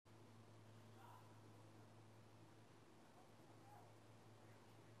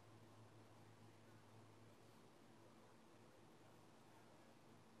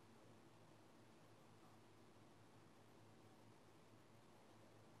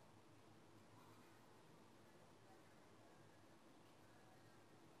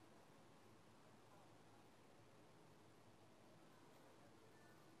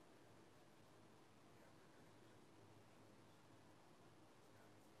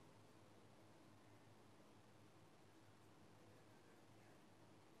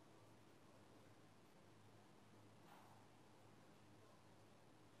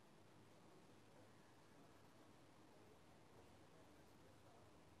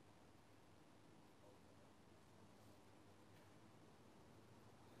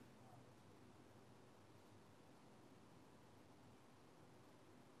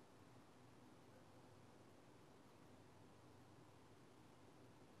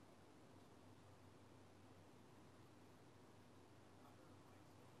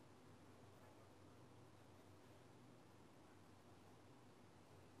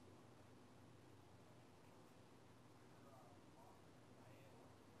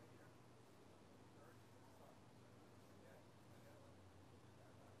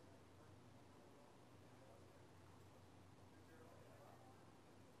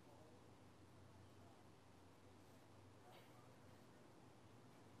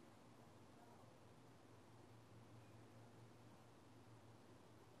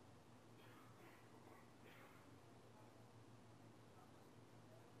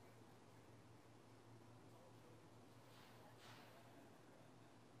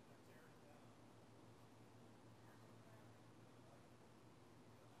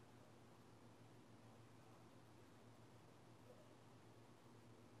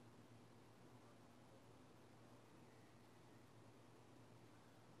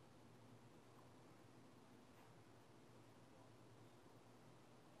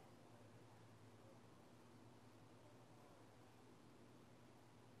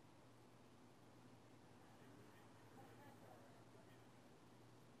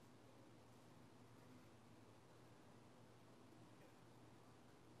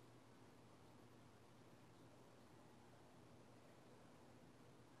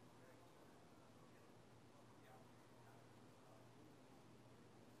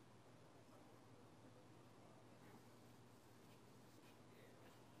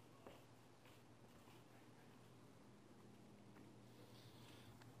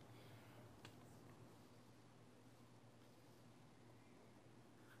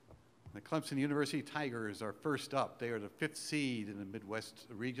The Clemson University Tigers are first up. They are the 5th seed in the Midwest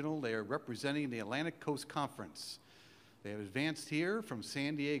Regional. They are representing the Atlantic Coast Conference. They have advanced here from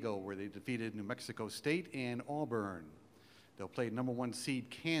San Diego, where they defeated New Mexico State and Auburn. They'll play number 1 seed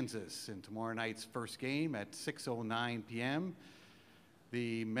Kansas in tomorrow night's first game at 6:09 p.m.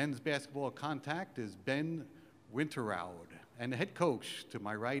 The men's basketball contact is Ben Winterraud. And the head coach to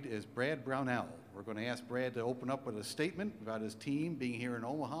my right is Brad Brownell. We're going to ask Brad to open up with a statement about his team being here in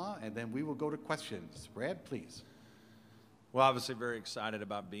Omaha, and then we will go to questions. Brad, please. Well, obviously very excited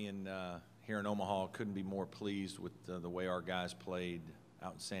about being here in Omaha. Couldn't be more pleased with the way our guys played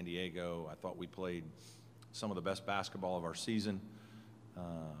out in San Diego. I thought we played some of the best basketball of our season,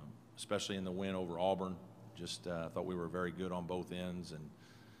 especially in the win over Auburn. Just thought we were very good on both ends, and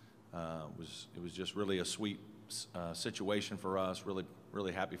it was just really a sweet situation for us.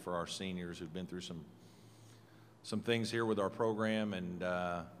 Really happy for our seniors who've been through some things here with our program, and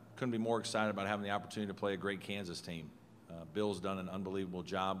couldn't be more excited about having the opportunity to play a great Kansas team. Bill's done an unbelievable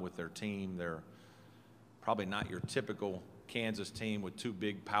job with their team. They're probably not your typical Kansas team with 2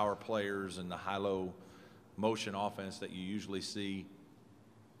 big power players and the high-low motion offense that you usually see.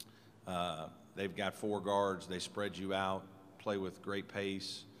 They've got 4 guards. They spread you out, play with great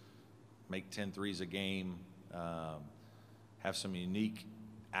pace, make 10 threes a game, have some unique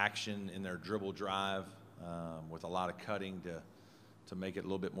action in their dribble drive with a lot of cutting to make it a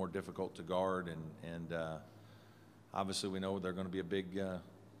little bit more difficult to guard. And obviously we know they're going to be a big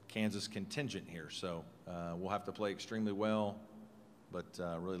Kansas contingent here. So we'll have to play extremely well, but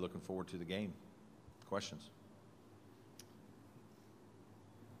really looking forward to the game. Questions?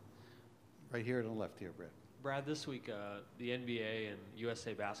 Right here on the left here, Brad. Brad, this week the NBA and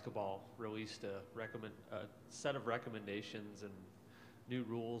USA Basketball released a set of recommendations and new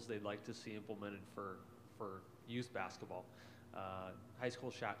rules they'd like to see implemented for youth basketball. High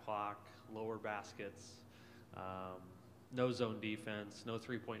school shot clock, lower baskets, no zone defense, no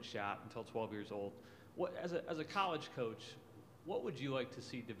three-point shot until 12 years old. What, as a college coach, what would you like to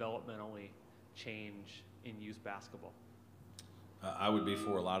see developmentally change in youth basketball? I would be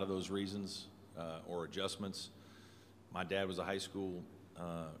for a lot of those reasons or adjustments. My dad was a high school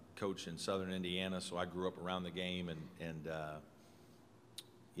coach in Southern Indiana, so I grew up around the game, and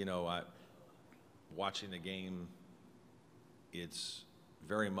you know, watching the game, it's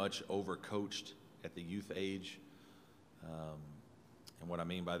very much overcoached at the youth age. And what I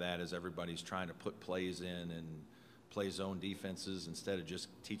mean by that is everybody's trying to put plays in and play zone defenses instead of just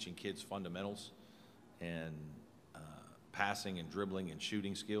teaching kids fundamentals and passing and dribbling and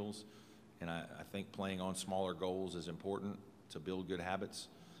shooting skills. And I think playing on smaller goals is important to build good habits.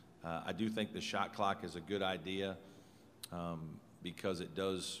 I do think the shot clock is a good idea because it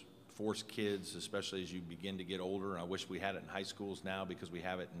does force kids, especially as you begin to get older, and I wish we had it in high schools now because we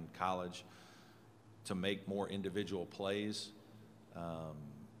have it in college, to make more individual plays.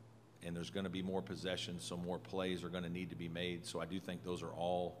 And there's going to be more possessions, so more plays are going to need to be made. So I do think those are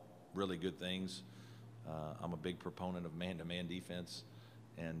all really good things. I'm a big proponent of man-to-man defense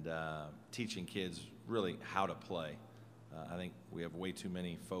and teaching kids really how to play. I think we have way too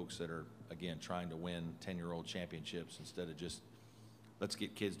many folks that are, again, trying to win 10-year-old championships instead of just let's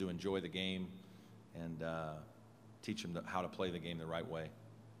get kids to enjoy the game and teach them how to play the game the right way.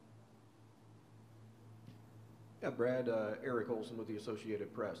 Yeah, Brad, Eric Olson with the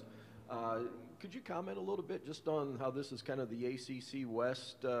Associated Press. Could you comment a little bit just on how this is kind of the ACC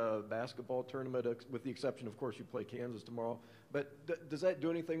West basketball tournament, with the exception, of course, you play Kansas tomorrow. But does that do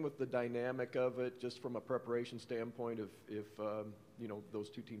anything with the dynamic of it, just from a preparation standpoint, if you know, those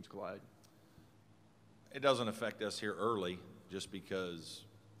two teams collide? It doesn't affect us here early, just because,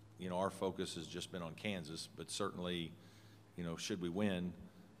 you know, our focus has just been on Kansas. But certainly, you know, should we win,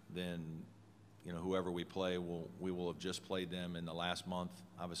 then, you know, whoever we play, we will have just played them in the last month.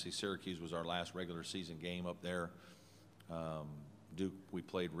 Obviously, Syracuse was our last regular season game up there. Duke, we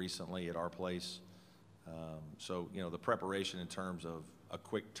played recently at our place. So, you know, the preparation in terms of a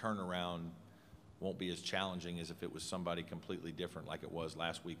quick turnaround won't be as challenging as if it was somebody completely different like it was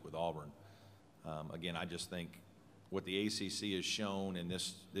last week with Auburn. Again, I just think what the ACC has shown in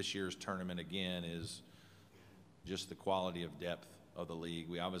this year's tournament, again, is just the quality of depth of the league.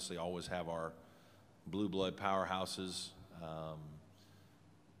 We obviously always have our blue blood powerhouses,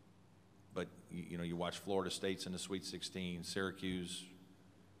 but you know, you watch Florida State's in the Sweet 16. Syracuse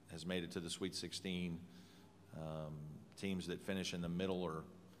has made it to the Sweet 16. Teams that finish in the middle or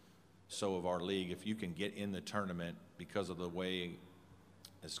so of our league, if you can get in the tournament because of the way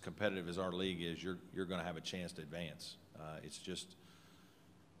as competitive as our league is, you're going to have a chance to advance. It's just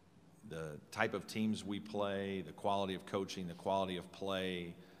the type of teams we play, the quality of coaching, the quality of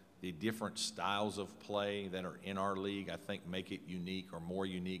play, the different styles of play that are in our league, I think, make it unique or more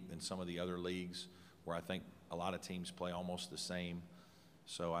unique than some of the other leagues where I think a lot of teams play almost the same.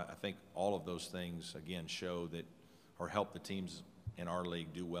 So I think all of those things, again, show that or help the teams in our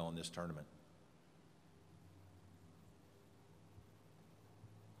league do well in this tournament.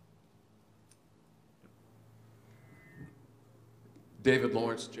 David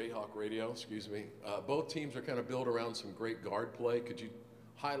Lawrence, Jayhawk Radio, excuse me. Both teams are kind of built around some great guard play. Could you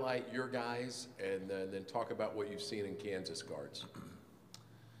highlight your guys and then talk about what you've seen in Kansas guards?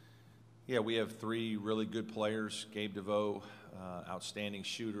 Yeah, we have three really good players. Gabe DeVoe, outstanding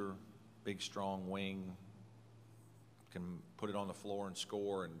shooter, big, strong wing, can put it on the floor and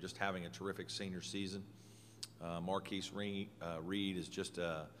score, and just having a terrific senior season. Marquise Reed is just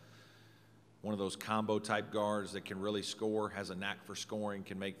one of those combo type guards that can really score, has a knack for scoring,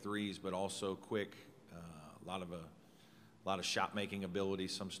 can make threes, but also quick. A lot of shot making ability,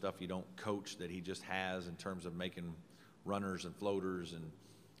 some stuff you don't coach that he just has in terms of making runners and floaters and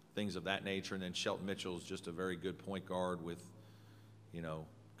things of that nature. And then Shelton Mitchell is just a very good point guard with,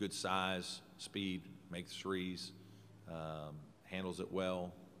 good size, speed, makes threes, handles it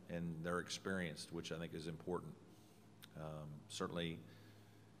well, and they're experienced, which I think is important. Certainly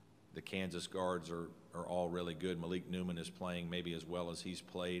the Kansas guards are all really good. Malik Newman is playing maybe as well as he's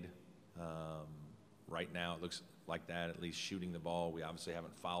played. Right now it looks like that, at least shooting the ball. We obviously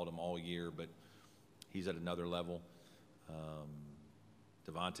haven't fouled him all year, but he's at another level.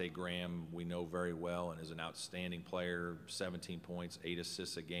 Devontae Graham we know very well and is an outstanding player, 17 points, 8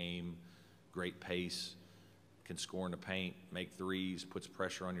 assists a game, great pace, can score in the paint, make threes, puts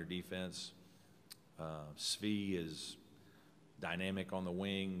pressure on your defense. Svi is dynamic on the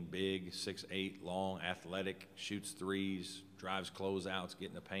wing, big, 6'8", long, athletic, shoots threes, drives closeouts, get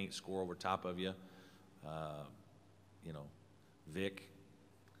in the paint, score over top of you. Vic,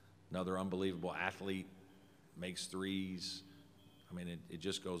 another unbelievable athlete, makes threes. I mean, it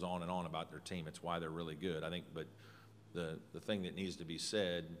just goes on and on about their team. It's why they're really good, I think. But the thing that needs to be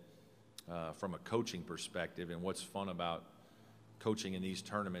said from a coaching perspective, and what's fun about coaching in these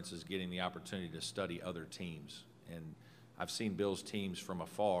tournaments is getting the opportunity to study other teams. And I've seen Bill's teams from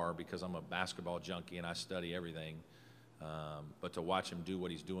afar because I'm a basketball junkie and I study everything. But to watch him do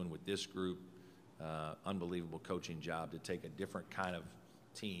what he's doing with this group, unbelievable coaching job to take a different kind of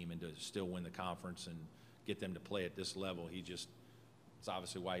team and to still win the conference and get them to play at this level. It's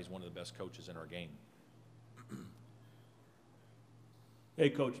obviously why he's one of the best coaches in our game. Hey,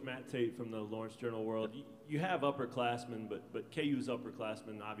 Coach, Matt Tate from the Lawrence Journal-World. You have upperclassmen, but KU's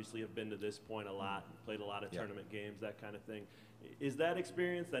upperclassmen obviously have been to this point a lot, played a lot of tournament games, that kind of thing. Is that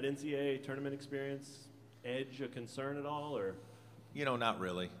experience, that NCAA tournament experience, edge a concern at all, or? Not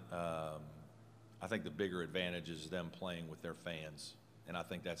really. I think the bigger advantage is them playing with their fans, and I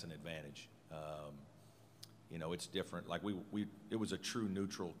think that's an advantage. It's different. Like it was a true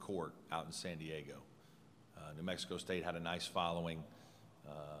neutral court out in San Diego. New Mexico State had a nice following.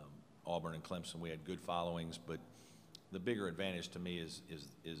 Auburn and Clemson, we had good followings, but the bigger advantage to me is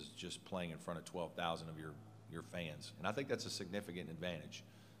just playing in front of 12,000 of your fans, and I think that's a significant advantage.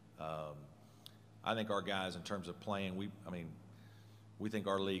 I think our guys, in terms of playing, we think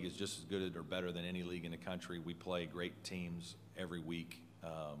our league is just as good or better than any league in the country. We play great teams every week,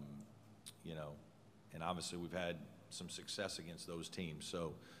 and obviously we've had some success against those teams.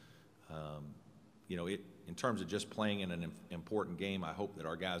 So, in terms of just playing in an important game, I hope that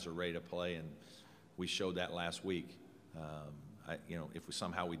our guys are ready to play, and we showed that last week. If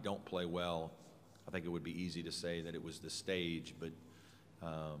we don't play well, I think it would be easy to say that it was the stage, but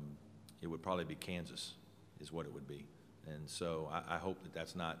it would probably be Kansas is what it would be. And so I hope that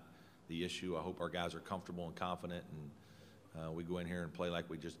that's not the issue. I hope our guys are comfortable and confident, and we go in here and play like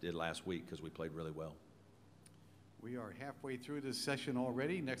we just did last week because we played really well. We are halfway through this session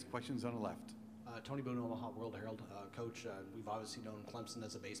already. Next question's on the left. Tony Boone, Omaha World Herald. Coach, we've obviously known Clemson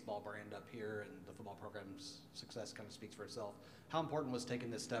as a baseball brand up here, and the football program's success kind of speaks for itself. How important was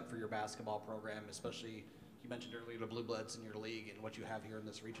taking this step for your basketball program, especially, you mentioned earlier the Blue Bloods in your league and what you have here in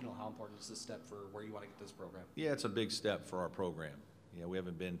this regional? How important is this step for where you want to get this program? Yeah, it's a big step for our program. We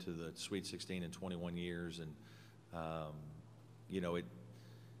haven't been to the Sweet 16 in 21 years, and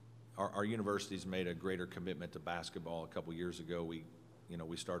our university's made a greater commitment to basketball. A couple years ago, we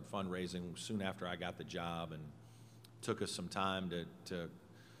started fundraising soon after I got the job, and took us some time to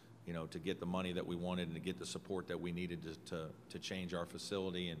get the money that we wanted and to get the support that we needed to change our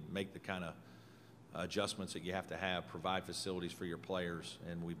facility and make the kind of adjustments that you have to have, provide facilities for your players,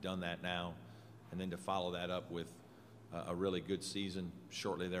 and we've done that now. And then to follow that up with a really good season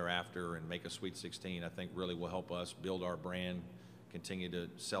shortly thereafter and make a Sweet 16, I think really will help us build our brand, continue to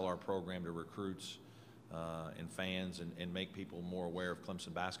sell our program to recruits and fans and make people more aware of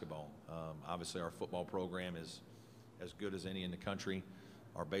Clemson basketball. Obviously, our football program is as good as any in the country.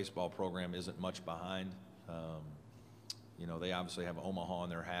 Our baseball program isn't much behind. You know, they obviously have Omaha in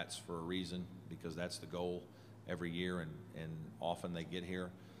their hats for a reason, because that's the goal every year, and often they get here.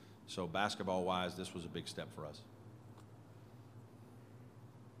 So basketball-wise, this was a big step for us.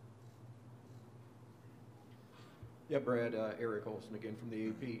 Yeah, Brad, Eric Olson again from the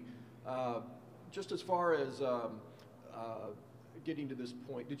AP. Just as far as getting to this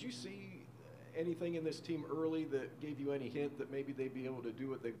point, did you see anything in this team early that gave you any hint that maybe they'd be able to do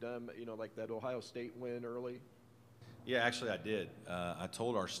what they've done, you know, like that Ohio State win early? Yeah, actually I did. I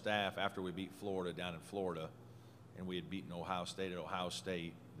told our staff after we beat Florida down in Florida, and we had beaten Ohio State at Ohio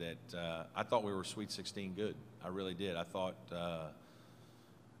State, that I thought we were Sweet 16 good. I really did. I thought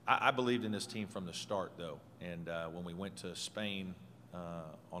I believed in this team from the start, though. And when we went to Spain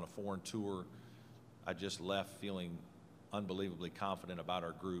on a foreign tour, I just left feeling unbelievably confident about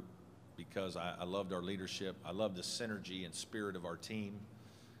our group, because I loved our leadership. I loved the synergy and spirit of our team.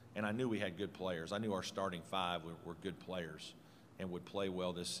 And I knew we had good players. I knew our starting five were good players and would play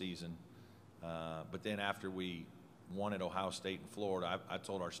well this season. But then after we won at Ohio State and Florida, I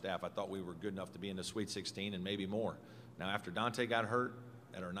told our staff I thought we were good enough to be in the Sweet 16 and maybe more. Now, after Dante got hurt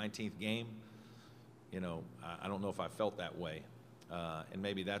at our 19th game, you know, I don't know if I felt that way. And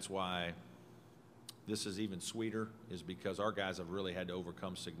maybe that's why this is even sweeter, is because our guys have really had to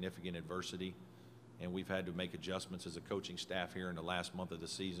overcome significant adversity, and we've had to make adjustments as a coaching staff here in the last month of the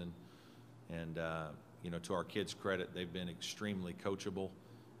season. And, you know, to our kids' credit, they've been extremely coachable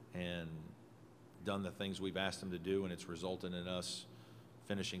and done the things we've asked them to do, and it's resulted in us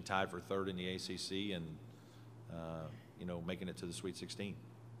finishing tied for third in the ACC and, you know, making it to the Sweet 16.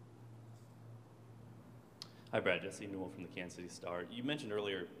 Hi, Brad. Jesse Newell from the Kansas City Star. You mentioned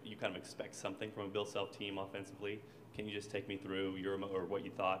earlier you kind of expect something from a Bill Self team offensively. Can you just take me through or what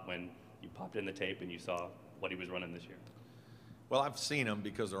you thought when you popped in the tape and you saw what he was running this year? Well, I've seen them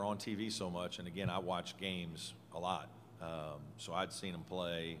because they're on TV so much, and again, I watch games a lot. So I'd seen them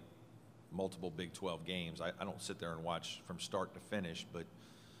play multiple Big 12 games. I don't sit there and watch from start to finish, but,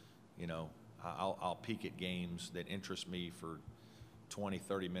 you know, I'll peek at games that interest me for 20,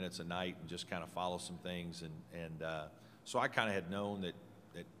 30 minutes a night and just kind of follow some things. And so I kind of had known that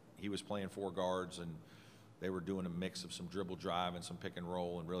he was playing four guards, and they were doing a mix of some dribble drive and some pick and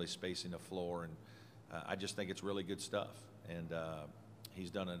roll and really spacing the floor. And I just think it's really good stuff. And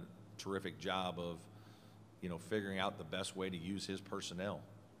he's done a terrific job of, you know, figuring out the best way to use his personnel.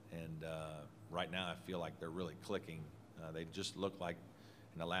 And right now I feel like they're really clicking. They just look like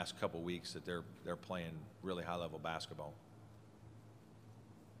in the last couple weeks that they're playing really high-level basketball.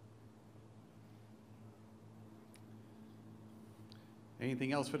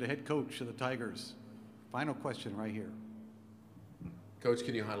 Anything else for the head coach of the Tigers? Final question right here. Coach,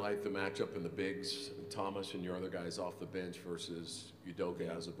 can you highlight the matchup in the bigs, Thomas and your other guys off the bench versus Udoka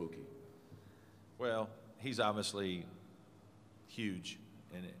Azubuike? Well, he's obviously huge,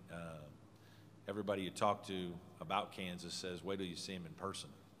 and everybody you talk to about Kansas says, wait till you see him in person.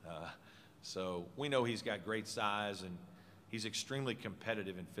 So we know he's got great size, and he's extremely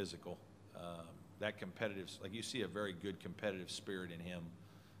competitive and physical. That competitive, like you see a very good competitive spirit in him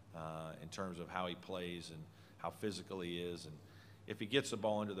in terms of how he plays and how physical he is. And if he gets the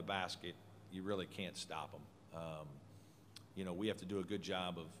ball into the basket, you really can't stop him. You know, we have to do a good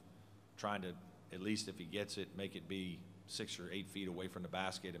job of trying to, at least if he gets it, make it be 6 or 8 feet away from the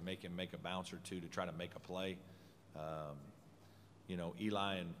basket and make him make a bounce or two to try to make a play. You know,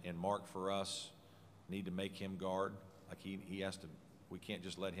 Eli and Mark, for us, need to make him guard. Like he has to, we can't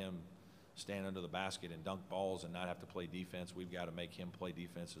just let him stand under the basket and dunk balls and not have to play defense. We've got to make him play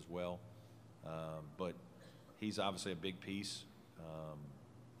defense as well. But he's obviously a big piece.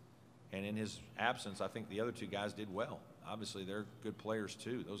 And in his absence, I think the other two guys did well. Obviously, they're good players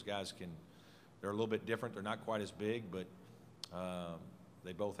too. Those guys they're a little bit different. They're not quite as big, but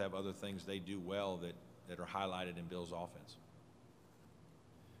they both have other things they do well that are highlighted in Bill's offense.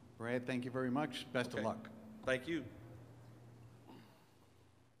 Brad, thank you very much. Best of luck. Thank you.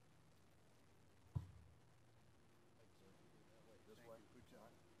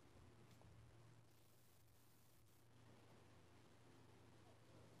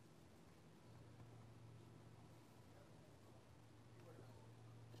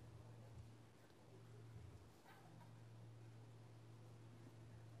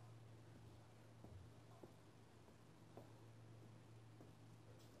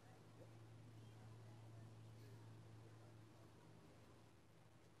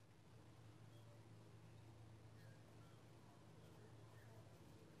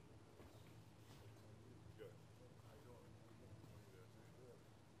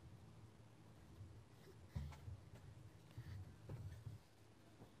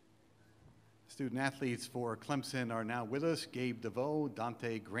 student athletes for Clemson are now with us, Gabe DeVoe,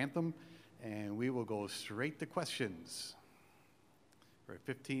 Dante Grantham, and we will go straight to questions for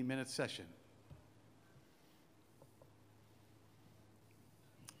a 15-minute session.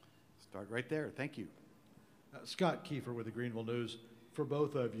 Start right there. Thank you. Scott Kiefer with the Greenville News. For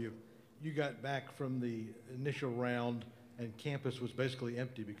both of you, you got back from the initial round and campus was basically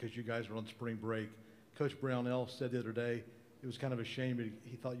empty because you guys were on spring break. Coach Brownell said the other day it was kind of a shame, but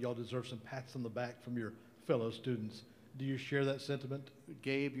he thought y'all deserved some pats on the back from your fellow students. Do you share that sentiment?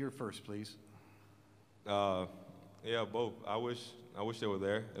 Gabe, you're first, please. Yeah, both. I wish they were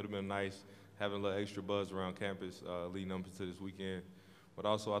there. It would have been nice having a little extra buzz around campus leading up to this weekend. But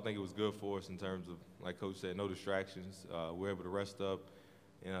also, I think it was good for us in terms of, like Coach said, no distractions. We're able to rest up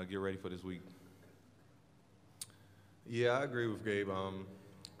and get ready for this week. Yeah, I agree with Gabe.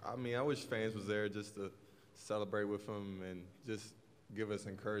 I mean, I wish fans was there just to celebrate with them and just give us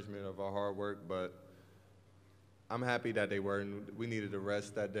encouragement of our hard work. But I'm happy that they were, and we needed to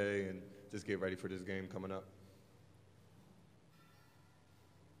rest that day and just get ready for this game coming up.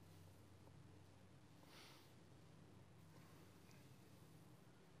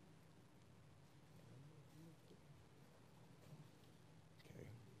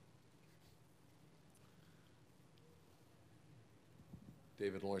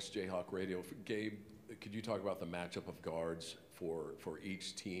 David Lawrence, Jayhawk Radio. Gabe, could you talk about the matchup of guards for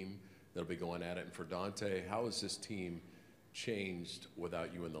each team that'll be going at it? And for Dante, how has this team changed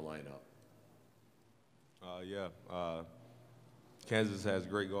without you in the lineup? Kansas has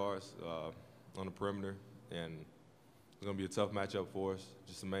great guards on the perimeter, and it's going to be a tough matchup for us.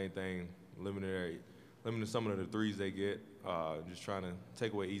 Just the main thing, limiting some of the threes they get, just trying to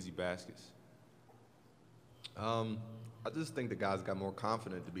take away easy baskets. I just think the guys got more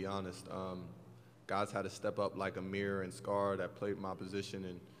confident, to be honest. Guys had to step up like Amir and Scar that played my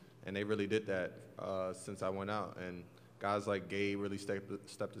position, and they really did that since I went out. And guys like Gabe really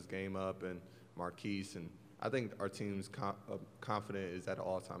stepped his game up, and Marquise. And I think our team's confident is at an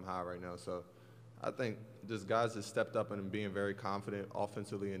all-time high right now. So I think just guys just stepped up and being very confident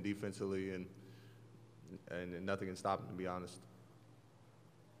offensively and defensively, and nothing can stop them, to be honest.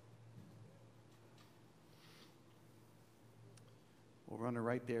 We'll run it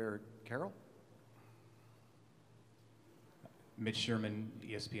right there. Carol? Mitch Sherman,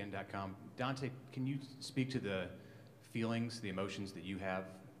 ESPN.com. Dante, can you speak to the feelings, the emotions that you have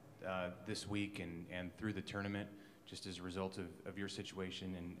this week and through the tournament, just as a result of your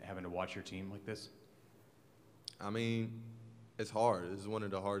situation and having to watch your team like this? I mean, it's hard. It's one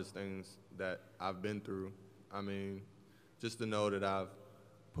of the hardest things that I've been through. I mean, just to know that I've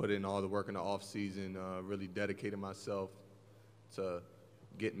put in all the work in the off season, really dedicated myself to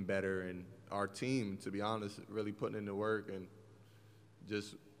getting better, and our team, to be honest, really putting in the work, and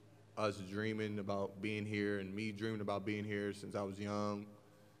just us dreaming about being here and me dreaming about being here since I was young,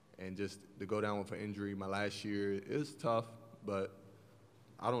 and just to go down with an injury my last year, it was tough, but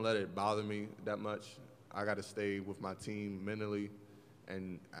I don't let it bother me that much. I got to stay with my team mentally,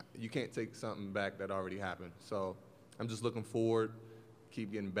 and you can't take something back that already happened. So I'm just looking forward,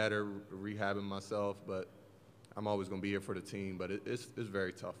 keep getting better, rehabbing myself, but I'm always going to be here for the team, but it's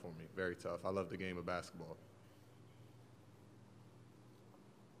very tough for me, very tough. I love the game of basketball.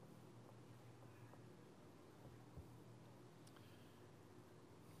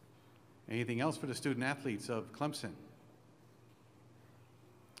 Anything else for the student athletes of Clemson?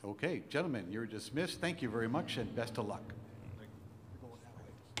 Okay, gentlemen, you're dismissed. Thank you very much, and best of luck.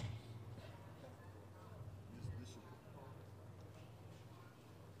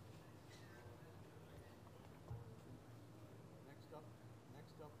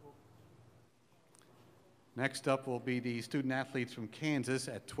 Next up will be the student athletes from Kansas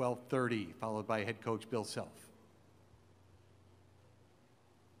at 12:30, followed by head coach Bill Self.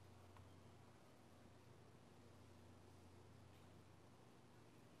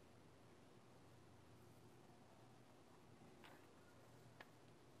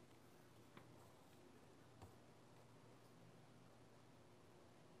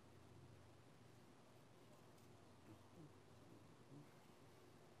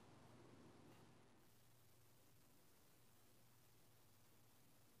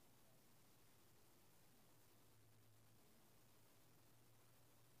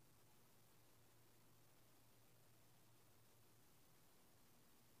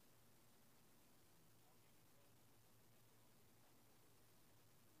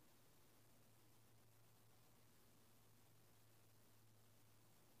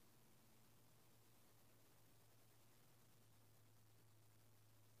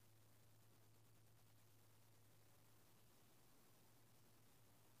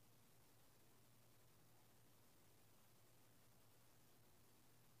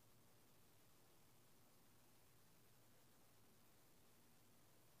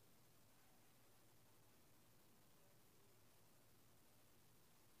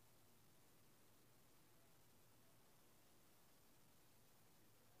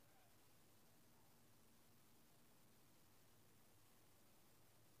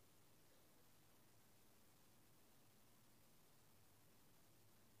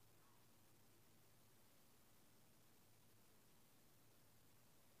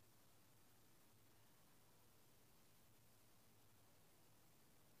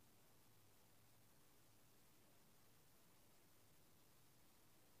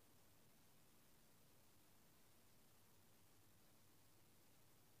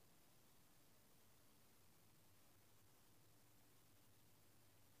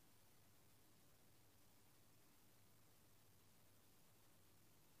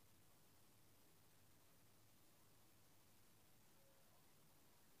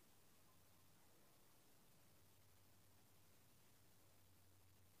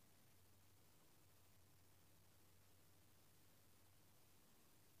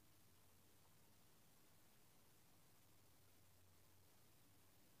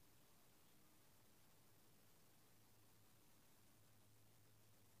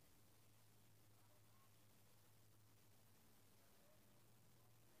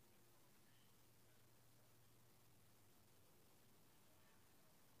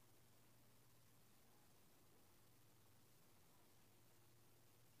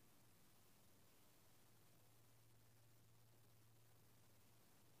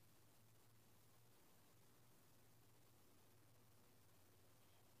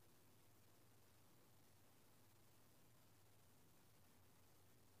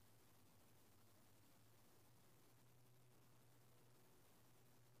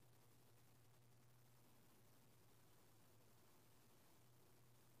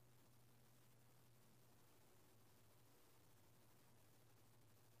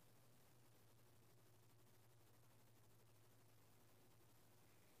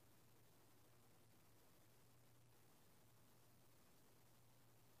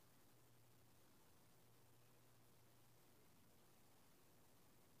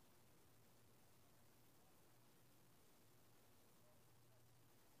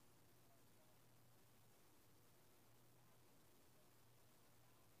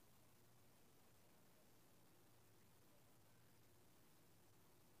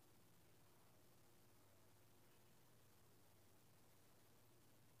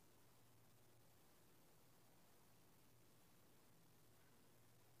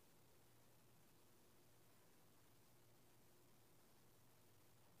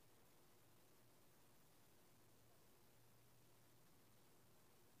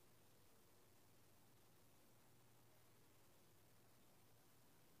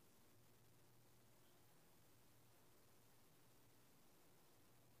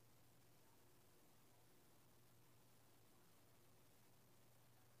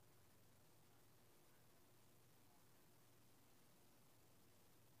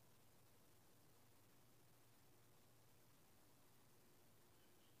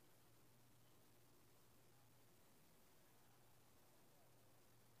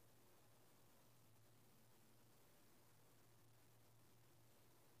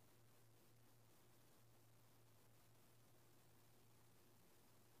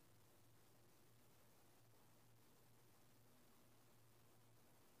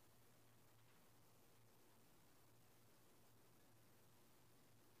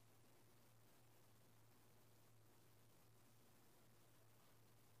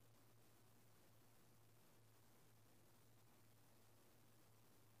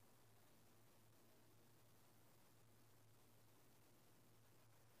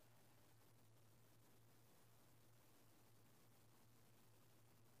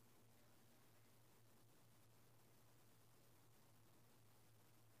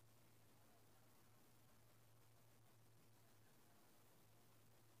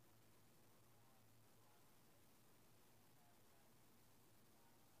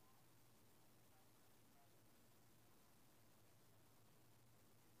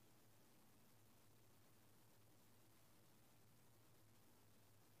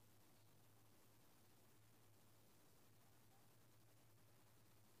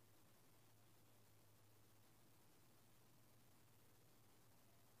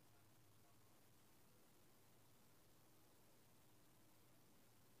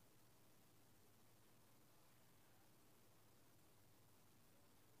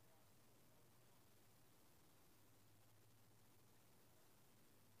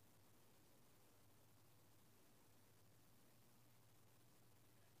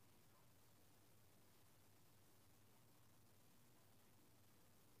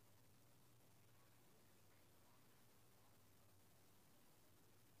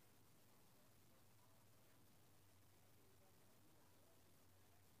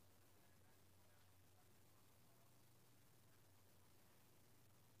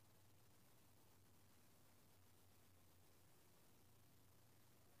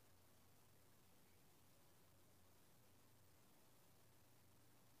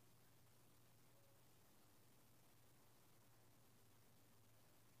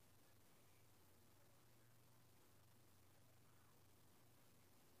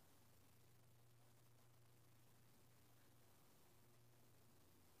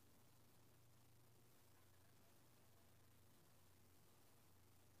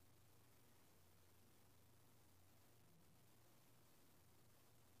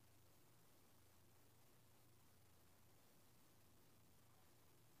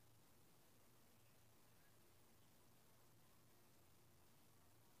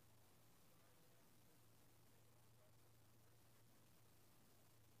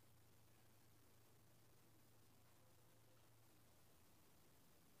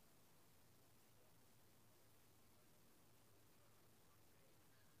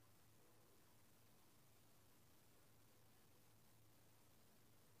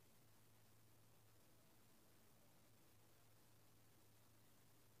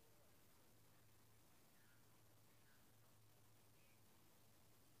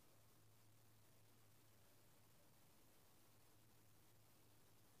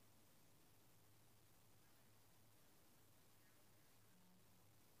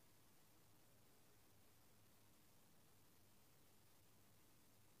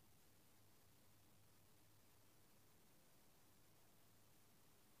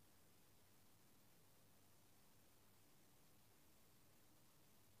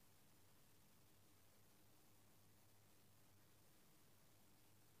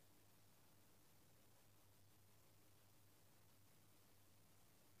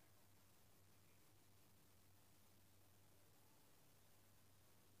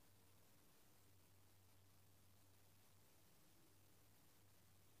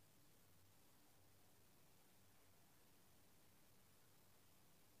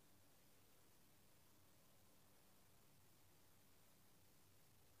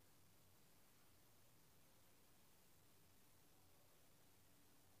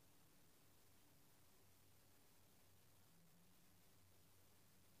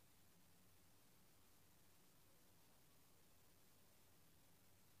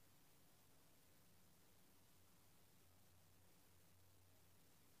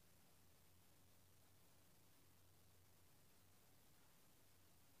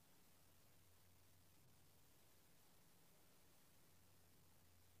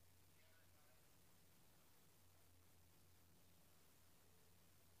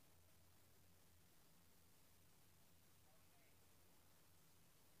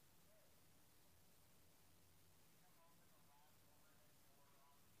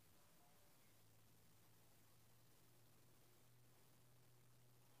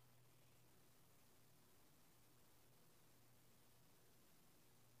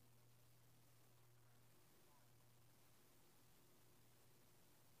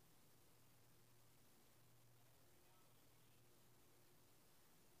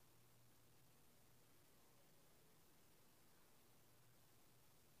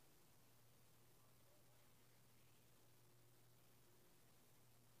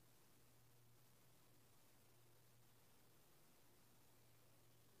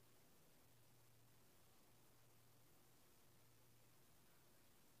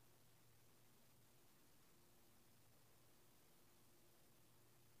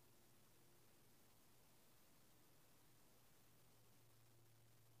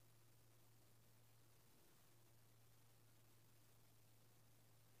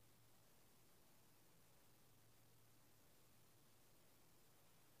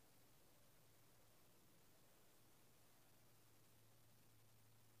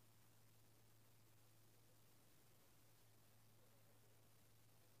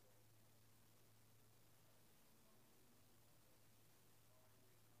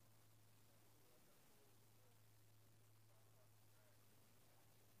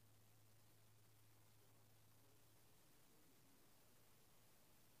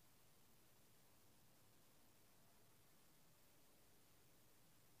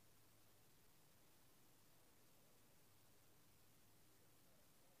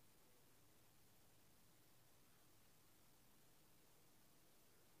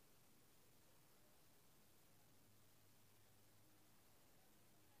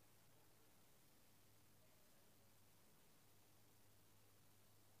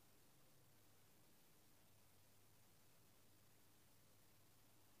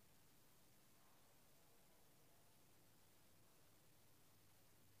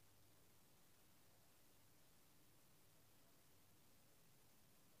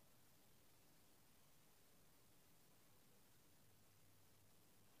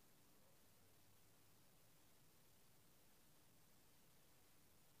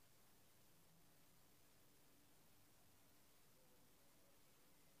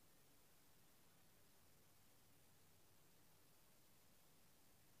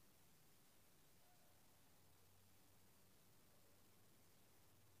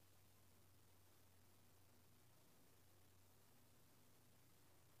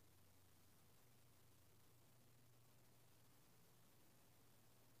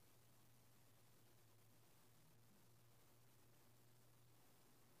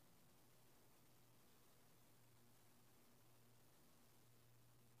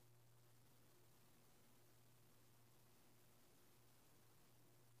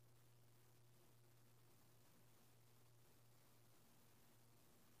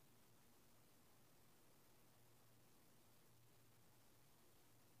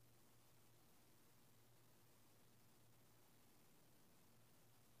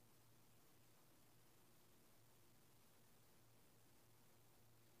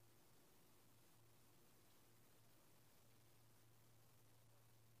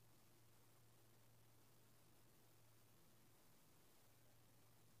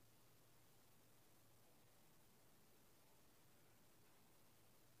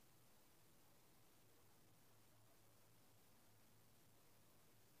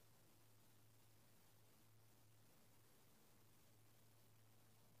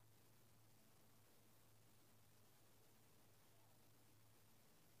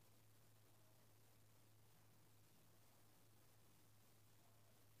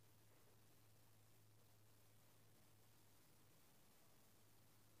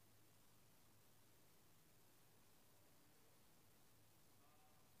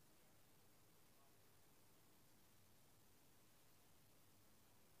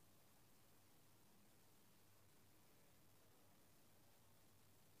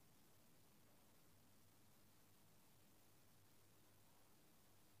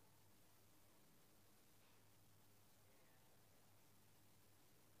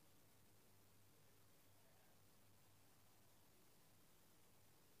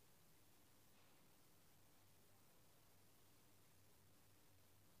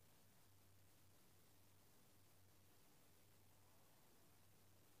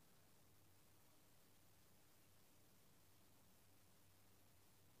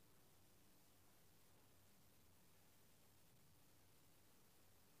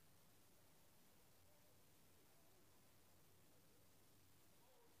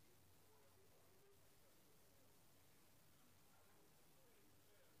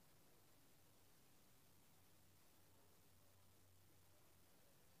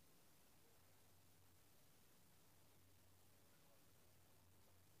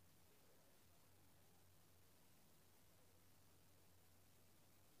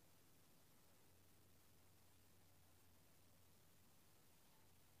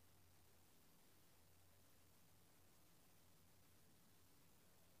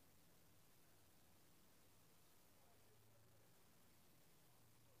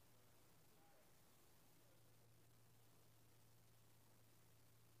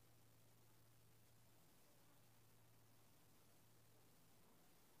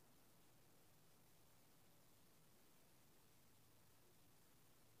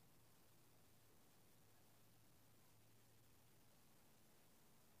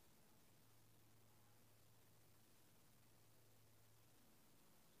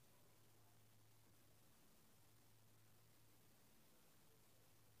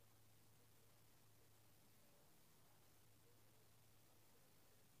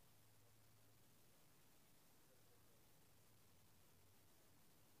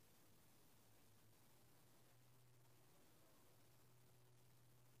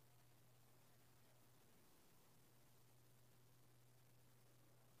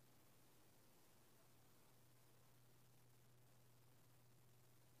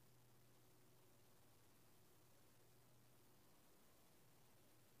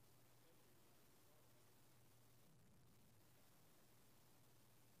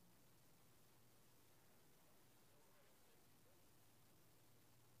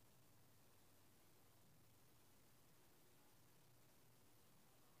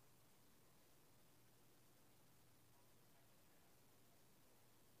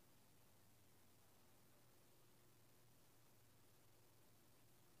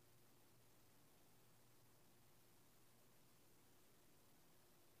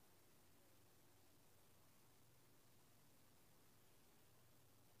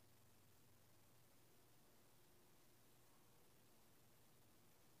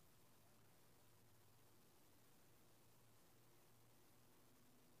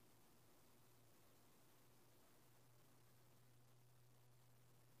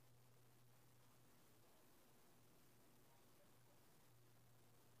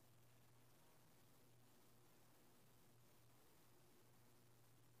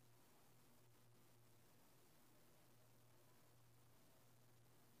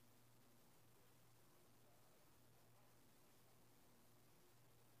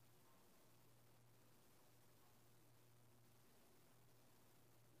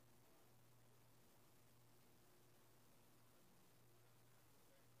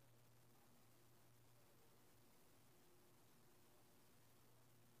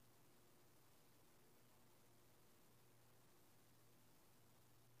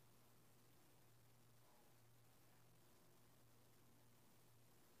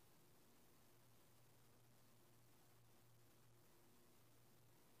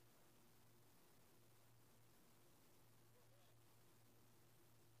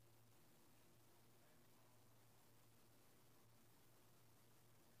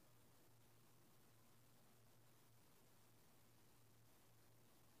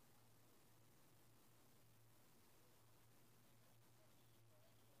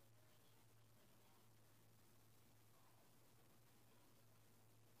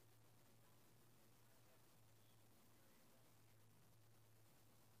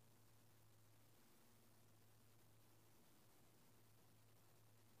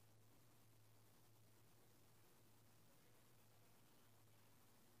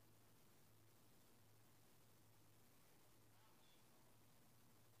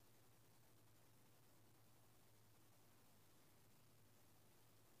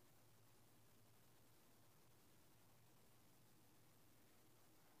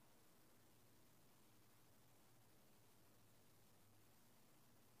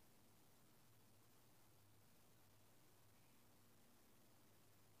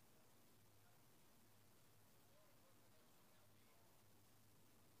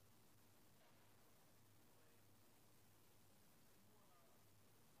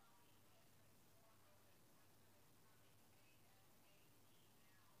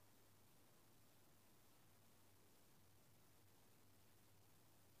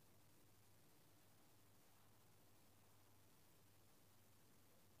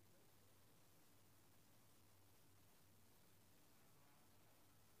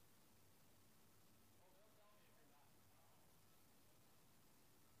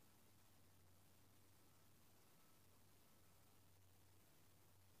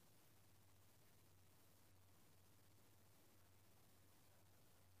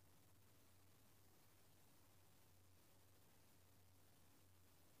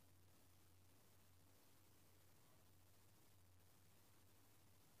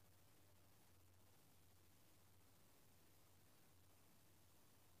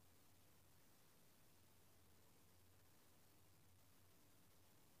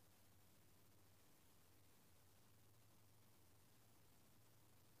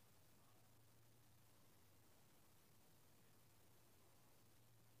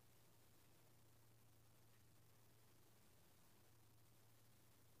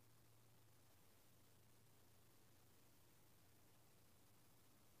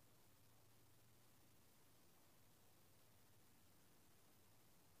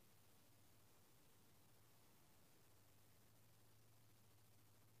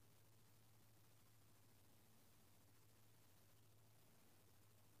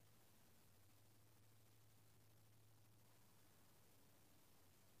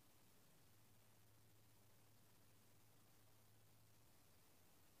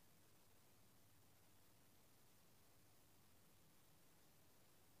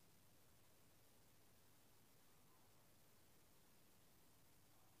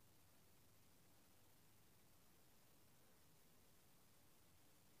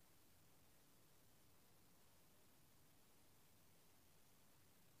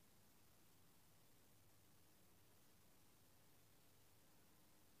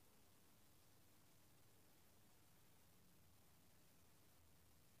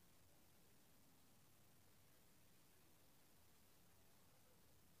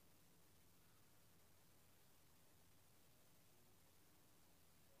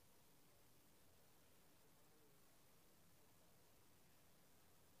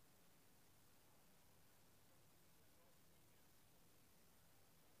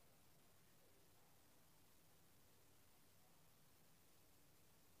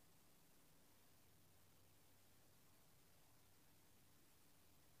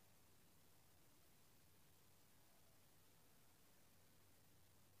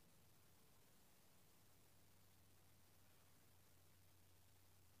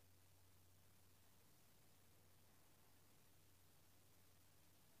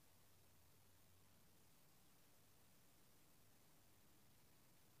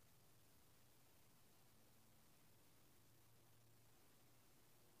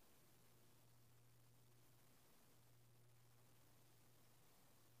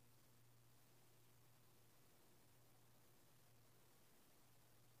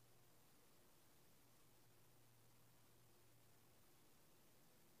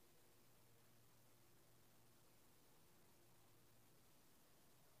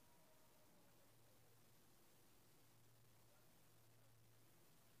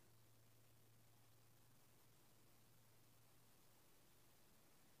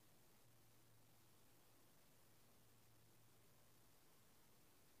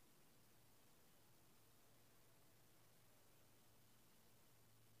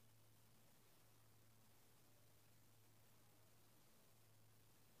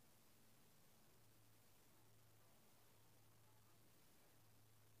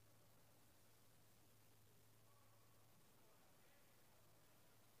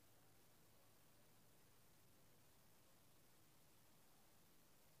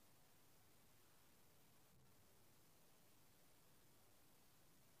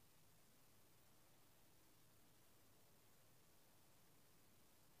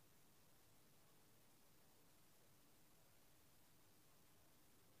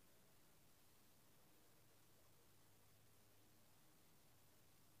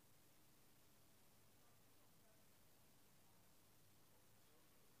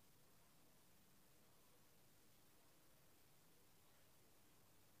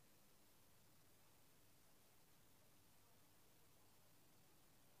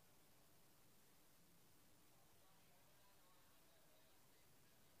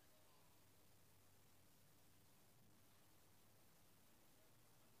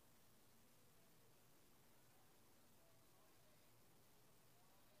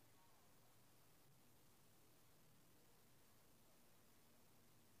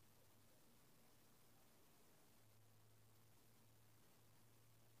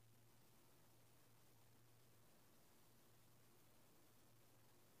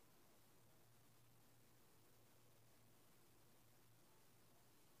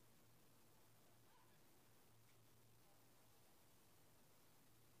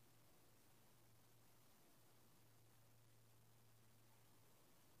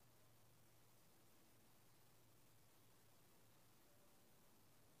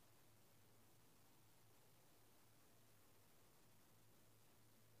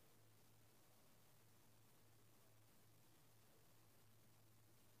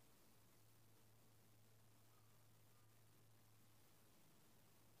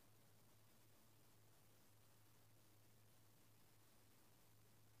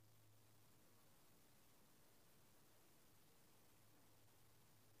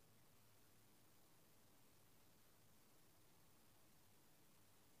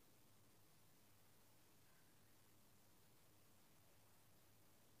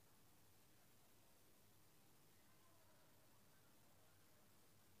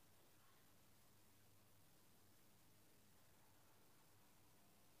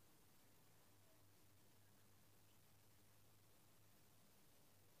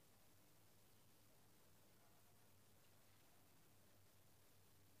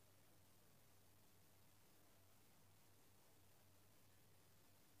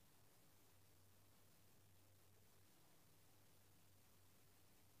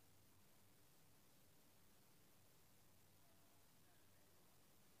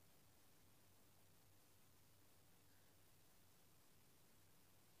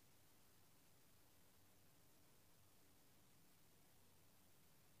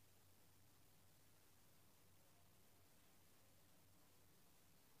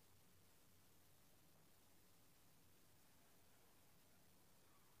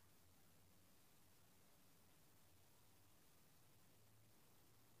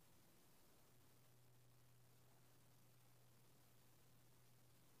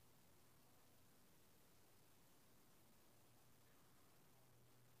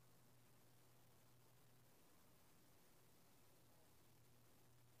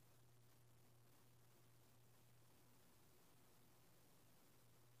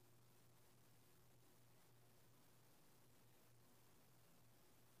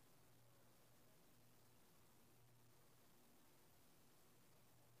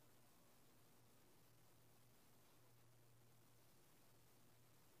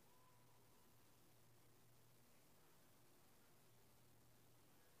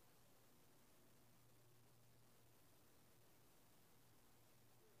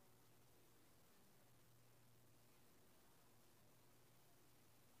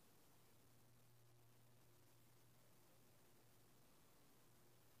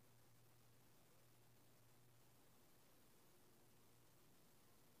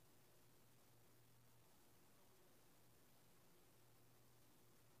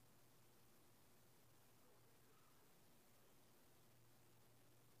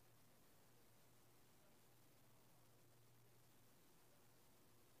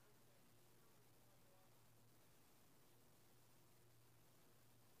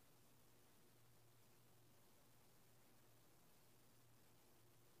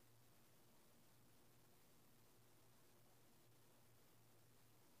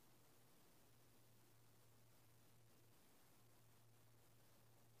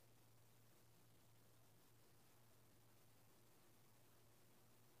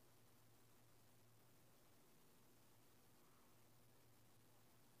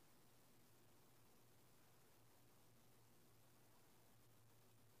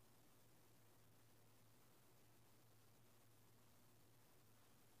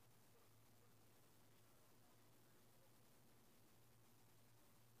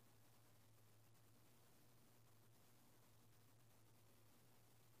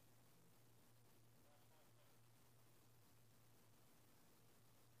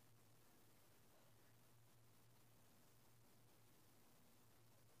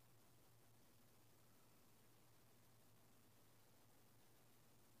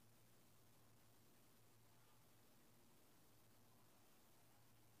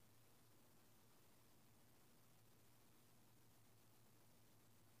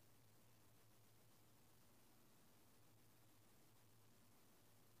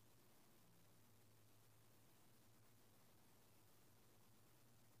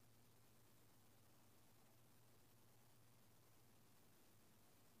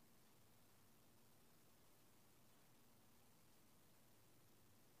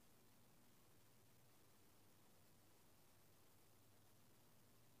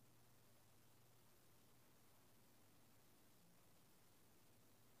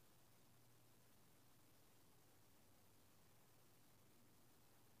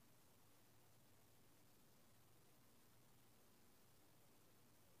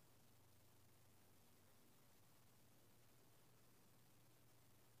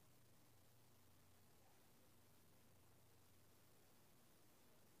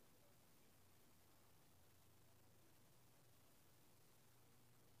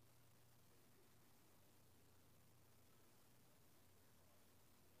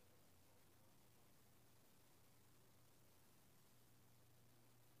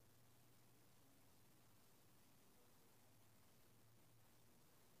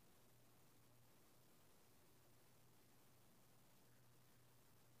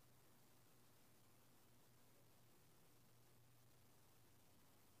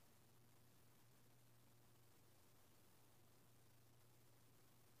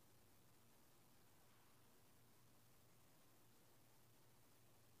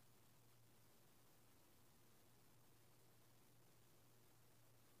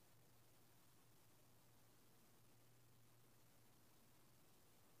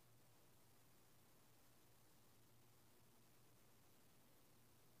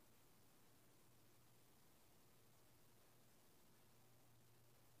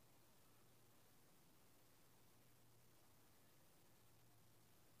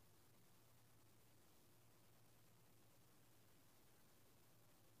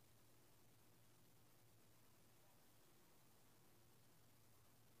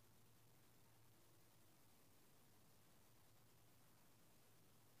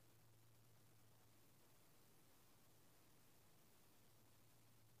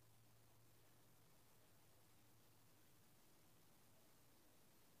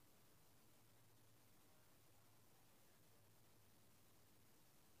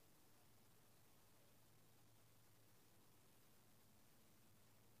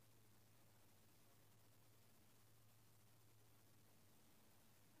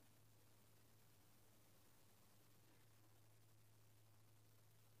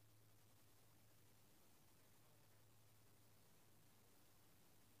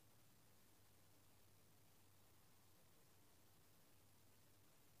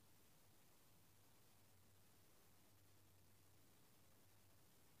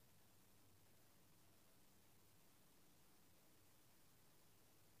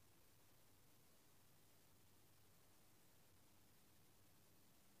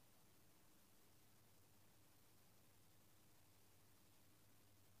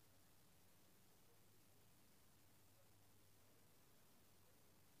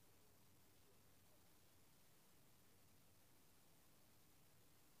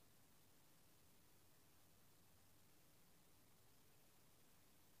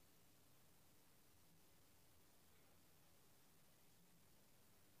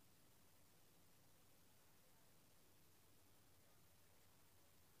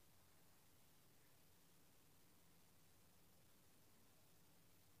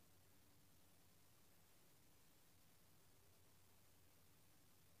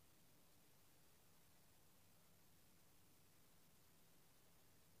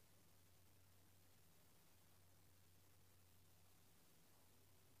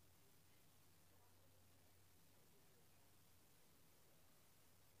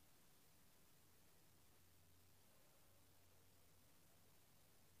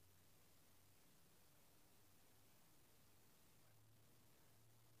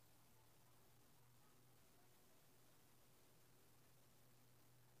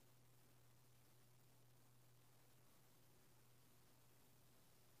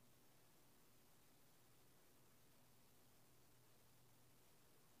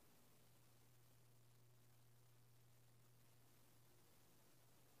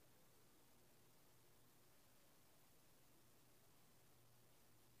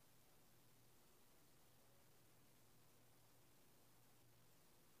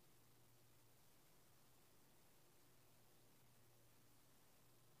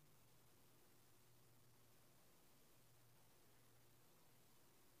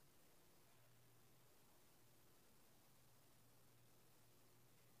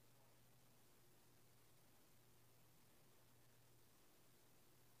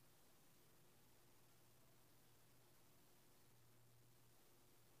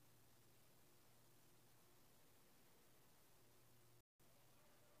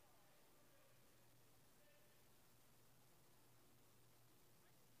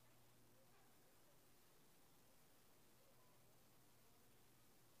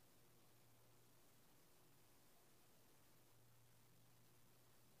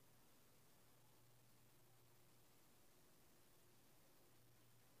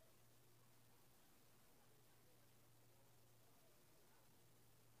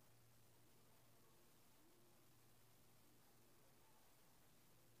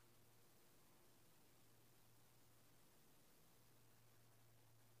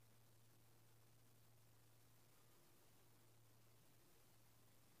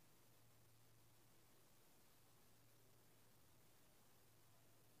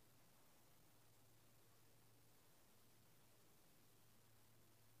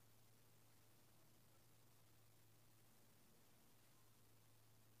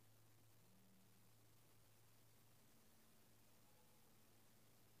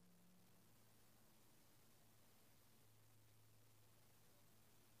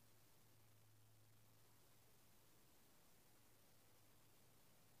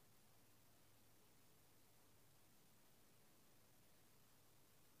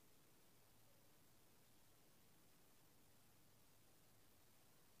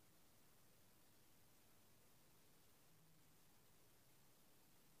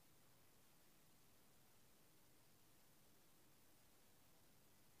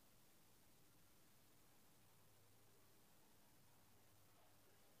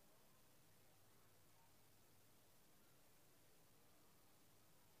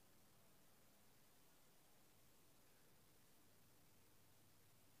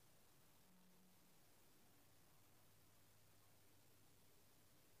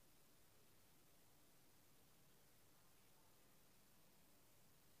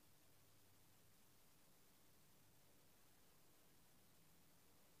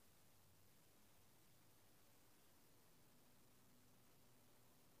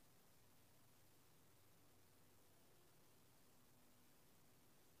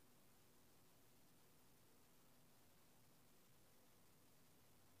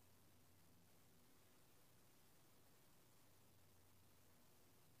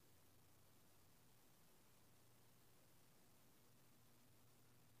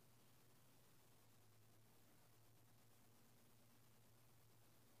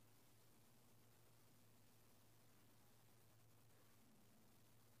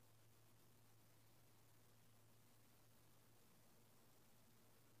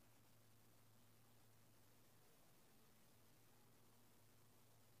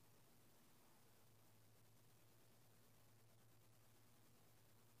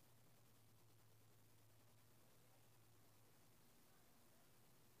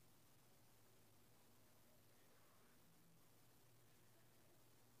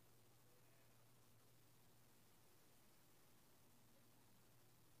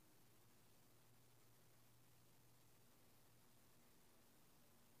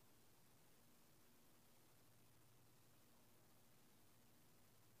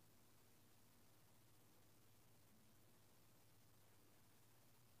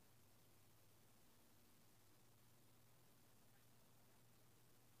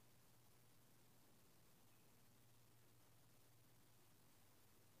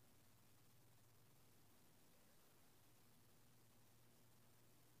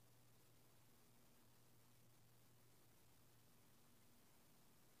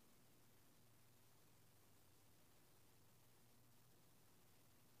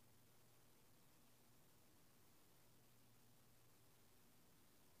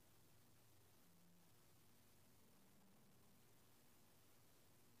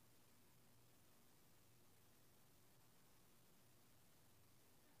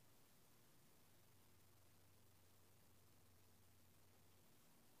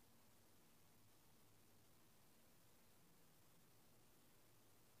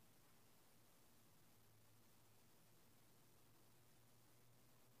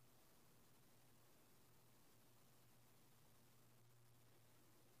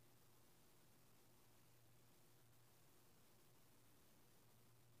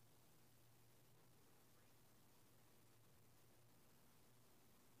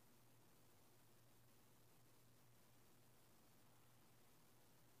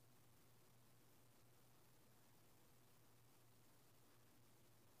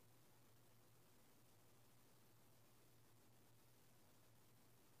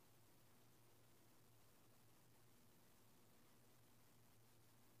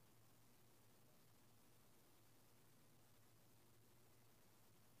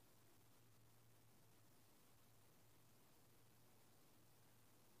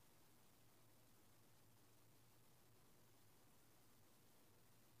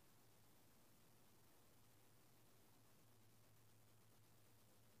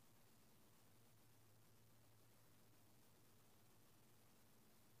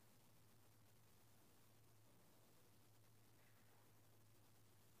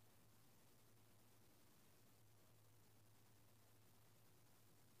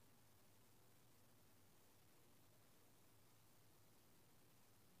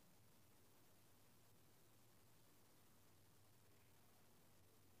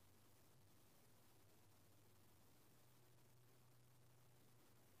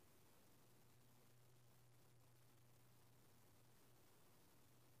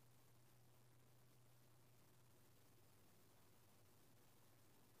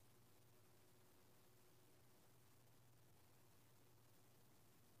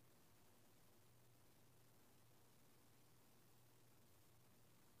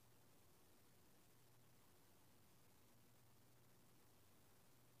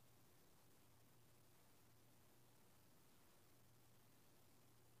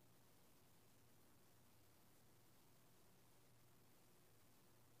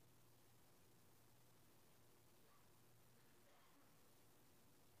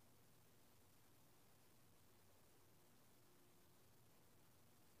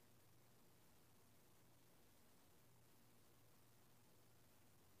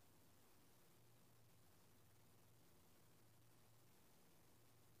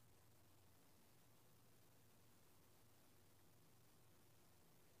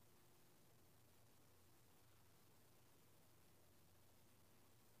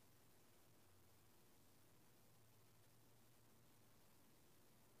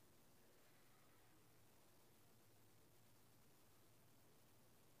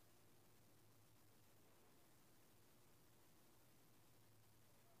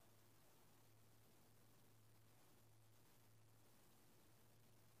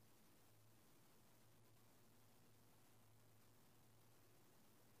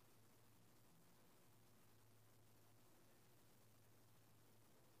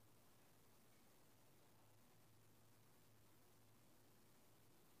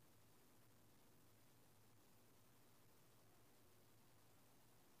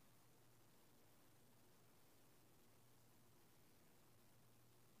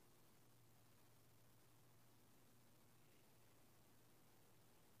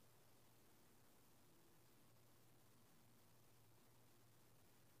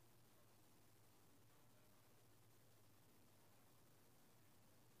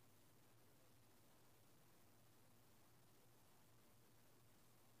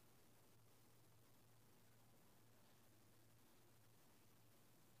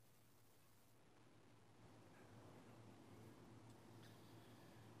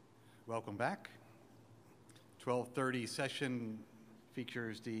 Welcome back. 12:30 session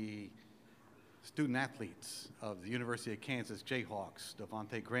features the student athletes of the University of Kansas Jayhawks.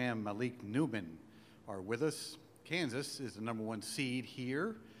 Devontae Graham, Malik Newman are with us. Kansas is the #1 seed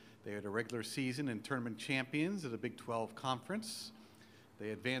here. They are the regular season and tournament champions of the Big 12 Conference. They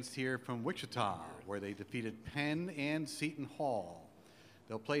advanced here from Wichita, where they defeated Penn and Seton Hall.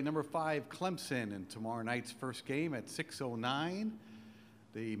 They'll play #5 Clemson in tomorrow night's first game at 6:09.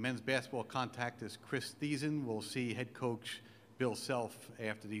 The men's basketball contact is Chris Thiessen. We'll see head coach Bill Self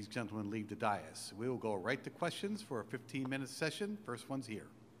after these gentlemen leave the dais. We will go right to questions for a 15-minute session. First one's here.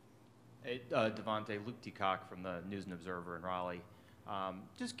 Hey, Devontae, Luke Teacock from the News and Observer in Raleigh.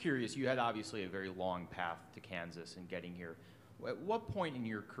 Just curious, you had obviously a very long path to Kansas and getting here. At what point in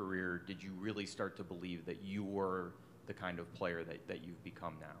your career did you really start to believe that you were the kind of player that you've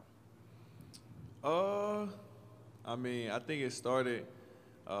become now? I mean, I think it started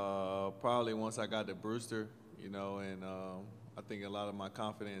probably once I got to Brewster, you know, and I think a lot of my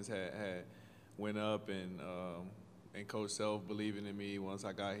confidence had went up, and Coach Self believing in me once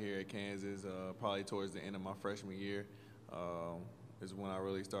I got here at Kansas, probably towards the end of my freshman year, is when I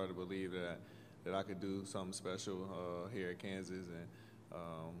really started to believe that I could do something special here at Kansas,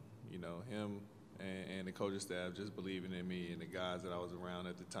 and you know, him and the coaching staff just believing in me, and the guys that I was around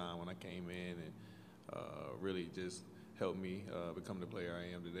at the time when I came in, and really just helped me become the player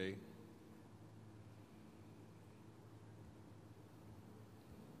I am today.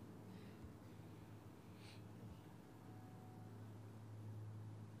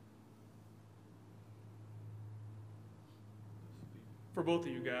 For both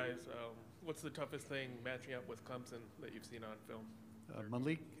of you guys, what's the toughest thing matching up with Clemson that you've seen on film?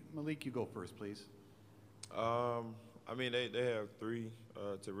 Malik, you go first, please. I mean, they have three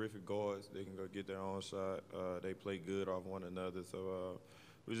terrific guards. They can go get their own shot. They play good off one another. So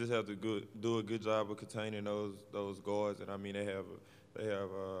we just have to do a good job of containing those guards. And I mean, they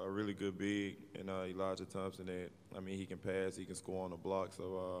have a really good big in Elijah Thompson. That, I mean, he can pass, he can score on the block.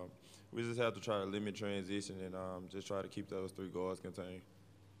 So we just have to try to limit transition and just try to keep those three guards contained.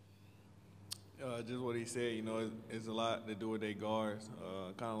 Just what he said, you know, it's a lot to do with their guards,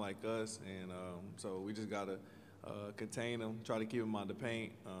 kind of like us, and so we just gotta contain them, try to keep them out the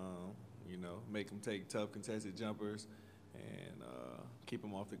paint, you know, make them take tough contested jumpers, and keep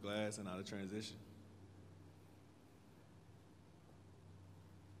them off the glass and out of transition.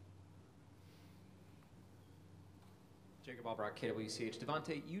 Jacob Albrock, KWCH.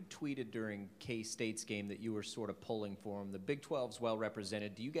 Devontae, you tweeted during K-State's game that you were sort of pulling for them. The Big 12's well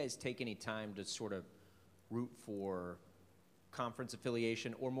represented. Do you guys take any time to sort of root for conference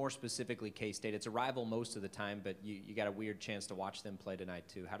affiliation, or more specifically K-State? It's a rival most of the time, but you got a weird chance to watch them play tonight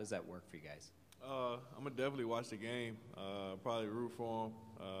too. How does that work for you guys? I'm gonna definitely watch the game. Probably root for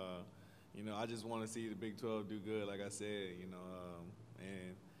them. You know, I just want to see the Big 12 do good, like I said. You know,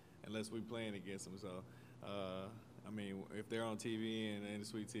 and unless we're playing against them, so. I mean, if they're on TV and in the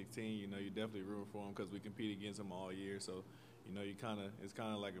Sweet 16, you know, you definitely root for them because we compete against them all year. So, you know, it's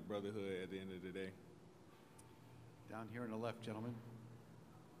kind of like a brotherhood at the end of the day. Down here on the left, gentlemen.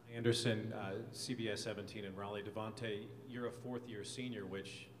 Anderson, CBS 17 in Raleigh. Devontae, you're a fourth-year senior,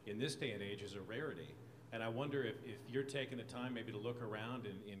 which in this day and age is a rarity. And I wonder if you're taking the time maybe to look around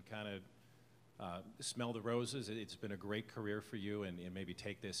and kind of smell the roses. It's been a great career for you, and maybe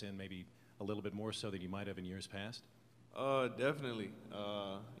take this in maybe a little bit more so than you might have in years past? Definitely.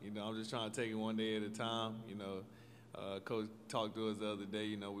 You know, I'm just trying to take it one day at a time. You know, Coach talked to us the other day.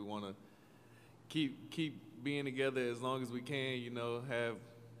 You know, we want to keep being together as long as we can. You know, have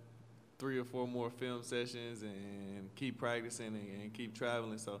 3 or 4 more film sessions and keep practicing and keep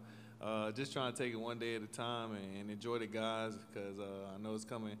traveling. So, just trying to take it one day at a time and enjoy the guys because I know it's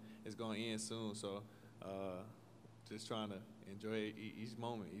coming. It's going to end soon. So, just trying to enjoy each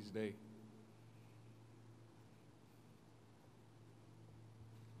moment, each day.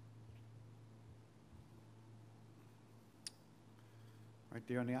 Right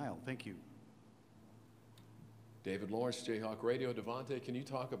there on the aisle. Thank you. David Lawrence, Jayhawk Radio. Devontae, can you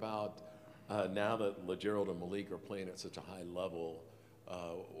talk about now that LeGerald and Malik are playing at such a high level,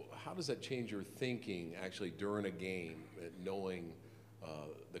 how does that change your thinking actually during a game, knowing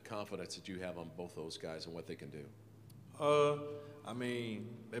the confidence that you have on both those guys and what they can do? I mean,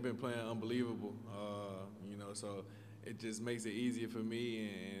 they've been playing unbelievable, you know, so it just makes it easier for me,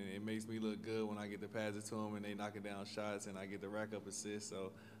 and it makes me look good when I get to pass it to them and they knocking down shots and I get the rack up assists.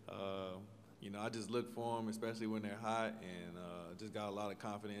 So, you know, I just look for them, especially when they're hot, and just got a lot of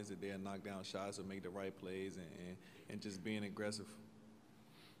confidence that they'll knock down shots or make the right plays and just being aggressive.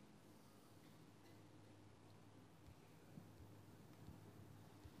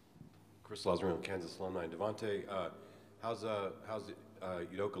 Chris Lazarillo, Kansas alumni. Devontae, how's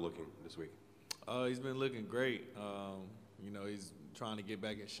Udoka looking this week? He's been looking great. He's trying to get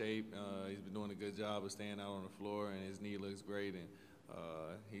back in shape. He's been doing a good job of staying out on the floor, and his knee looks great. And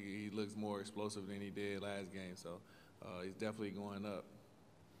he looks more explosive than he did last game. So he's definitely going up.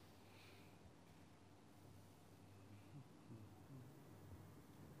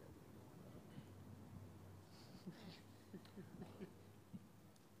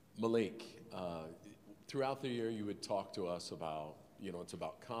 Malik, throughout the year you would talk to us about, it's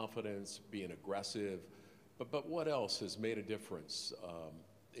about confidence, being aggressive, but what else has made a difference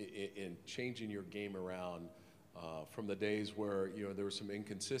in changing your game around from the days where, there were some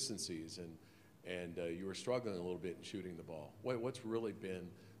inconsistencies and you were struggling a little bit in shooting the ball? What's really been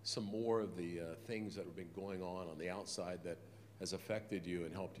some more of the things that have been going on the outside that has affected you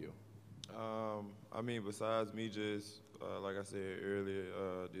and helped you? Besides me just, like I said earlier,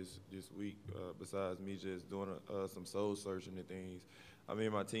 this week, besides me just doing some soul searching and things,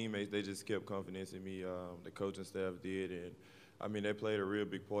 my teammates, they just kept confidence in me. The coaching staff did, and they played a real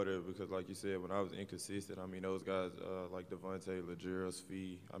big part of it because, like you said, when I was inconsistent, those guys like Devontae, Legere,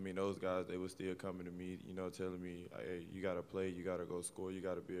 Fee, those guys, they were still coming to me, telling me, hey, you got to play, you got to go score, you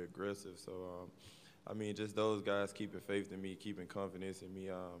got to be aggressive. So, just those guys keeping faith in me, keeping confidence in me.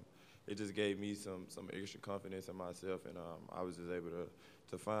 It just gave me some extra confidence in myself, and I was just able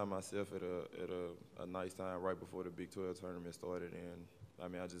to find myself at a nice time right before the Big 12 tournament started,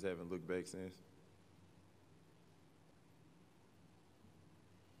 and I just haven't looked back since.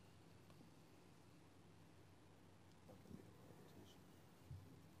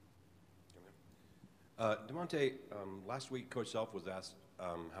 Devontae, last week Coach Self was asked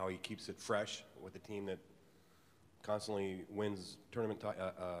how he keeps it fresh with a team that constantly wins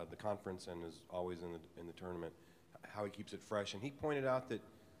the conference and is always in the tournament, how he keeps it fresh. And he pointed out that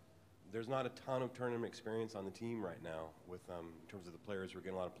there's not a ton of tournament experience on the team right now with in terms of the players who are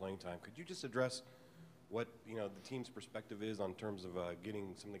getting a lot of playing time. Could you just address what the team's perspective is on terms of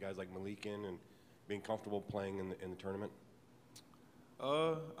getting some of the guys like Malik in and being comfortable playing in the tournament?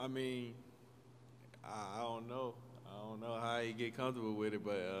 I don't know. I don't know how he get comfortable with it,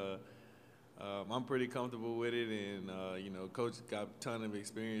 but I'm pretty comfortable with it, and Coach got a ton of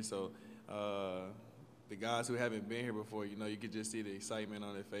experience. So the guys who haven't been here before, you could just see the excitement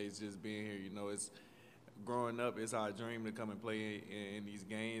on their face just being here. It's growing up, it's our dream to come and play in these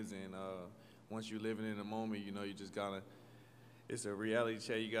games, and once you're living in the moment, you just gotta. It's a reality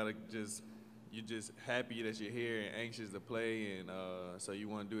check. You're just happy that you're here and anxious to play, and so you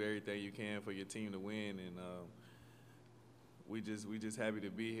want to do everything you can for your team to win, and we just happy to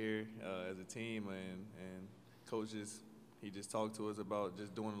be here as a team, and Coach he just talked to us about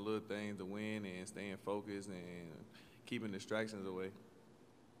just doing the little things to win and staying focused and keeping distractions away.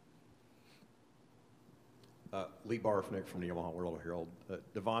 Lee Barfnick from the Omaha World Herald.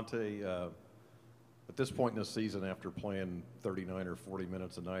 Devontae, at this point in the season, after playing 39 or 40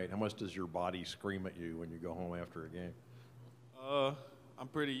 minutes a night, how much does your body scream at you when you go home after a game? I'm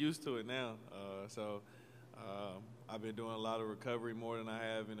pretty used to it now. I've been doing a lot of recovery more than I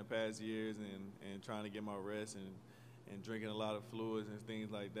have in the past years, and trying to get my rest and drinking a lot of fluids and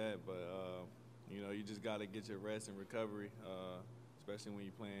things like that. But you just got to get your rest and recovery, especially when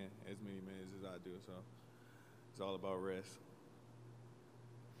you're playing as many minutes as I do. So it's all about rest.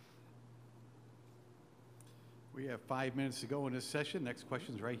 We have 5 minutes to go in this session. Next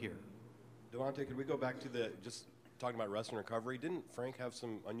question's right here. Devontae, could we go back to just talking about rest and recovery? Didn't Frank have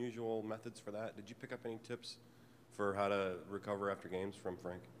some unusual methods for that? Did you pick up any tips for how to recover after games from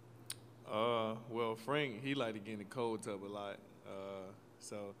Frank? Well, Frank, he liked to get in the cold tub a lot.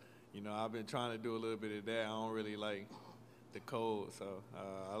 So, I've been trying to do a little bit of that. I don't really like the cold, so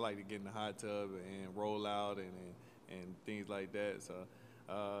I like to get in the hot tub and roll out and things like that. So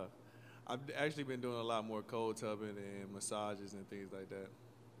I've actually been doing a lot more cold tubbing and massages and things like that.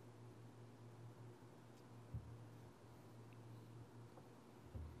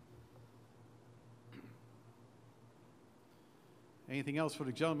 Anything else for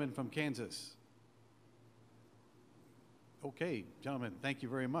the gentleman from Kansas? Okay, gentlemen, thank you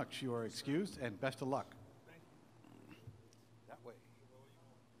very much. You are excused, and best of luck. That way.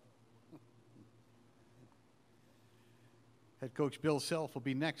 Head coach Bill Self will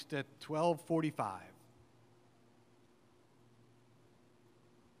be next at 12:45.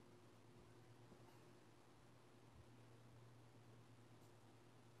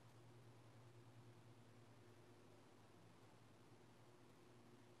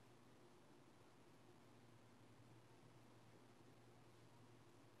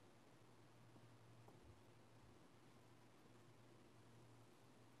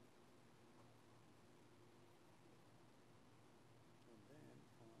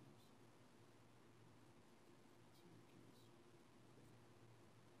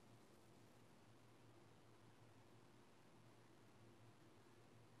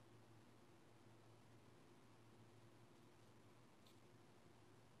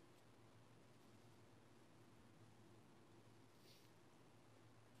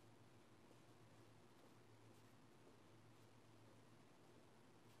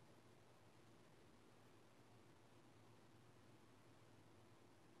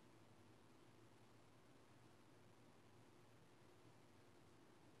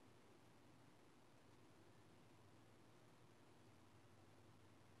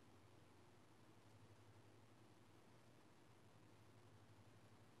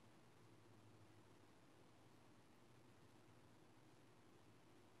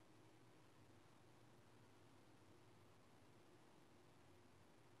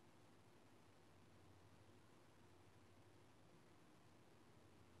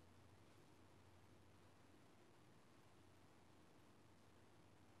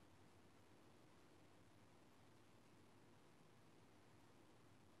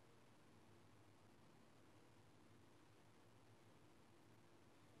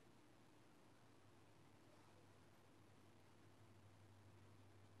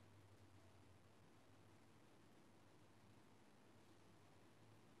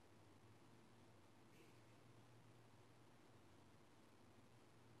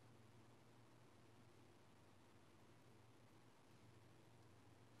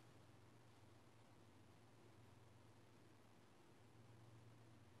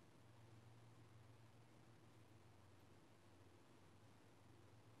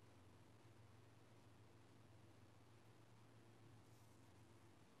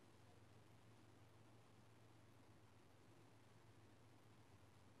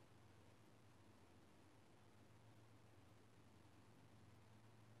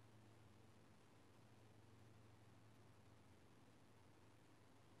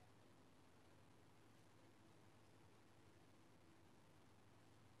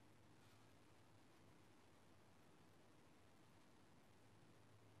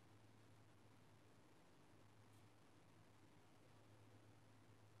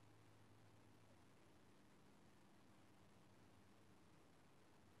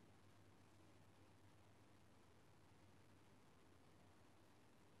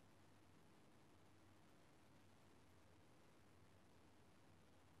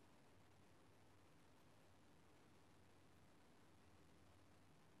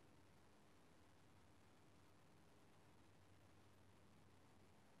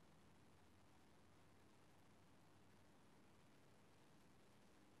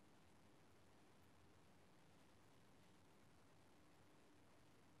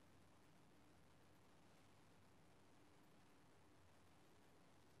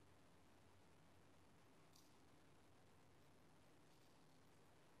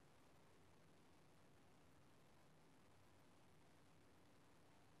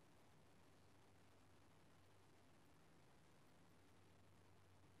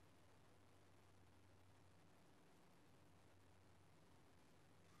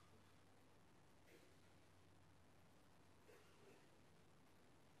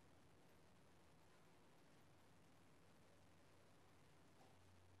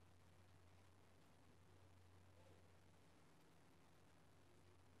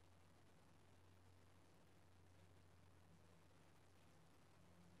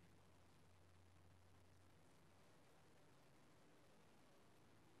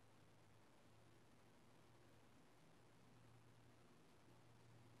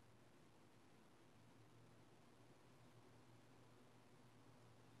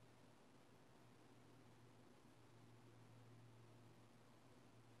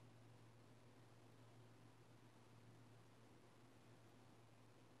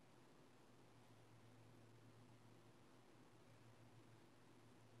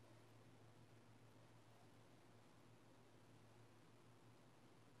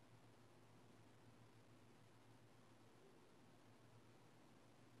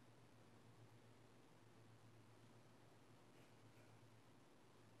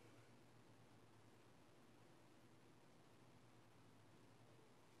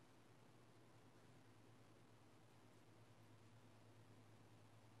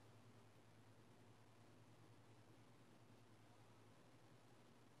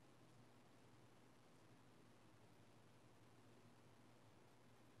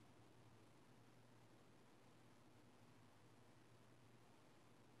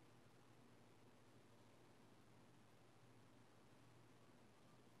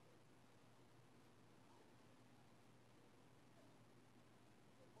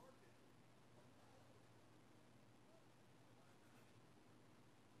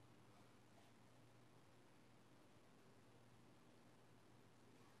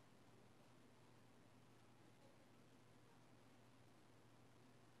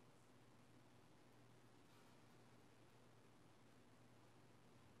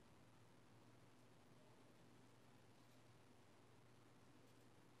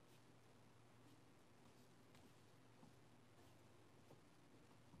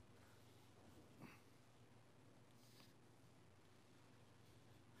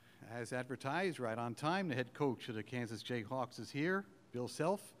 As advertised, right on time, the head coach of the Kansas Jayhawks is here, Bill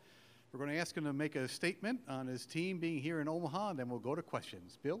Self. We're going to ask him to make a statement on his team being here in Omaha, and then we'll go to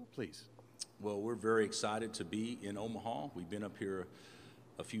questions. Bill, please. Well, we're very excited to be in Omaha. We've been up here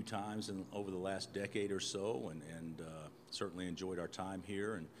a few times over the last decade or so, and certainly enjoyed our time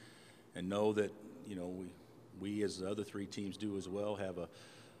here, and know that, you know, we as the other three teams do as well, have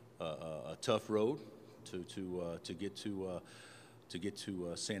a tough road to get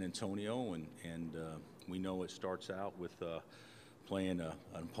to San Antonio, and we know it starts out with playing an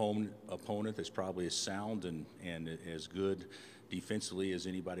opponent that's probably as sound and as good defensively as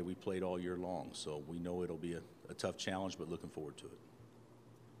anybody we played all year long. So we know it'll be a tough challenge, but looking forward to it.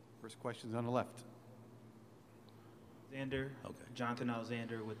 First question's on the left. Xander, Jonathan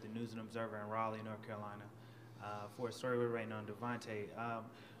Alexander with the News and Observer in Raleigh, North Carolina. For a story we're writing on Devontae,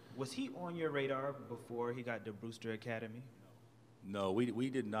 was he on your radar before he got to Brewster Academy? No, we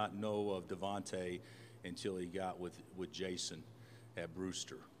did not know of Devontae until he got with Jason at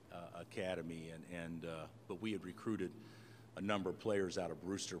Brewster Academy, but we had recruited a number of players out of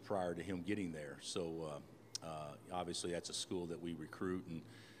Brewster prior to him getting there. So obviously that's a school that we recruit,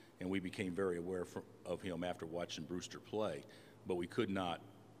 and we became very aware of him after watching Brewster play, but we could not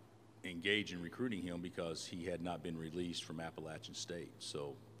engage in recruiting him because he had not been released from Appalachian State.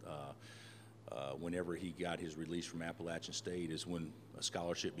 So whenever he got his release from Appalachian State is when a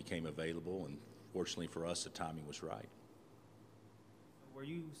scholarship became available, and fortunately for us, the timing was right. Were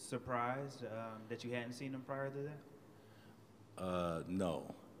you surprised that you hadn't seen him prior to that?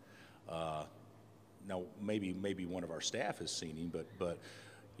 No. Now maybe one of our staff has seen him, but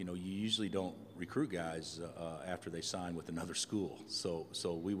you know, you usually don't recruit guys after they sign with another school. So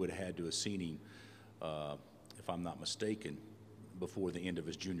we would have had to have seen him, if I'm not mistaken, before the end of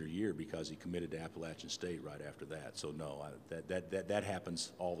his junior year, because he committed to Appalachian State right after that. So no, that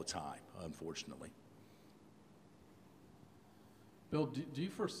happens all the time, unfortunately. Bill, do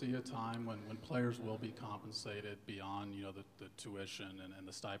you foresee a time when players will be compensated beyond, you know, the tuition and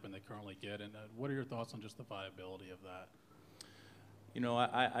the stipend they currently get? And what are your thoughts on just the viability of that? You know,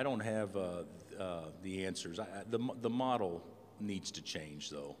 I don't have the answers. The model needs to change,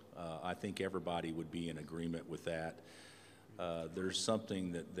 though. I think everybody would be in agreement with that. There's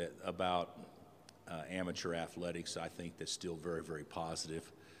something that about amateur athletics, I think, that's still very, very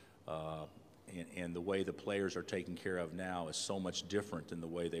positive. And the way the players are taken care of now is so much different than the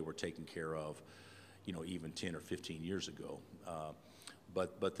way they were taken care of, you know, even 10 or 15 years ago.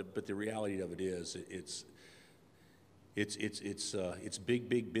 But the reality of it is, it's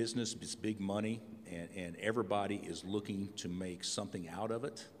big business, it's big money, and everybody is looking to make something out of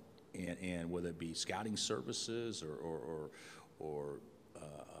it, and whether it be scouting services or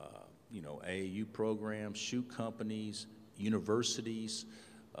you know, AAU programs, shoe companies, universities.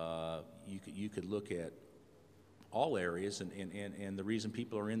 You could look at all areas, and the reason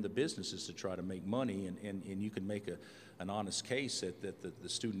people are in the business is to try to make money, and you can make an honest case that the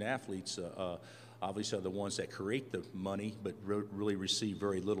student athletes obviously are the ones that create the money, but really receive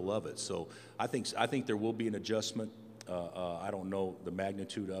very little of it. So I think there will be an adjustment. I don't know the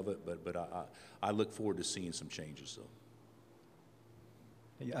magnitude of it, but I look forward to seeing some changes, though.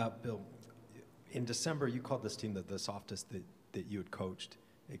 Hey, Bill, in December you called this team the softest that you had coached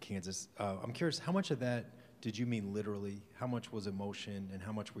at Kansas. I'm curious, how much of that did you mean literally? How much was emotion, and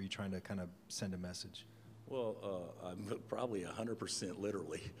how much were you trying to kind of send a message? Well, probably 100%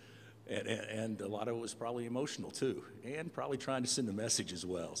 literally. And a lot of it was probably emotional too, and probably trying to send a message as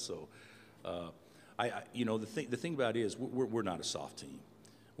well. So, you know, the thing about it is we're not a soft team,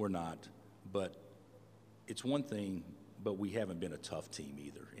 we're not. But it's one thing, but we haven't been a tough team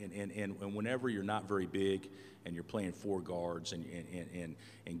either. And whenever you're not very big and you're playing four guards, and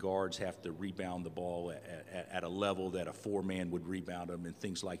guards have to rebound the ball at a level that a four-man would rebound them and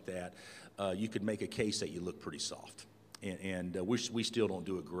things like that, you could make a case that you look pretty soft. And we still don't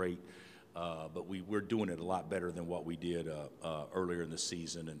do it great, but we're doing it a lot better than what we did earlier in the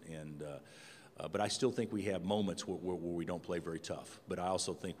season. But I still think we have moments where we don't play very tough. But I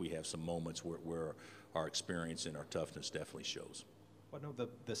also think we have some moments where our experience and our toughness definitely shows. Well, no,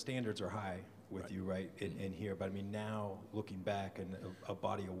 the standards are high with you, right, in here. But I mean, now looking back and a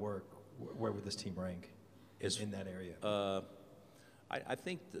body of work, where would this team rank in that area? I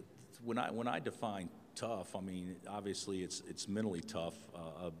think that when I define tough, I mean, obviously it's mentally tough,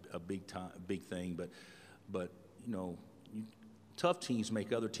 a big thing, but you know, tough teams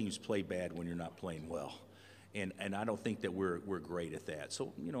make other teams play bad when you're not playing well, and I don't think that we're great at that.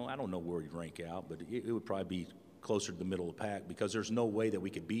 So, you know, I don't know where we'd rank out, but it would probably be closer to the middle of the pack, because there's no way that we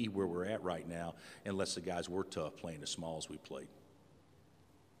could be where we're at right now unless the guys were tough playing as small as we played.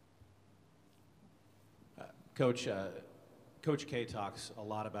 Coach, Coach K talks a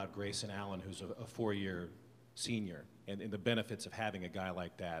lot about Grayson Allen, who's a four-year senior, and the benefits of having a guy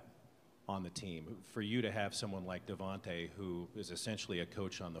like that on the team. For you to have someone like Devontae, who is essentially a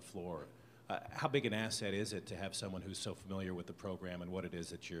coach on the floor, how big an asset is it to have someone who's so familiar with the program and what it is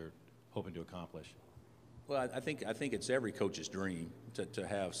that you're hoping to accomplish? Well, I think it's every coach's dream to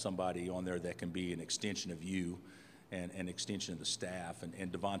have somebody on there that can be an extension of you and an extension of the staff,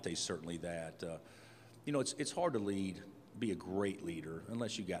 and Devontae's certainly that. You know, it's hard to be a great leader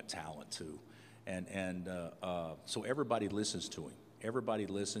unless you got talent too, and so everybody listens to him. Everybody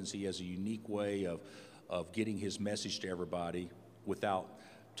listens. He has a unique way of getting his message to everybody without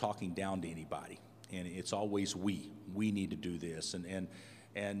talking down to anybody, and it's always we need to do this, and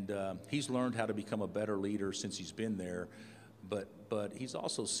he's learned how to become a better leader since he's been there, but he's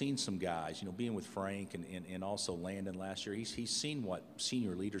also seen some guys, you know, being with Frank and also Landon last year, he's seen what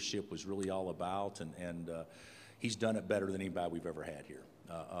senior leadership was really all about, and he's done it better than anybody we've ever had here.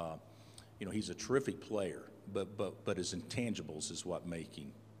 You know, he's a terrific player, but his intangibles is what make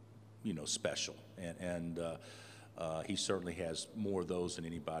him, you know, special, and he certainly has more of those than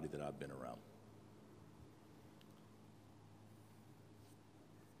anybody that I've been around.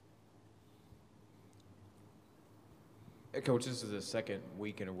 Coach, this is the second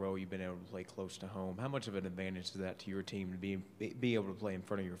week in a row you've been able to play close to home. How much of an advantage is that to your team to be able to play in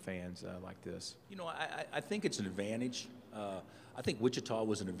front of your fans like this? You know, I think it's an advantage. I think Wichita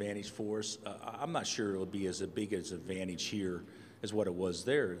was an advantage for us. I'm not sure it'll be as big as an advantage here as what it was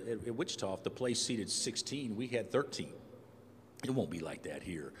there. At Wichita, if the place seated 16, we had 13. It won't be like that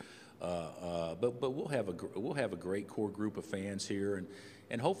here. But we'll have a great core group of fans here,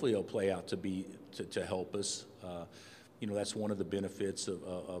 and hopefully it'll play out to help us. You know, that's one of the benefits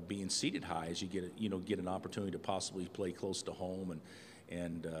of being seated high, is you get an opportunity to possibly play close to home,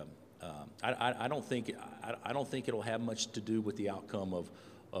 and I don't think it'll have much to do with the outcome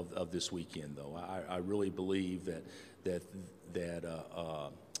of this weekend, though. I really believe that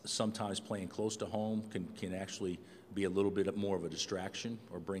sometimes playing close to home can actually be a little bit more of a distraction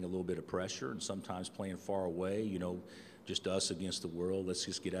or bring a little bit of pressure, and sometimes playing far away, you know, just us against the world. Let's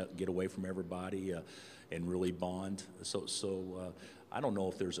just get away from everybody and really bond. So I don't know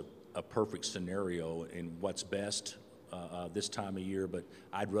if there's a perfect scenario in what's best this time of year, but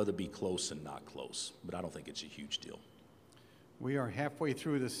I'd rather be close than not close. But I don't think it's a huge deal. We are halfway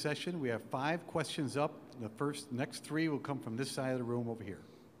through this session. We have 5 questions up. The next 3 will come from this side of the room over here.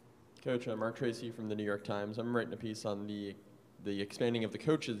 Coach, I'm Mark Tracy from the New York Times. I'm writing a piece on the expanding of the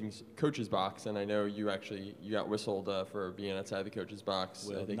coaches box, and I know you got whistled for being outside the coaches box.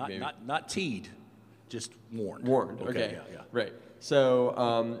 Well, I think not teed, just warned. Warned. Okay. Yeah. Right.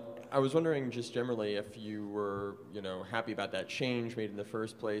 So I was wondering, just generally, if you were, you know, happy about that change made in the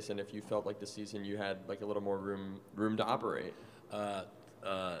first place, and if you felt like this season you had like a little more room to operate.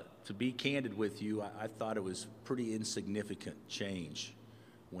 To be candid with you, I thought it was pretty insignificant change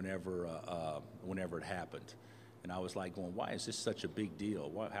whenever it happened. And I was like going, why is this such a big deal?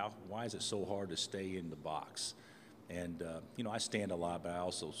 Why is it so hard to stay in the box? And, you know, I stand a lot, but I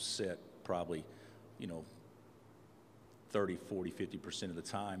also sit probably, you know, 30, 40, 50% of the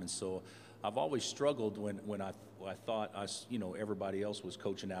time. And so I've always struggled when I thought everybody else was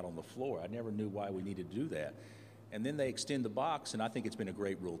coaching out on the floor. I never knew why we needed to do that. And then they extend the box, and I think it's been a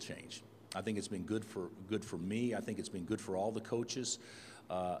great rule change. I think it's been good for me. I think it's been good for all the coaches.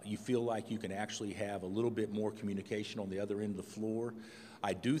 You feel like you can actually have a little bit more communication on the other end of the floor.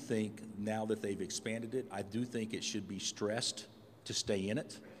 I do think now that they've expanded it, I do think it should be stressed to stay in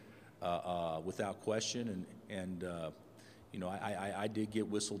it without question. And you know, I did get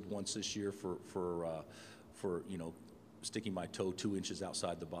whistled once this year for you know, sticking my toe 2 inches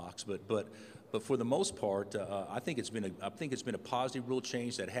outside the box. But for the most part, I think it's been a positive rule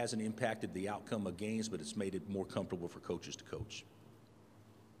change that hasn't impacted the outcome of games, but it's made it more comfortable for coaches to coach.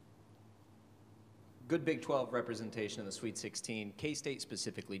 Good Big 12 representation in the Sweet 16. K-State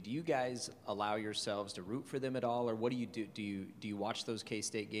specifically, do you guys allow yourselves to root for them at all, or what do you do? Do you watch those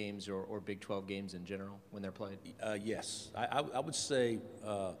K-State games or Big 12 games in general when they're played? Yes, I would say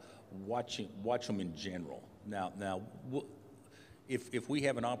watch them in general. Now, if we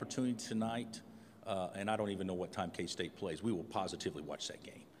have an opportunity tonight, and I don't even know what time K-State plays, we will positively watch that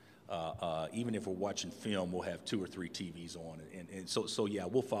game. Even if we're watching film, we'll have 2 or 3 TVs on, and so yeah,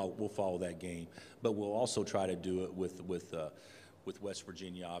 we'll follow that game. But we'll also try to do it with West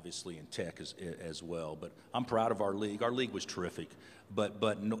Virginia, obviously, and Tech as well. But I'm proud of our league. Our league was terrific. But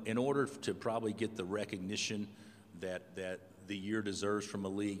in order to probably get the recognition that the year deserves from a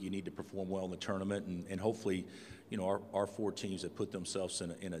league, you need to perform well in the tournament, and hopefully, our 4 teams have put themselves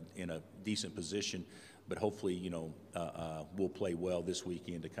in a decent position, but hopefully, we'll play well this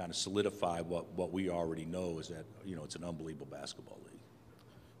weekend to kind of solidify what we already know is that, it's an unbelievable basketball league.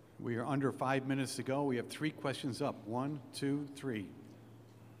 We are under 5 minutes to go. We have 3 questions up. 1, 2, 3.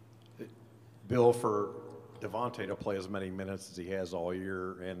 Bill, for Devontae to play as many minutes as he has all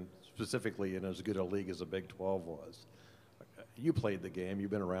year, and specifically in as good a league as the Big 12 was, you played the game. You've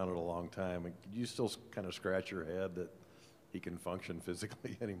been around it a long time. And you still kind of scratch your head that he can function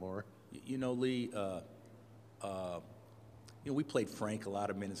physically anymore? Lee, we played Frank a lot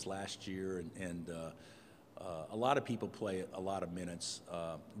of minutes last year, and a lot of people play a lot of minutes,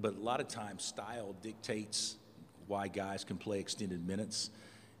 but a lot of times style dictates why guys can play extended minutes.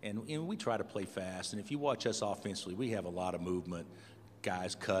 And we try to play fast. And if you watch us offensively, we have a lot of movement,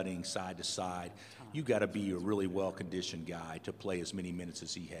 guys cutting side to side. You got to be a really well-conditioned guy to play as many minutes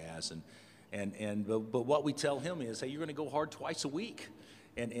as he has. But what we tell him is, hey, you're going to go hard twice a week,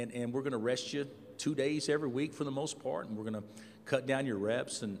 and we're going to rest you 2 days every week for the most part, and we're going to cut down your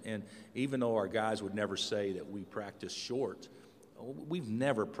reps. And even though our guys would never say that we practice short, we've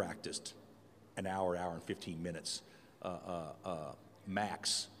never practiced an hour and 15 minutes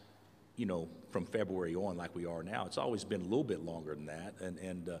max, from February on like we are now. It's always been a little bit longer than that.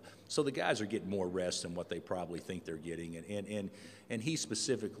 So the guys are getting more rest than what they probably think they're getting. And he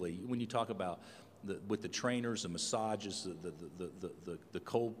specifically, when you talk about with the trainers, the massages, the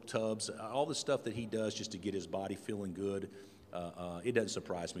cold tubs, all the stuff that he does just to get his body feeling good, it doesn't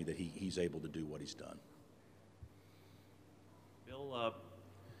surprise me that he's able to do what he's done. Bill,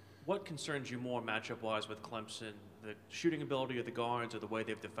 what concerns you more matchup-wise with Clemson, the shooting ability of the guards or the way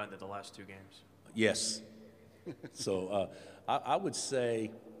they've defended the last 2 games? Yes. So I would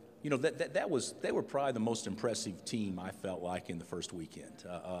say, they were probably the most impressive team I felt like in the first weekend.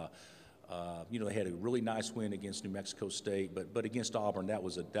 They had a really nice win against New Mexico State, but against Auburn, that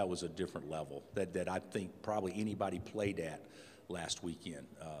was a different level that I think probably anybody played at last weekend.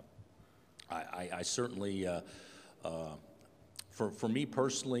 I certainly, for me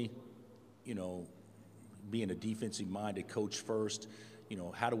personally, being a defensive-minded coach first,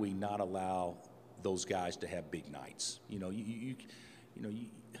 how do we not allow those guys to have big nights? It's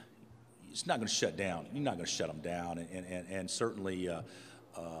not going to shut down. You're not going to shut them down, and certainly,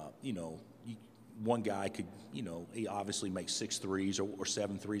 one guy could, he obviously makes 6 threes or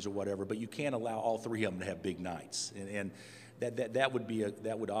 7 threes or whatever, but you can't allow all 3 of them to have big nights, and that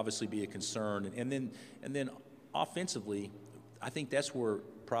would obviously be a concern, and then offensively, I think that's where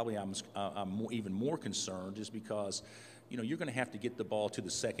probably I'm even more concerned, is because you're going to have to get the ball to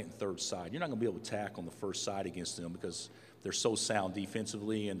the second and third side. You're not going to be able to attack on the first side against them because they're so sound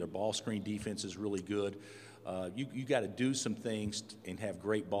defensively and their ball screen defense is really good. You got to do some things and have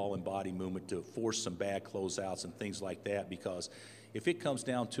great ball and body movement to force some bad closeouts and things like that, because if it comes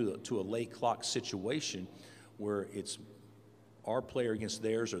down to a late clock situation where it's our player against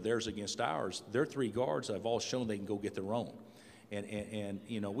theirs or theirs against ours, their 3 guards have all shown they can go get their own. And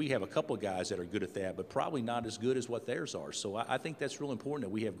we have a couple of guys that are good at that, but probably not as good as what theirs are. So I think that's real important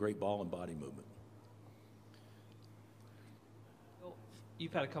that we have great ball and body movement.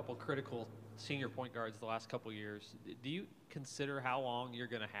 You've had a couple critical senior point guards the last couple of years. Do you consider how long you're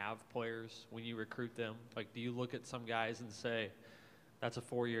going to have players when you recruit them? Like, do you look at some guys and say, that's a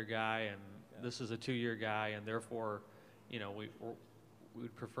 4-year guy and this is a 2-year guy, and therefore, we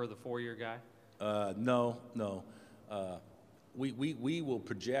would prefer the 4-year guy? No. We will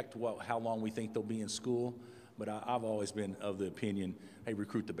project how long we think they'll be in school, but I've always been of the opinion, hey,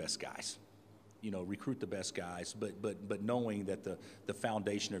 recruit the best guys. Recruit the best guys, but knowing that the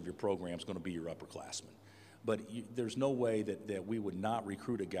foundation of your program is going to be your upperclassmen. But there's no way that we would not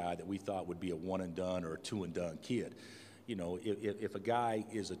recruit a guy that we thought would be a one-and-done or a two-and-done kid. If a guy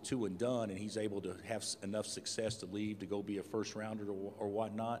is a two-and-done and he's able to have enough success to leave to go be a first-rounder or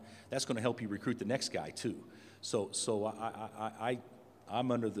whatnot, that's going to help you recruit the next guy too. So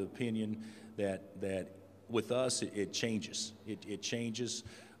I'm under the opinion that with us it changes. It changes.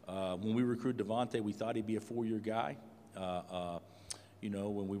 When we recruited Devontae, we thought he'd be a 4-year guy.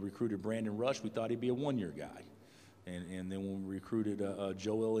 When we recruited Brandon Rush, we thought he'd be a 1-year guy. And then when we recruited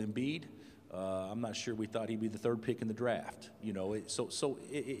Joel Embiid, I'm not sure we thought he'd be the 3rd pick in the draft.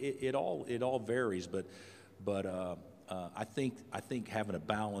 It all varies, but I think having a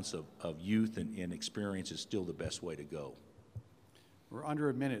balance of youth and experience is still the best way to go. We're under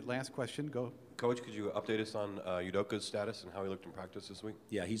a minute. Last question. Go. Coach, could you update us on Udoka's status and how he looked in practice this week?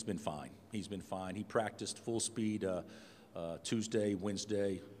 Yeah, he's been fine. He practiced full speed Tuesday,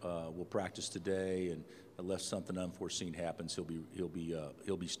 Wednesday. We'll practice today, and unless something unforeseen happens, he'll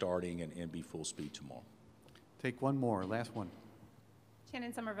be starting and be full speed tomorrow. Take one more, last one.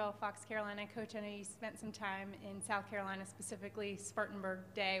 Shannon Somerville, Fox Carolina. Coach, I know you spent some time in South Carolina, specifically Spartanburg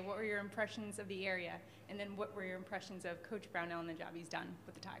Day. What were your impressions of the area? And then what were your impressions of Coach Brownell and the job he's done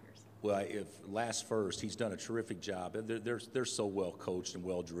with the Tigers? Well, if last first, he's done a terrific job. They're so well coached and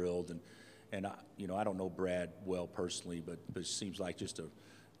well drilled, and I don't know Brad well personally, but it seems like just a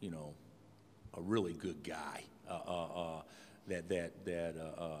really good guy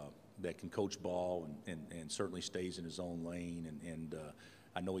that can coach ball and certainly stays in his own lane, and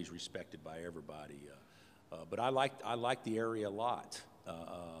I know he's respected by everybody. But I like the area a lot.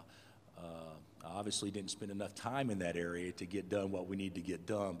 I obviously didn't spend enough time in that area to get done what we need to get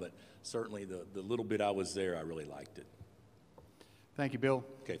done, but certainly the little bit I was there, I really liked it. Thank you, Bill.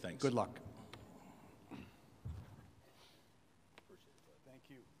 Okay, thanks. Good luck. Thank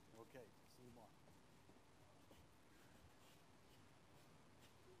you. Okay, see you tomorrow.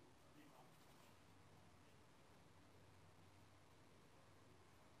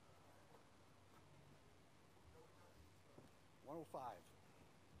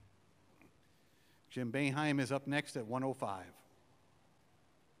 Jim Boeheim is up next at 105.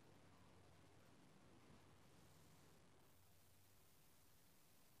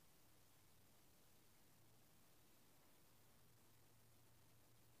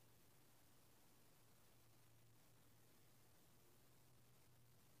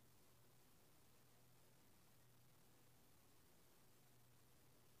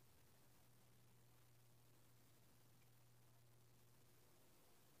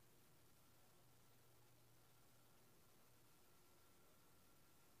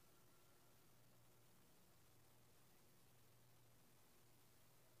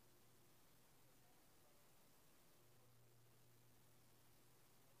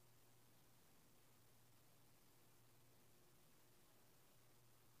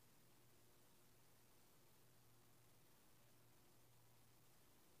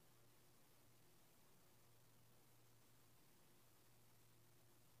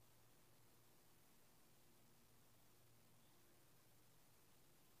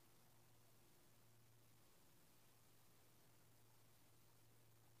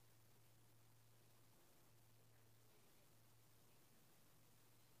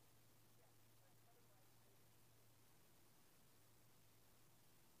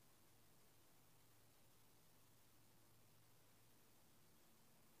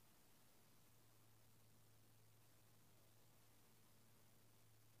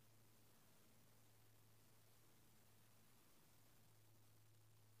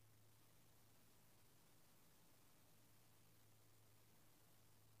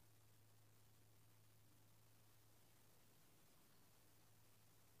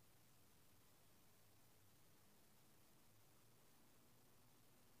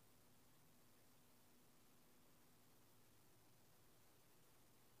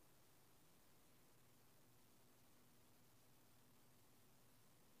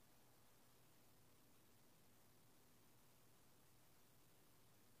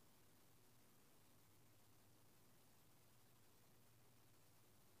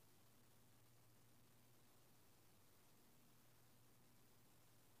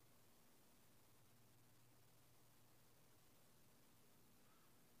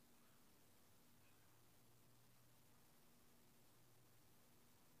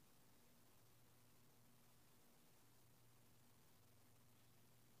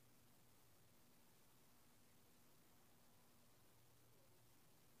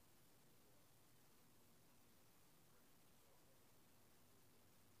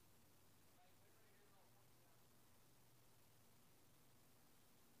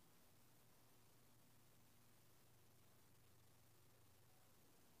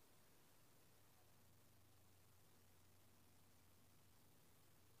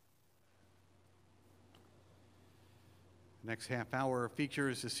 Next half hour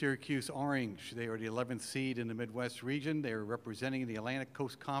features the Syracuse Orange. They are the 11th seed in the Midwest region. They are representing the Atlantic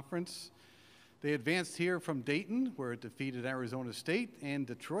Coast Conference. They advanced here from Dayton, where it defeated Arizona State, and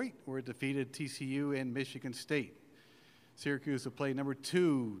Detroit, where it defeated TCU and Michigan State. Syracuse will play number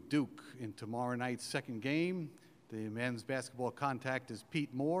 2, Duke, in tomorrow night's second game. The men's basketball contact is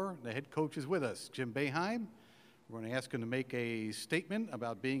Pete Moore. The head coach is with us, Jim Boeheim. We're going to ask him to make a statement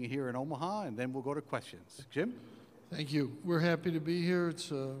about being here in Omaha, and then we'll go to questions. Jim? Thank you. We're happy to be here. It's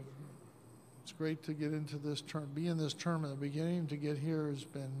great to get into this be in this tournament. The beginning to get here has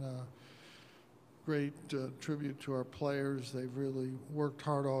been great tribute to our players. They've really worked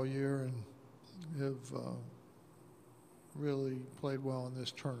hard all year and have really played well in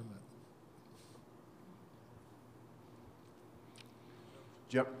this tournament.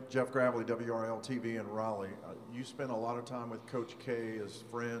 Jeff Gravely, WRL TV in Raleigh. You spent a lot of time with Coach K as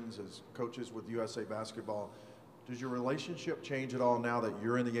friends, as coaches with USA Basketball. Does your relationship change at all now that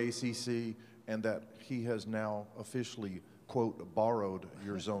you're in the ACC and that he has now officially, quote, borrowed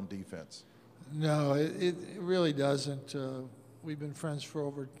your zone defense? No, it really doesn't. We've been friends for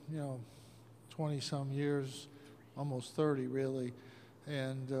over, 20-some years, almost 30 really,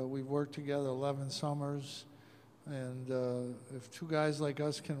 and we've worked together 11 summers. And if two guys like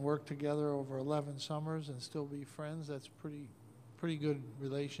us can work together over 11 summers and still be friends, that's pretty good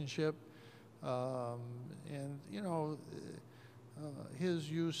relationship. His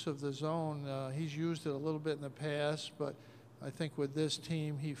use of the zone, he's used it a little bit in the past, but I think with this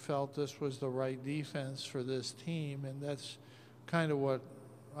team, he felt this was the right defense for this team, and that's kind of what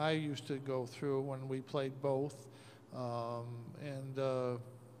I used to go through when we played both.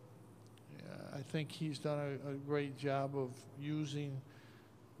 I think he's done a great job of using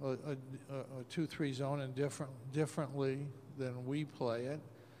a 2-3 zone and differently than we play it,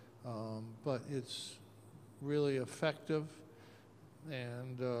 but it's really effective,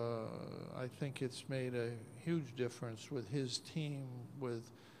 and I think it's made a huge difference with his team, with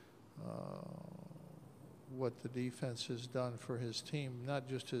what the defense has done for his team, not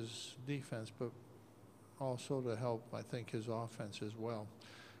just his defense, but also to help, I think, his offense as well.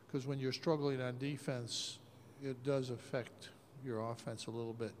 Because when you're struggling on defense, it does affect your offense a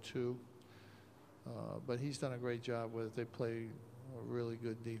little bit too. But he's done a great job with it. They play a really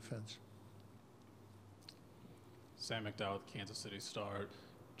good defense. Sam McDowell with Kansas City Star.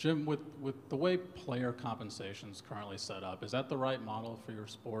 Jim, with the way player compensation is currently set up, is that the right model for your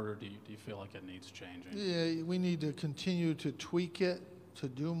sport, or do you feel like it needs changing? Yeah, we need to continue to tweak it, to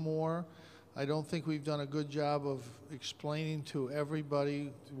do more. I don't think we've done a good job of explaining to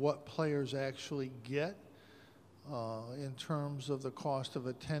everybody what players actually get in terms of the cost of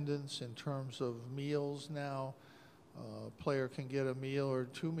attendance, in terms of meals now. A player can get a meal or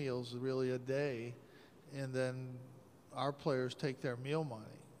 2 meals really a day, and then our players take their meal money.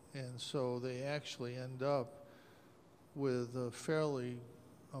 And so they actually end up with a fairly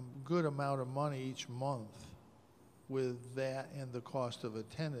good amount of money each month with that and the cost of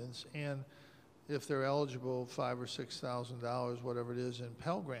attendance, and if they're eligible, $5,000 or $6,000, whatever it is, in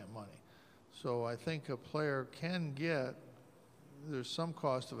Pell Grant money. So I think a player can get, there's some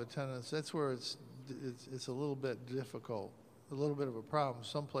cost of attendance. That's where it's a little bit difficult, a little bit of a problem.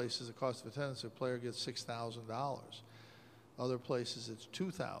 Some places the cost of attendance, a player gets $6,000. Other places it's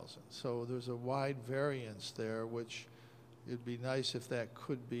 $2,000. So there's a wide variance there, which it'd be nice if that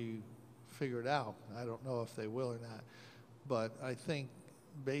could be figured out. I don't know if they will or not, but I think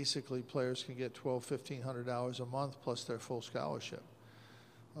basically players can get $1,200, $1,500 a month plus their full scholarship.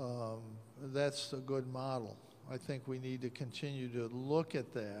 That's a good model. I think we need to continue to look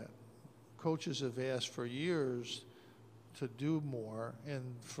at that. Coaches have asked for years to do more,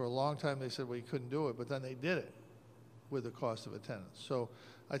 and for a long time they said we couldn't do it, but then they did it with the cost of attendance. So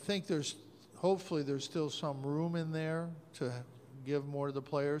I think hopefully there's still some room in there to give more to the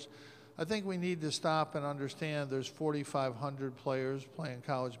players. I think we need to stop and understand there's 4,500 players playing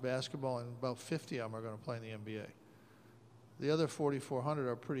college basketball, and about 50 of them are going to play in the NBA. The other 4,400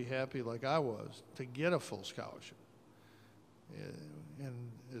 are pretty happy, like I was, to get a full scholarship.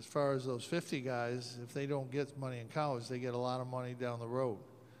 And as far as those 50 guys, if they don't get money in college, they get a lot of money down the road.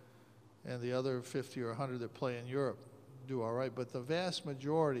 And the other 50 or 100 that play in Europe do all right. But the vast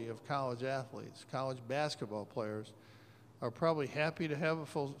majority of college athletes, college basketball players, are probably happy to have a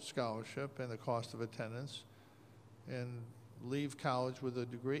full scholarship and the cost of attendance and leave college with a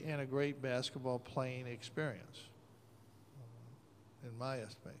degree and a great basketball playing experience, in my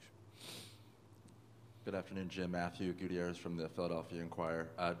estimation. Good afternoon, Jim. Matthew Gutierrez from the Philadelphia Inquirer.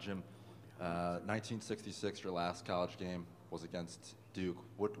 Jim, 1966, your last college game was against Duke.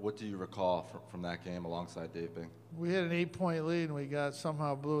 What do you recall from that game alongside Dave Bing? We had an 8-point lead and we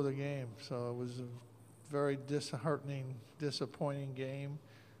somehow blew the game, so it was a very disheartening, disappointing game.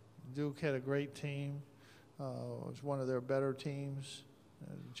 Duke had a great team. It was one of their better teams.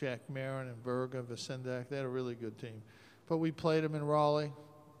 Jack Marin and Berga, Vasindak, they had a really good team. But we played them in Raleigh,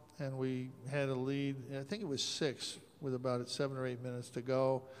 and we had a lead. I think it was 6 with about 7 or 8 minutes to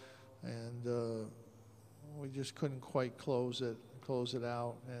go, and we just couldn't quite close it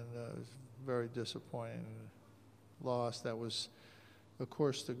out, and it was very disappointing. Lost. That was, of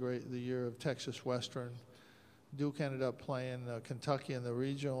course, the year of Texas Western. Duke ended up playing Kentucky in the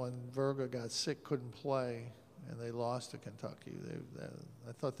regional, and Verga got sick, couldn't play, and they lost to Kentucky.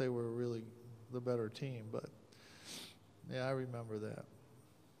 I thought they were really the better team, but yeah, I remember that.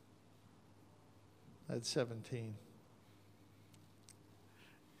 I had 17.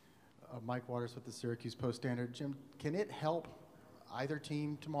 Mike Waters with the Syracuse Post-Standard. Jim, can it help either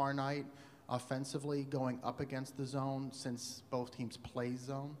team tomorrow night offensively going up against the zone since both teams play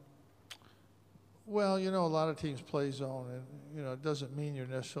zone? Well, you know, a lot of teams play zone, and you know, it doesn't mean you're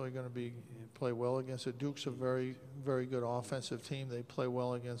necessarily going to play well against it. Duke's a very, very good offensive team. They play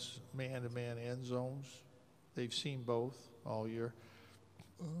well against man-to-man and zones. They've seen both all year,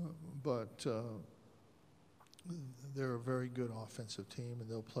 but they're a very good offensive team, and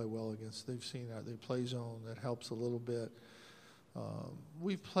they'll play well against. They've seen that they play zone. That helps a little bit.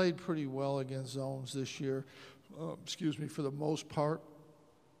 We've played pretty well against zones this year. For the most part.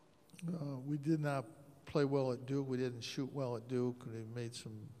 We did not play well at Duke. We didn't shoot well at Duke. We made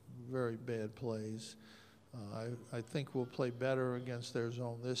some very bad plays. I think we'll play better against their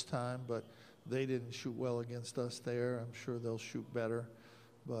zone this time, but they didn't shoot well against us there. I'm sure they'll shoot better.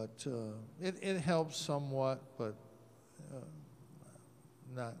 But it helps somewhat, but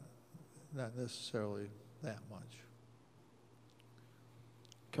not necessarily that much.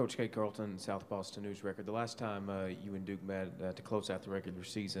 Coach K. Carlton, South Boston News Record. The last time you and Duke met to close out the regular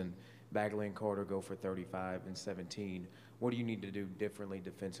season, Bagley and Carter go for 35 and 17. What do you need to do differently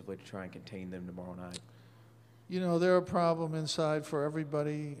defensively to try and contain them tomorrow night? You know, they're a problem inside for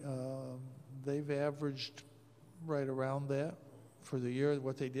everybody. They've averaged right around that for the year.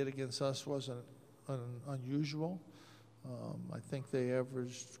 What they did against us wasn't unusual. I think they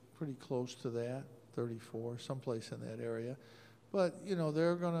averaged pretty close to that, 34, someplace in that area. But, you know,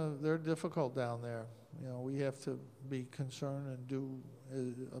 they're difficult down there. You know, we have to be concerned and do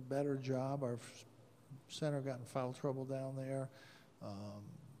a better job. Our center got in foul trouble down there.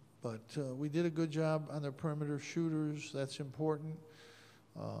 But we did a good job on the perimeter shooters. That's important.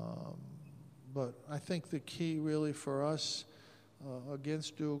 But I think the key really for us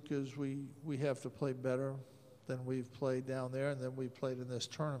against Duke is we have to play better than we've played down there and than we played in this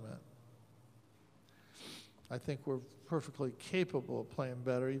tournament. I think we're perfectly capable of playing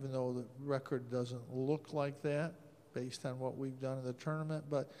better, even though the record doesn't look like that based on what we've done in the tournament.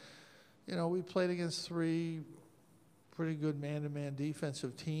 But, you know, we played against three pretty good man-to-man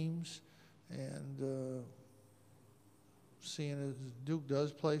defensive teams, and seeing as Duke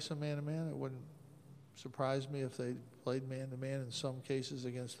does play some man-to-man, it wouldn't surprise me if they played man-to-man in some cases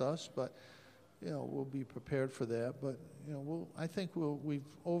against us. But, you know, we'll be prepared for that. But, you know, I think we've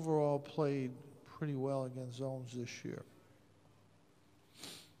overall played pretty well against zones this year.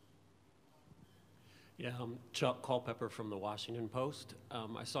 Yeah, Chuck Culpepper from the Washington Post.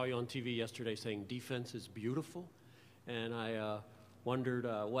 I saw you on TV yesterday saying defense is beautiful, and I wondered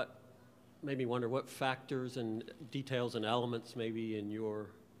what factors and details and elements maybe in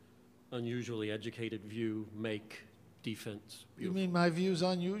your unusually educated view make defense beautiful. You mean my view's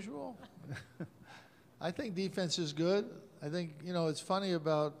unusual? I think defense is good. I think, you know, it's funny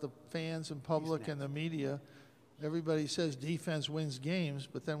about the fans and public and the media. Everybody says defense wins games,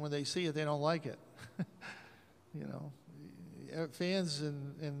 but then when they see it, they don't like it. You know, fans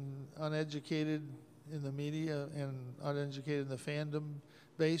and uneducated in the media and uneducated in the fandom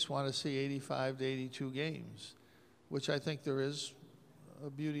base want to see 85 to 82 games, which I think there is a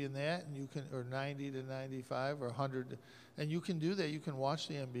beauty in that, and you can, or 90 to 95 or 100, and you can do that. You can watch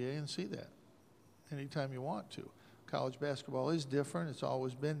the NBA and see that anytime you want to. College basketball is different. It's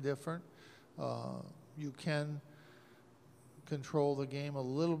always been different. You can control the game a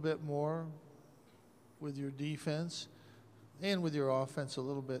little bit more with your defense and with your offense a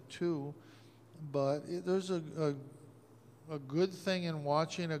little bit too. But there's a good thing in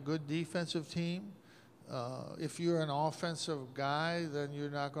watching a good defensive team. If you're an offensive guy, then you're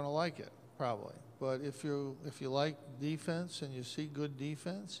not going to like it, probably. But if you like defense and you see good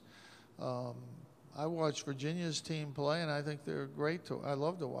defense, I watched Virginia's team play, and I think they're great I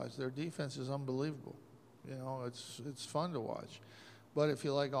love to watch. Their defense is unbelievable. You know, it's fun to watch. But if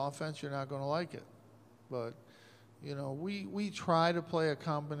you like offense, you're not going to like it. But, you know, we try to play a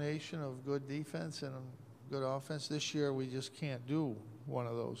combination of good defense and good offense. This year, we just can't do one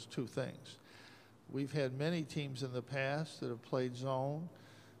of those two things. We've had many teams in the past that have played zone,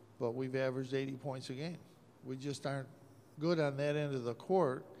 but we've averaged 80 points a game. We just aren't good on that end of the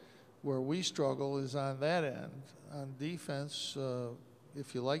court. Where we struggle is on that end. On defense,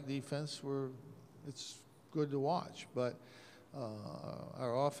 if you like defense, it's good to watch. But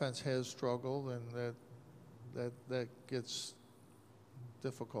our offense has struggled, and that gets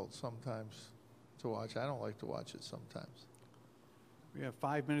difficult sometimes to watch. I don't like to watch it sometimes. We have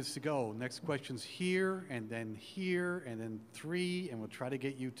 5 minutes to go. Next question's here, and then 3, and we'll try to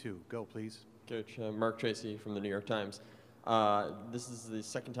get you 2. Go, please. Coach, Mark Tracy from the New York Times. This is the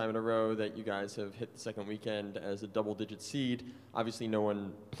second time in a row that you guys have hit the second weekend as a double-digit seed. Obviously, no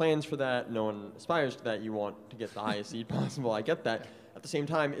one plans for that. No one aspires to that. You want to get the highest seed possible. I get that. At the same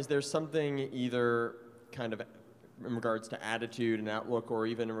time, is there something either kind of in regards to attitude and outlook or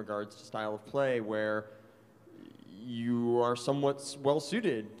even in regards to style of play where you are somewhat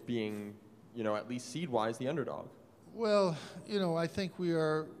well-suited being, at least seed-wise, the underdog? Well, I think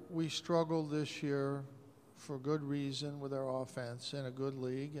we struggled this year for good reason with our offense in a good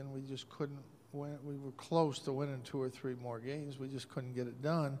league, and we just couldn't win. We were close to winning 2 or 3 more games. We just couldn't get it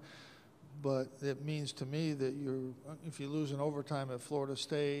done. But it means to me that if you lose in overtime at Florida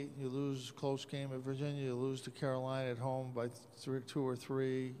State, you lose a close game at Virginia, you lose to Carolina at home by 2 or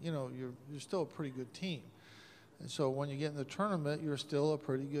 3, you're still a pretty good team. And so when you get in the tournament, you're still a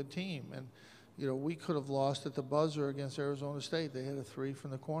pretty good team. And we could have lost at the buzzer against Arizona State. They had a 3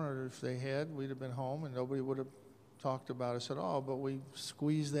 from the corner. If they had, we'd have been home and nobody would have talked about us at all. But we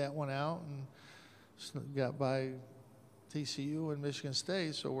squeezed that one out and got by TCU and Michigan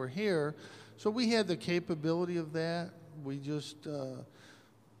State. So we're here. So we had the capability of that. We just,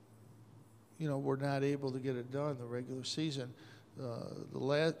 we're not able to get it done in the regular season. The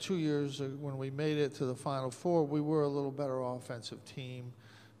last 2 years when we made it to the Final Four, we were a little better offensive team.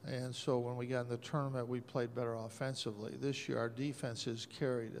 And so when we got in the tournament, we played better offensively. This year, our defenses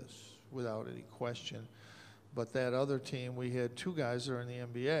carried us without any question. But that other team, we had 2 guys that are in the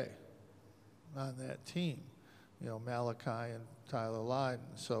NBA on that team, Malachi and Tyler Lydon.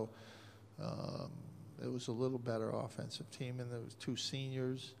 So it was a little better offensive team, and there was 2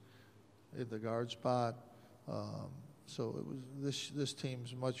 seniors at the guard spot. So it was this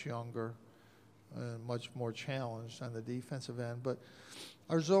team's much younger and much more challenged on the defensive end. But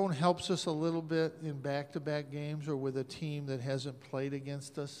our zone helps us a little bit in back-to-back games or with a team that hasn't played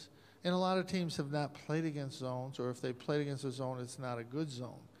against us. And a lot of teams have not played against zones, or if they played against a zone, it's not a good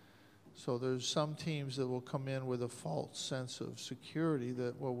zone. So there's some teams that will come in with a false sense of security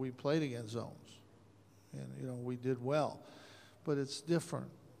that, well, we played against zones. And, we did well. But it's different.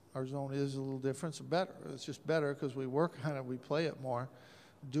 Our zone is a little different. It's better. It's just better because we work on it. We play it more.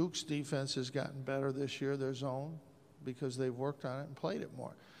 Duke's defense has gotten better this year, their zone, because they've worked on it and played it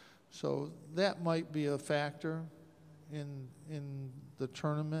more. So that might be a factor in the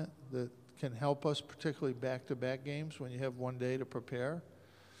tournament that can help us, particularly back-to-back games when you have one day to prepare.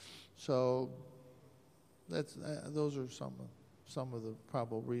 So those are some of the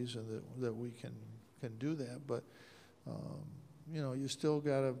probable reason that we can do that. But you still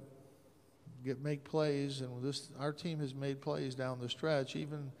got to make plays, and our team has made plays down the stretch.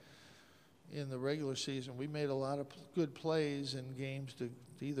 Even in the regular season, we made a lot of good plays in games to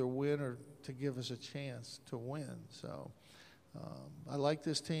either win or to give us a chance to win. So I like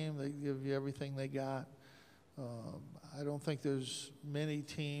this team. They give you everything they got. I don't think there's many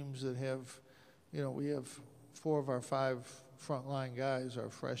teams that have, we have 4 of our 5 frontline guys are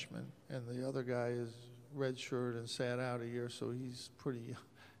freshmen, and the other guy is redshirt and sat out a year, so he's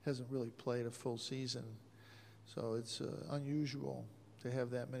hasn't really played a full season. So it's unusual to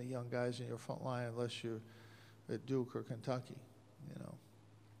have that many young guys in your front line unless you're at Duke or Kentucky.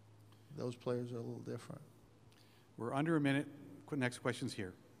 Those players are a little different. We're under a minute. Next question's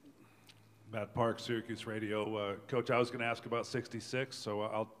here. Matt Park, Syracuse Radio. Coach, I was going to ask about 66, so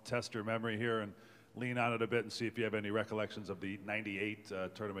I'll test your memory here and lean on it a bit and see if you have any recollections of the 98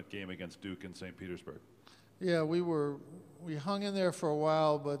 tournament game against Duke in St. Petersburg. Yeah, we hung in there for a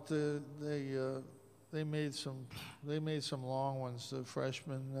while, but they made some long ones. The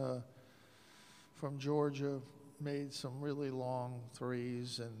freshmen from Georgia made some really long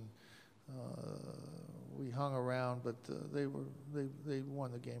threes, and we hung around, but they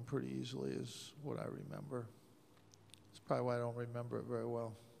won the game pretty easily, is what I remember. It's probably why I don't remember it very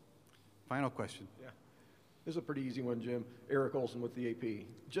well. Final question. Yeah, this is a pretty easy one, Jim. Eric Olson with the AP.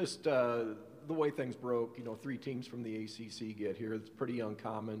 Just the way things broke, 3 teams from the ACC get here. It's pretty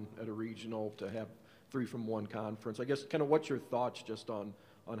uncommon at a regional to have 3 from one conference. I guess kind of what's your thoughts just on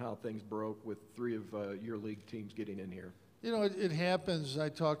how things broke with 3 of your league teams getting in here? It happens. I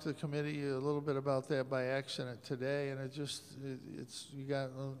talked to the committee a little bit about that by accident today, and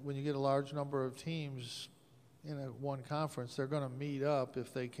when you get a large number of teams in one conference, they're going to meet up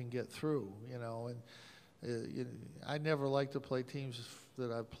if they can get through, and I never like to play teams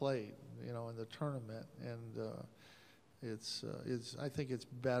that I've played, in the tournament, and I think it's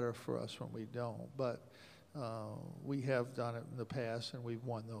better for us when we don't, but we have done it in the past and we've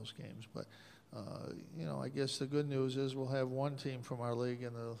won those games. But I guess the good news is we'll have 1 team from our league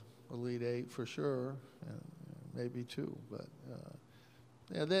in the Elite 8 for sure, and maybe 2. But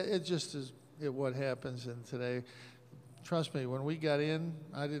it just is what happens. And today, trust me, when we got in,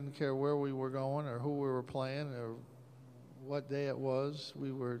 I didn't care where we were going or who we were playing or what day it was.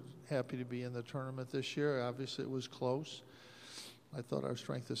 We were happy to be in the tournament this year. Obviously, it was close. I thought our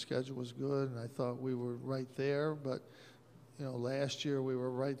strength of schedule was good, and I thought we were right there. But, you know, last year we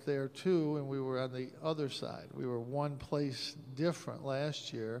were right there too, and we were on the other side. We were one place different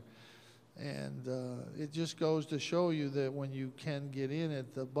last year. And it just goes to show you that when you can get in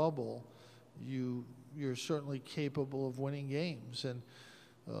at the bubble, you're certainly capable of winning games. And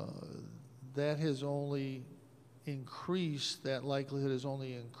that has only increased, that likelihood has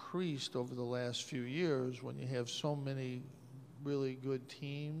only increased over the last few years when you have so many really good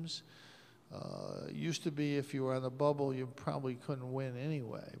teams. It used to be if you were on the bubble, you probably couldn't win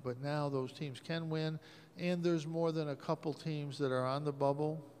anyway. But now those teams can win, and there's more than a couple teams that are on the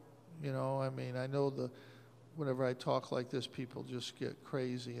bubble. You know, I mean, I know whenever I talk like this, people just get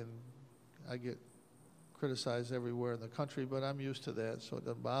crazy, and I get criticized everywhere in the country, but I'm used to that, so it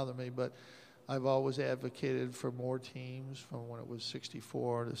doesn't bother me. But I've always advocated for more teams from when it was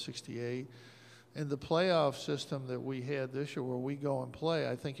 64 to 68. And the playoff system that we had this year where we go and play,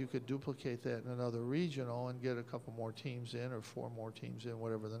 I think you could duplicate that in another regional and get a couple more teams in or 4 more teams in,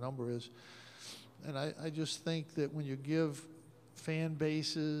 whatever the number is. And I just think that when you give fan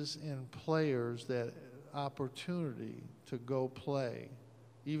bases and players that opportunity to go play,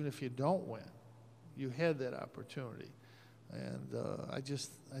 even if you don't win, you had that opportunity. And I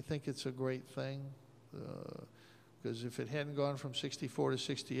think it's a great thing because if it hadn't gone from 64 to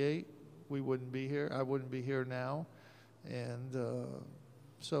 68, we wouldn't be here. I wouldn't be here now. And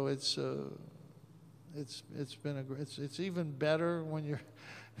so it's even better when you're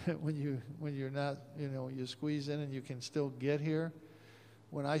when you're not, you know, you squeeze in and you can still get here.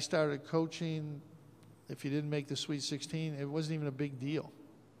 When I started coaching, if you didn't make the Sweet 16, it wasn't even a big deal.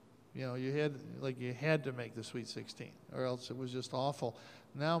 You know, you had to make the Sweet 16, or else it was just awful.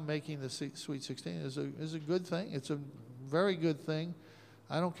 Now making the Sweet 16 is a good thing. It's a very good thing.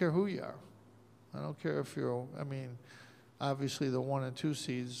 I don't care who you are. I don't care if you're. I mean, obviously the 1 and 2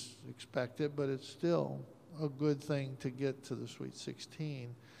 seeds expect it, but it's still a good thing to get to the Sweet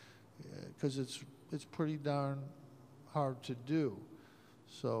 16 because it's pretty darn hard to do.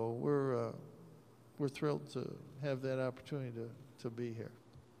 So we're thrilled to have that opportunity to be here.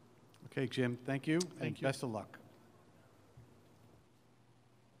 Okay, Jim, thank you. Thank you. Best of luck.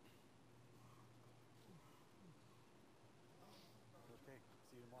 Okay,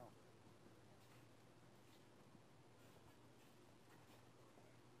 see you tomorrow.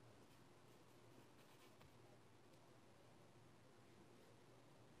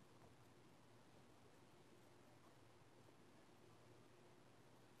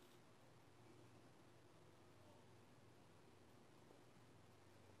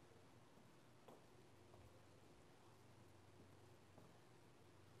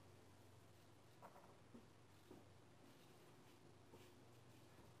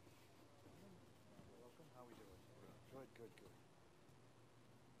 How we doing? Good.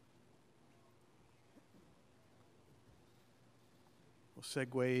 We'll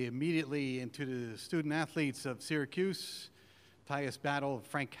segue immediately into the student athletes of Syracuse. Tyus Battle and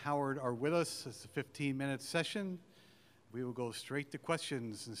Frank Howard are with us. It's a 15-minute session. We will go straight to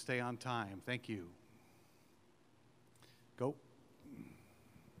questions and stay on time. Thank you. Go.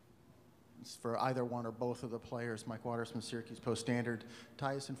 It's for either one or both of the players. Mike Waters from Syracuse Post-Standard.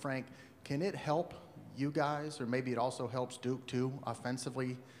 Tyus and Frank, can it help you guys, or maybe it also helps Duke too,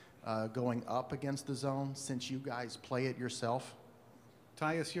 offensively going up against the zone since you guys play it yourself?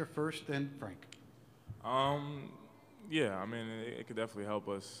 Tyus, you're first, then Frank. Yeah, I mean, it could definitely help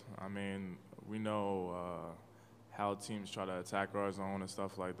us. I mean, we know how teams try to attack our zone and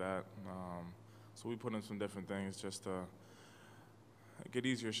stuff like that. So we put in some different things just to get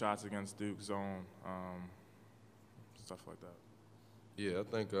easier shots against Duke's zone, stuff like that. Yeah, I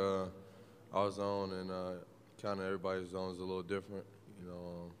think our zone and kind of everybody's zone is a little different, you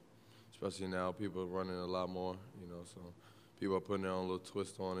know, especially now people are running a lot more, you know, so people are putting their own little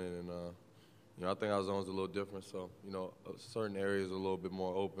twist on it. And, you know, I think our zone's a little different. So, you know, certain areas are a little bit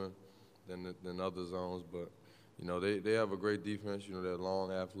more open than other zones. But, you know, they have a great defense. You know, they're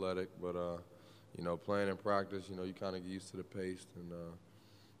long, athletic. But, you know, playing in practice, you know, you kind of get used to the pace and,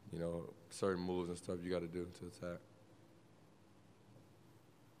 you know, certain moves and stuff you got to do to attack.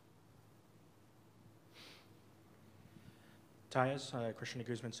 Tyus, Christian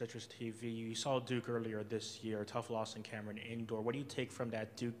Guzman, Citrus TV. You saw Duke earlier this year, tough loss in Cameron indoor. What do you take from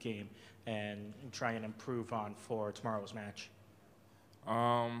that Duke game and try and improve on for tomorrow's match?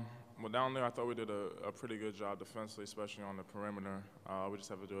 Well, down there, I thought we did a pretty good job defensively, especially on the perimeter. We just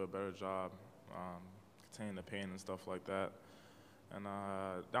have to do a better job contain the pain and stuff like that. And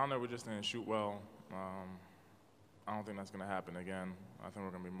down there, we just didn't shoot well. I don't think that's going to happen again. I think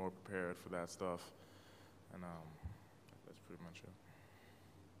we're going to be more prepared for that stuff. And that's pretty much it.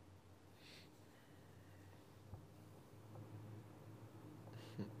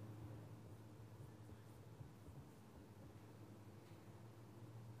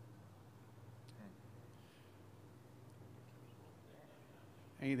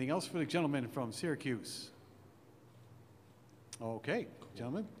 Anything else for the gentleman from Syracuse? Okay,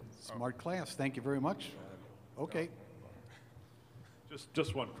 gentlemen, smart class. Thank you very much. Okay.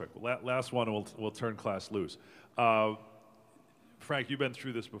 Just one quick. Last one, we'll turn class loose. Frank, you've been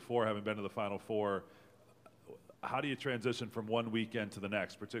through this before, having been to the Final Four. How do you transition from one weekend to the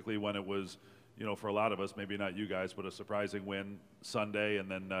next, particularly when it was, for a lot of us, maybe not you guys, but a surprising win Sunday, and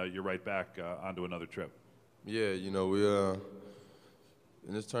then you're right back onto another trip? Yeah, we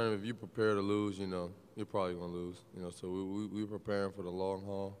in this tournament, if you prepare to lose, you're probably gonna lose. So we preparing for the long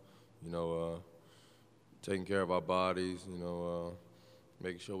haul. Taking care of our bodies.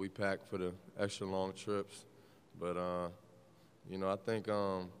 Making sure we pack for the extra long trips. But I think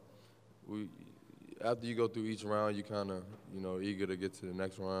after you go through each round, you kind of eager to get to the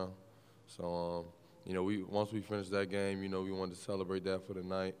next round. So once we finish that game, we wanted to celebrate that for the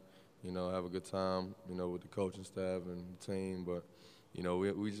night. Have a good time. With the coaching staff and the team, but.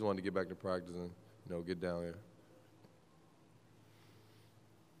 We just wanted to get back to practice and, get down here.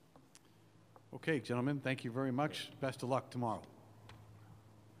 Okay, gentlemen, thank you very much. Best of luck tomorrow.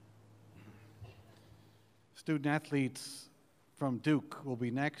 Student athletes from Duke will be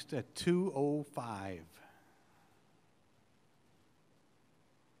next at 2:05.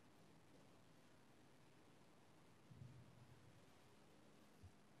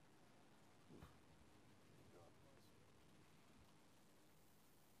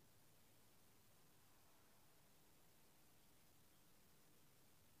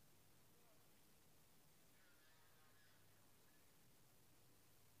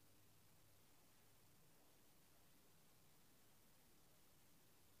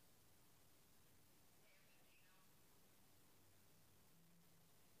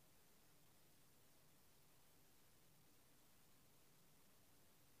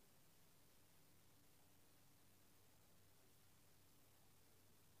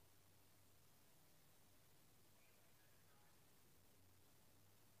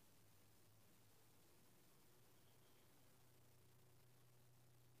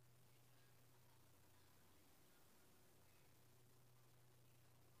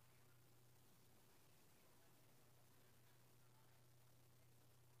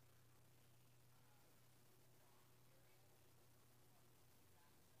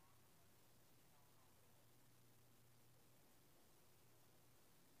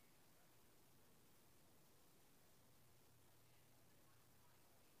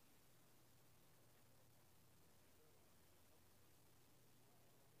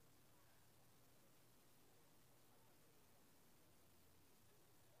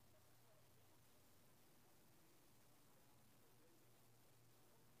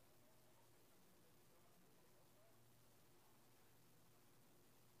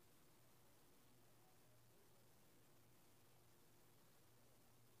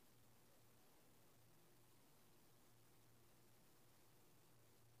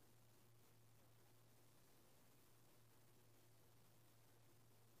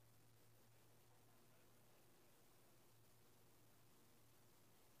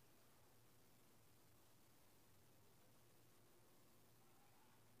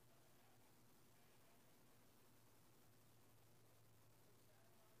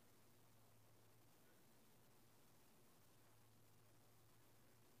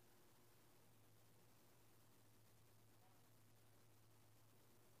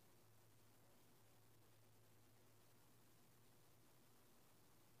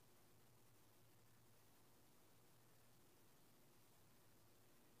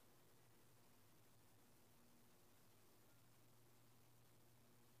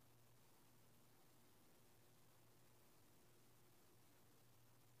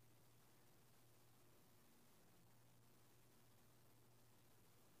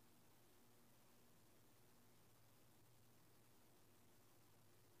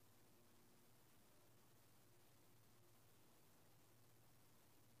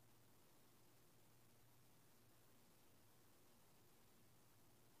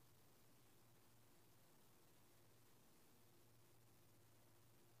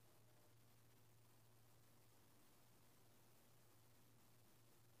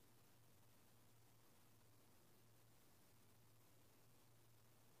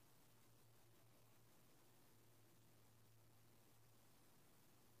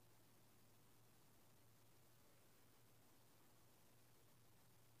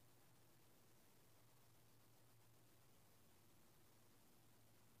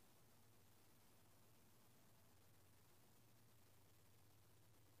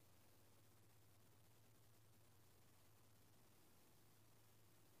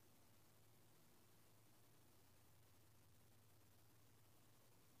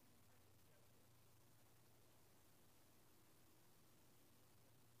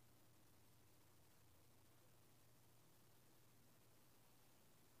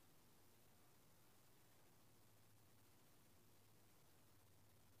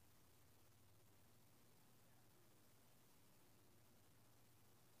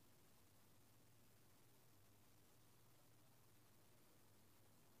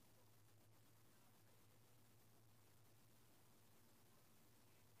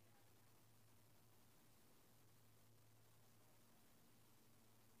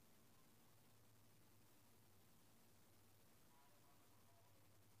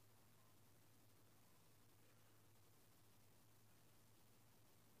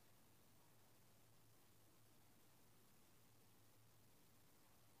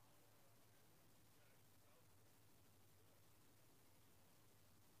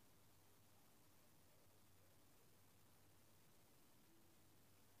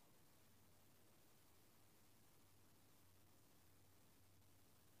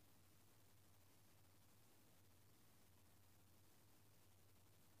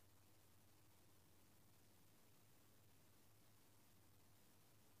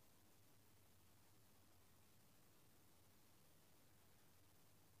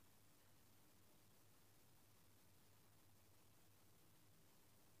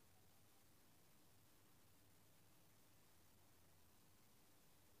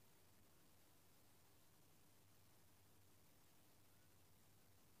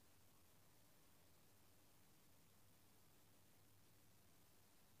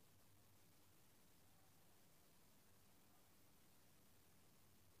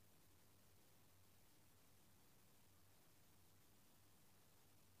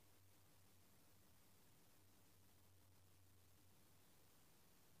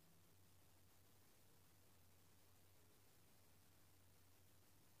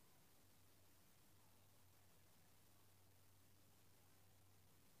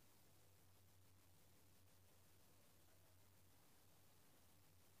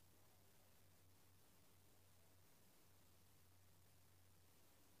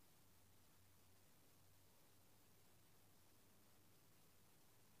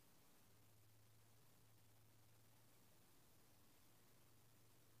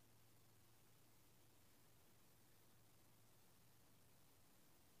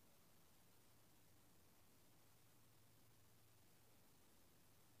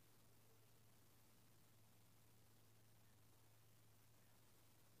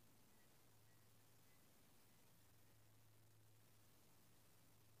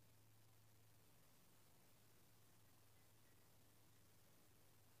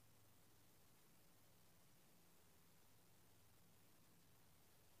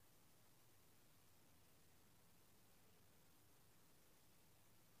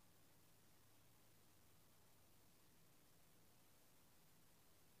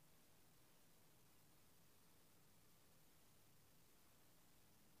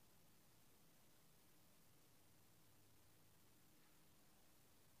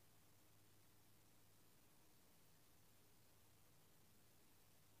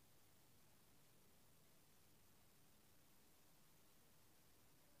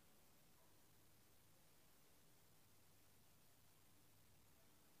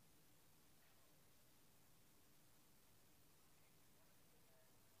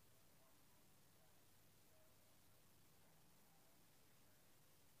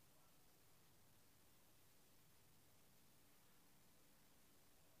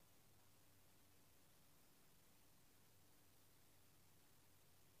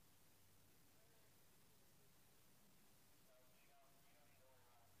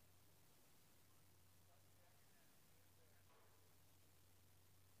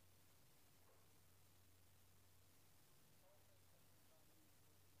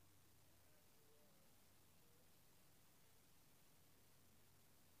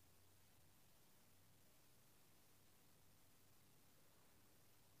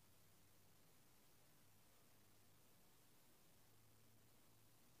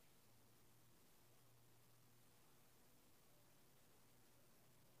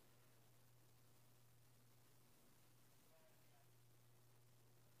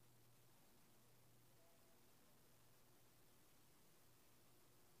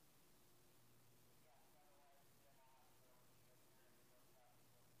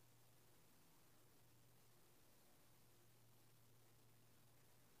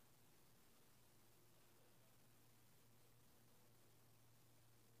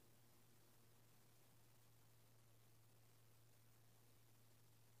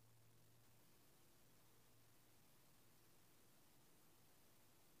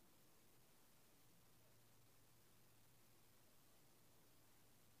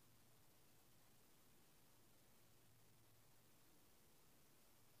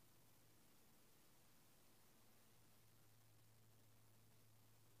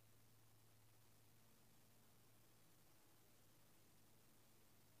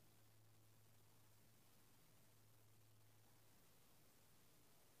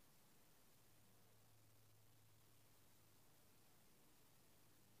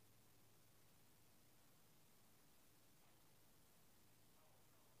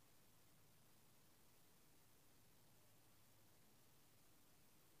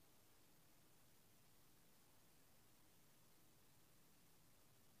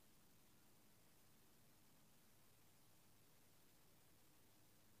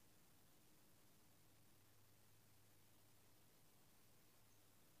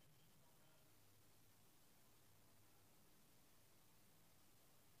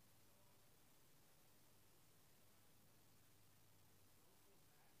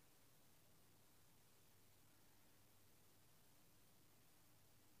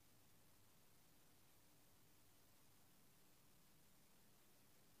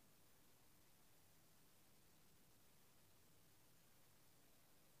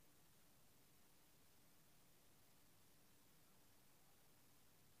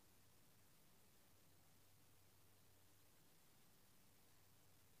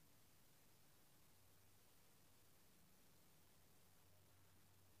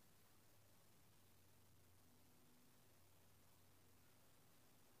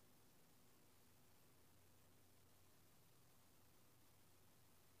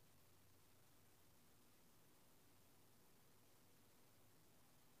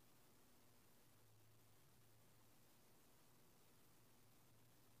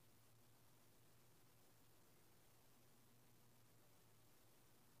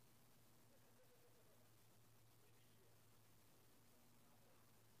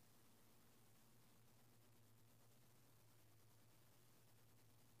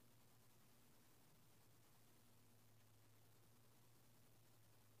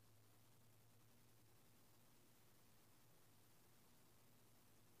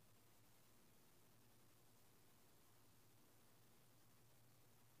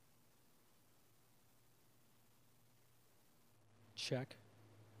 Check.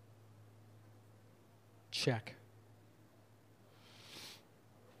 Check.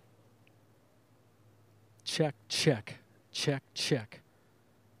 Check, check, check, check.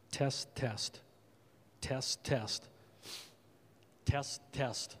 Test, test. Test, test. Test,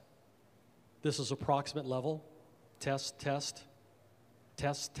 test. This is approximate level. Test, test.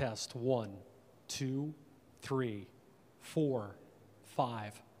 Test, test. 1, 2, 3, 4,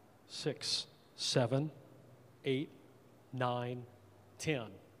 5, 6, 7, 8, 9, 10.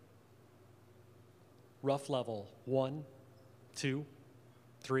 Rough level. 1, 2,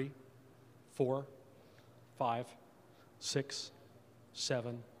 3, 4, 5, 6,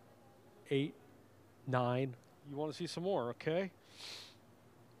 7, 8, 9. You want to see some more, okay?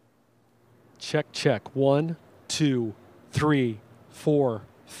 Check, check. 1, 2, 3, 4,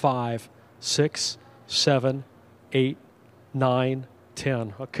 5, 6, 7, 8, 9,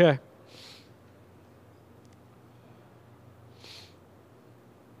 10. Okay.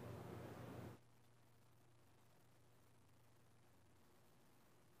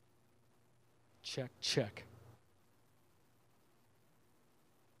 Check, check.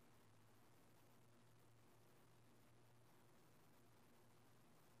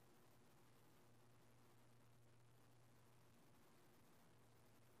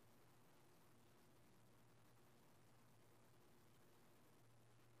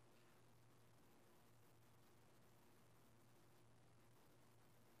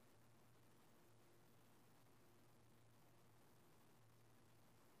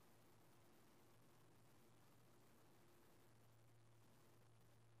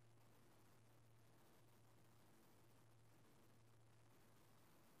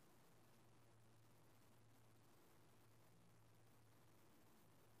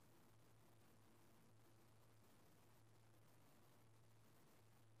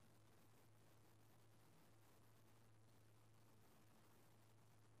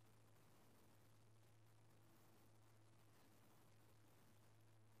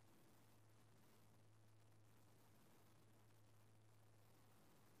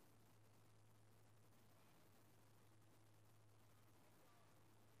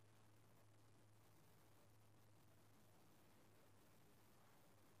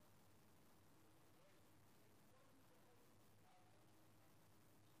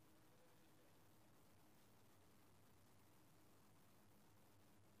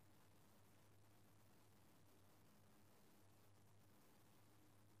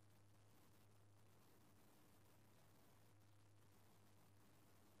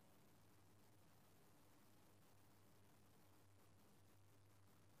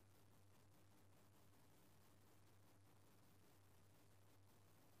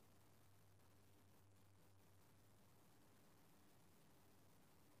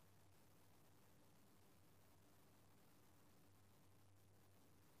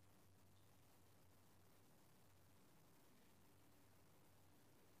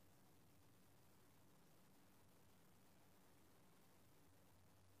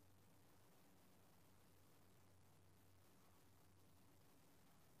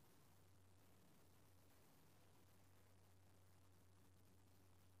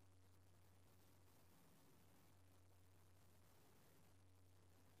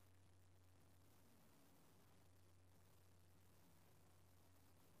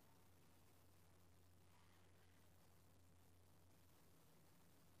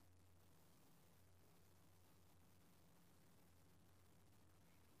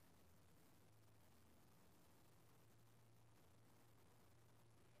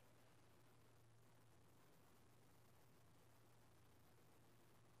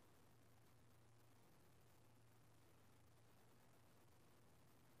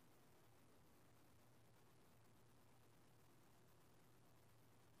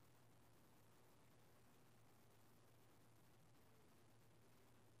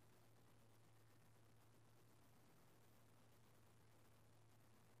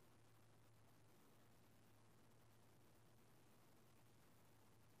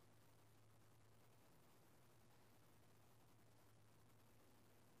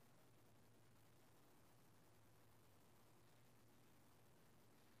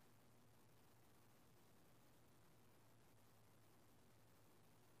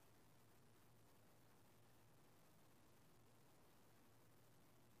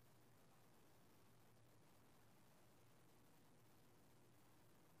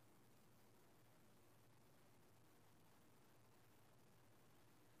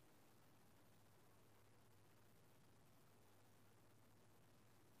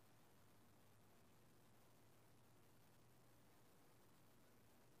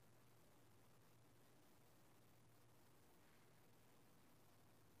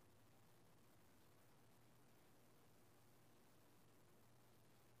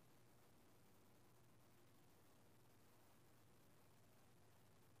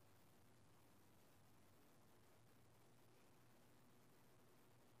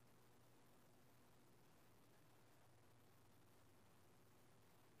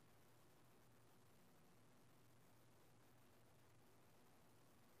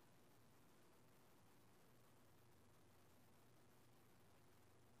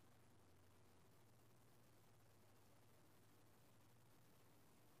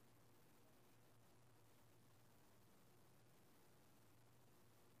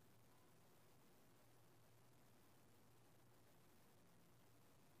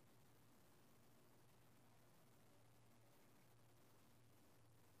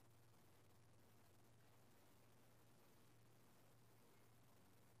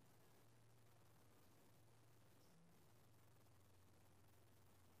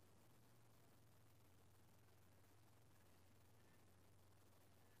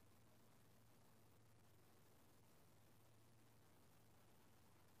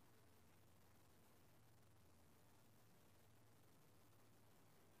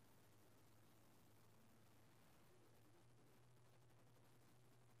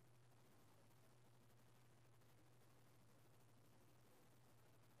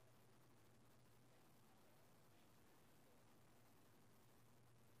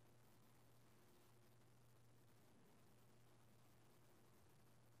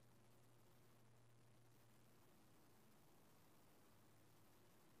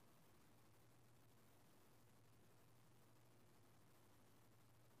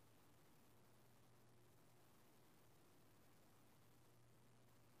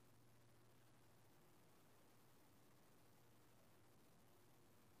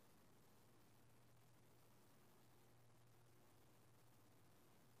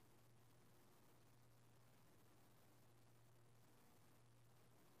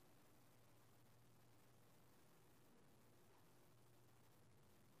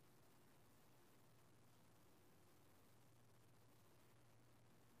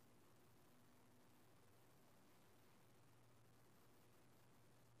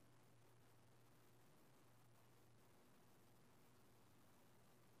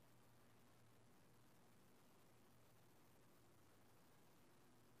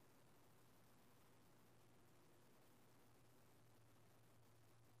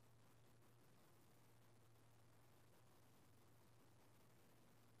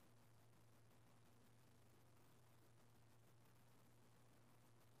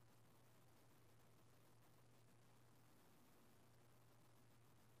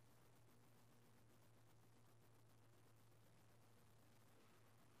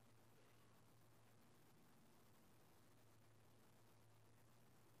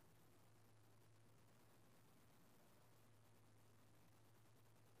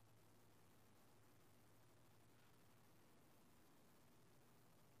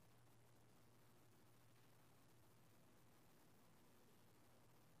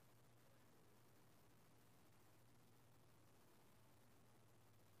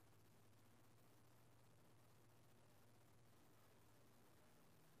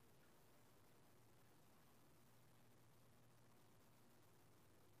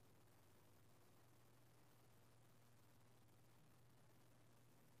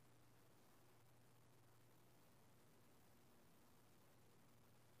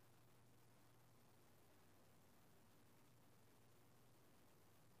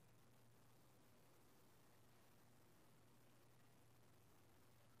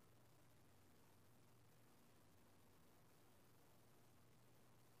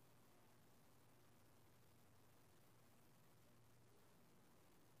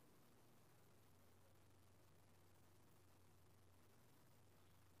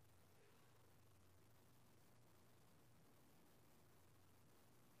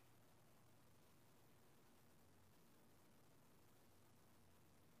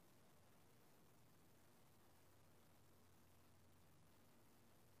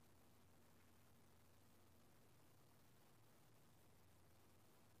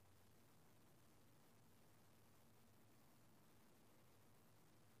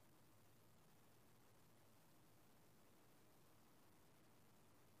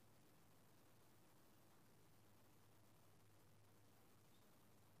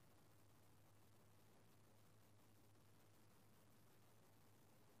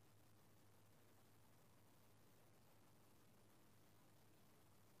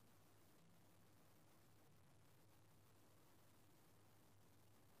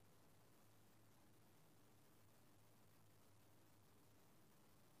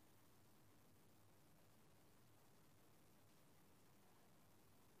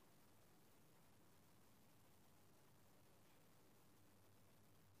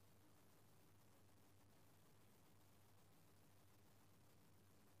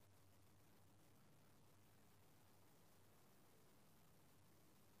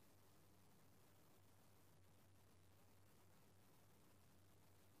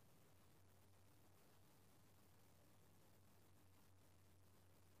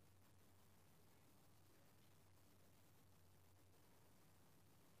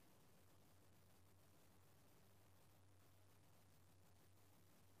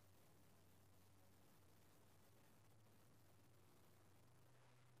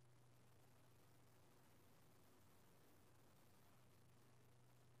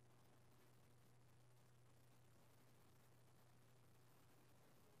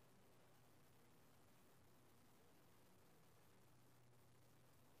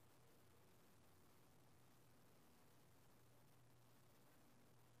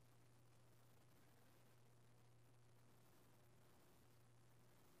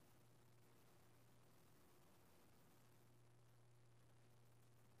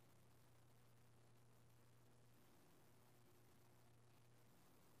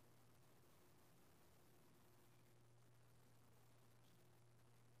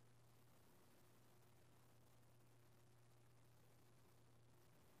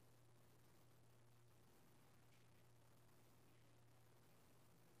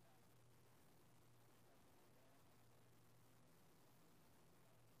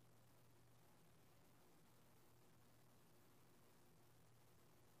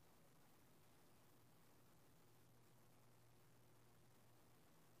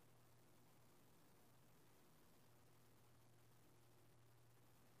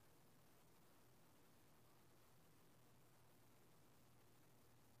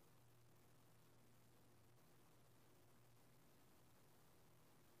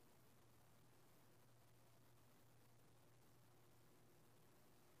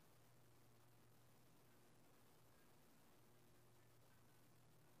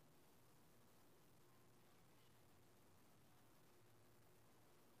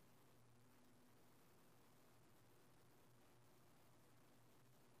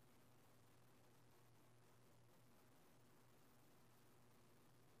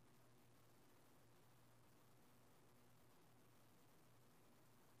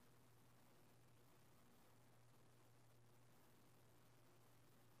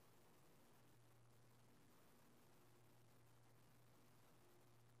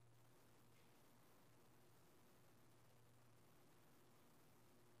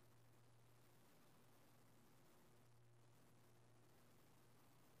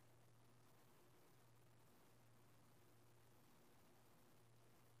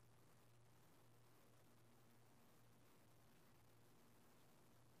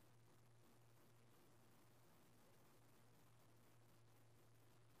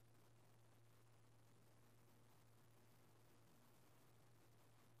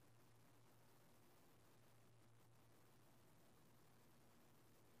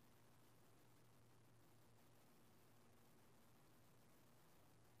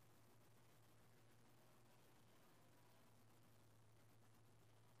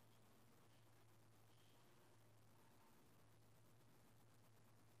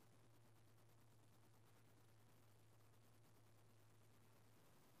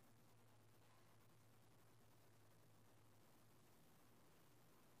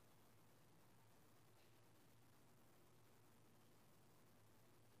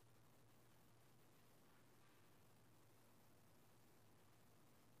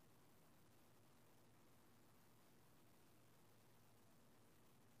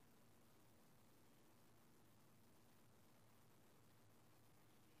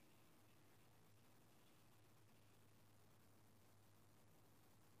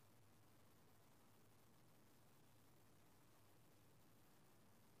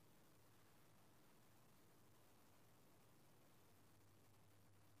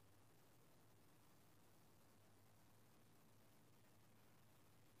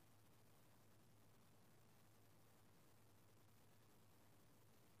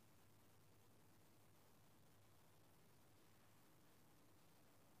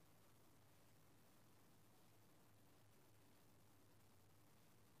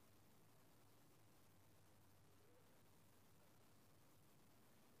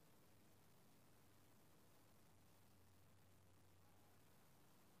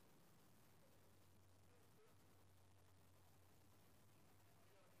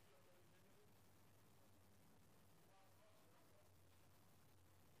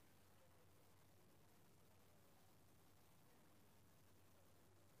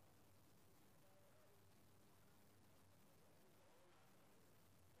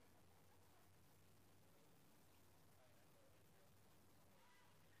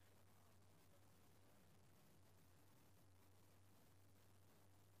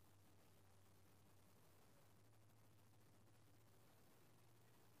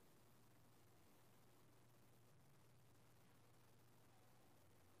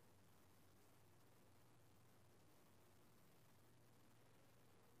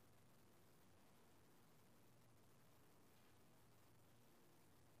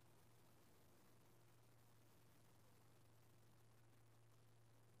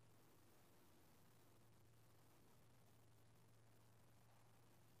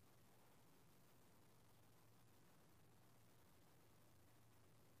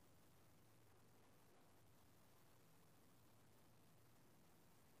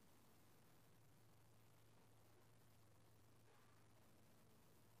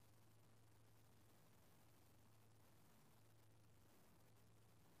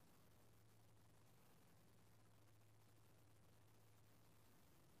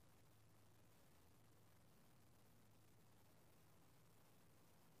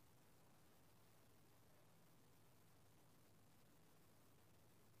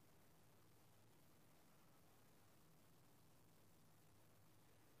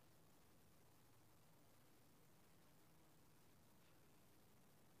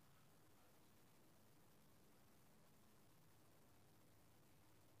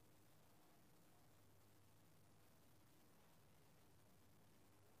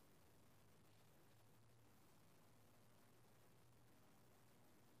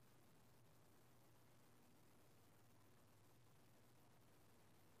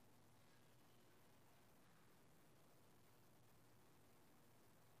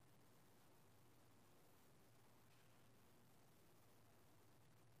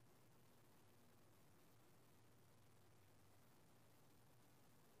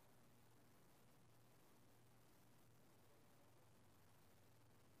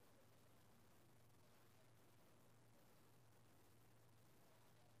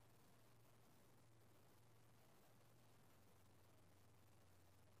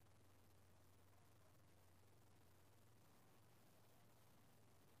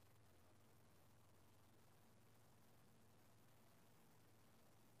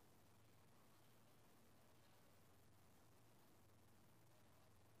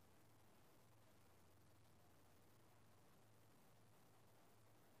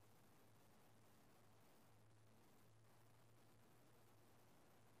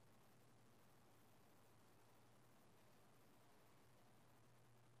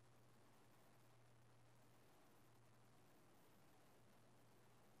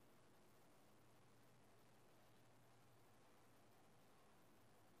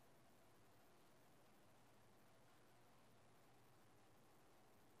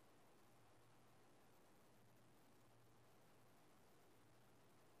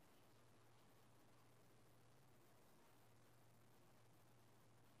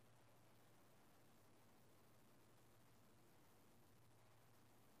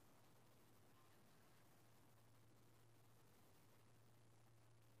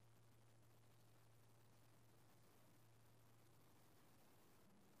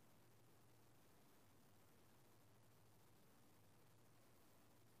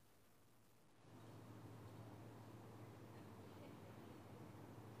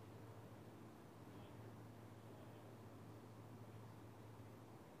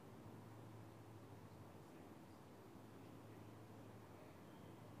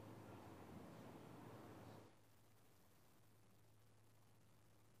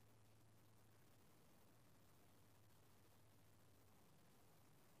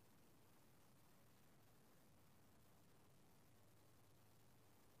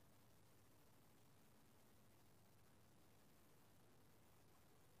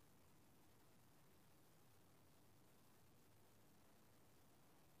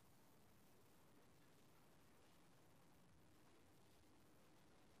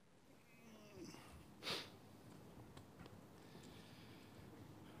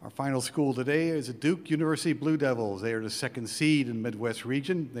 Our final school today is the Duke University Blue Devils. They are the second seed in the Midwest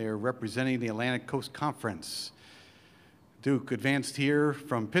region. They are representing the Atlantic Coast Conference. Duke advanced here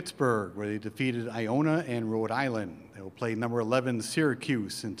from Pittsburgh, where they defeated Iona and Rhode Island. They will play number 11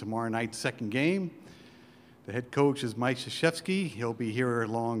 Syracuse in tomorrow night's second game. The head coach is Mike Krzyzewski. He'll be here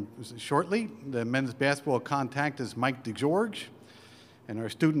along shortly. The men's basketball contact is Mike DeGeorge. And our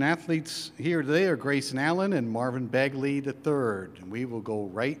student athletes here today are Grayson Allen and Marvin Bagley III. And we will go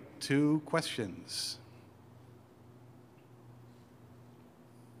right to questions.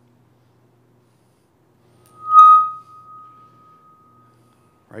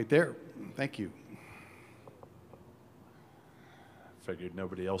 Right there. Thank you. Figured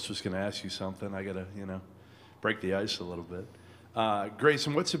nobody else was going to ask you something. I got to, break the ice a little bit.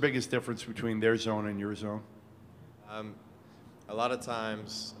 Grayson, what's the biggest difference between their zone and your zone? A lot of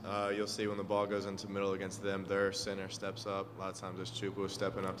times, you'll see when the ball goes into the middle against them, their center steps up. A lot of times it's Chupu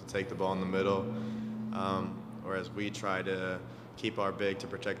stepping up to take the ball in the middle, whereas we try to keep our big to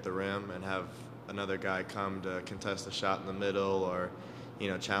protect the rim and have another guy come to contest a shot in the middle or,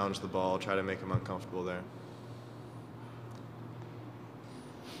 challenge the ball, try to make them uncomfortable there.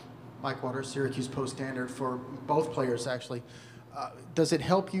 Mike Waters, Syracuse Post Standard, for both players actually. Does it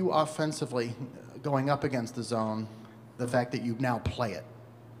help you offensively going up against the zone, the fact that you now play it?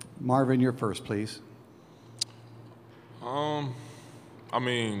 Marvin, you're first, please. I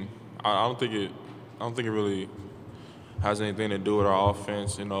don't think it really has anything to do with our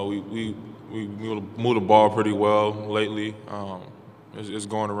offense. We move the ball pretty well lately. It's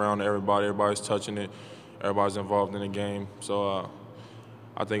going around to everybody. Everybody's touching it. Everybody's involved in the game. So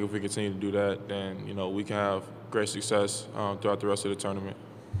I think if we continue to do that, then we can have great success throughout the rest of the tournament.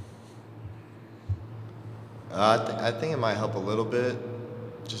 I think it might help a little bit,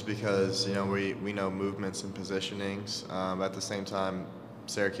 just because we know movements and positionings. At the same time,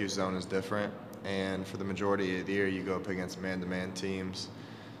 Syracuse zone is different, and for the majority of the year, you go up against man-to-man teams,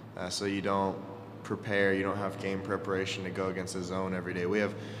 so you don't prepare. You don't have game preparation to go against the zone every day. We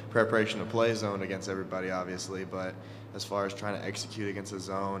have preparation to play zone against everybody, obviously, but as far as trying to execute against a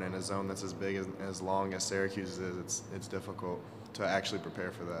zone and a zone that's as big and as long as Syracuse is, it's difficult to actually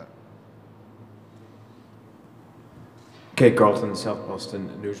prepare for that. Kate Carlton, South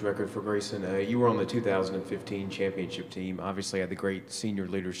Boston News Record for Grayson. You were on the 2015 championship team. Obviously had the great senior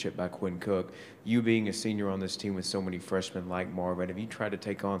leadership by Quinn Cook. You being a senior on this team with so many freshmen like Marvin, have you tried to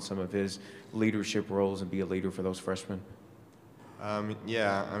take on some of his leadership roles and be a leader for those freshmen?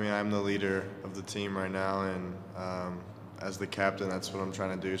 Yeah, I'm the leader of the team right now, and as the captain, that's what I'm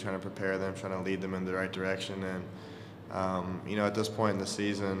trying to do, trying to prepare them, trying to lead them in the right direction. And, at this point in the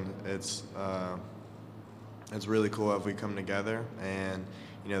season, it's really cool if we come together, and,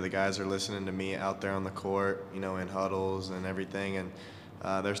 the guys are listening to me out there on the court, in huddles and everything, and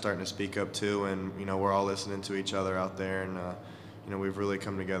they're starting to speak up too, and, we're all listening to each other out there, and, we've really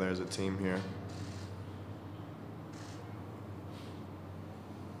come together as a team here.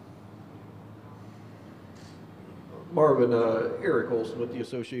 Marvin, Eric Olson with the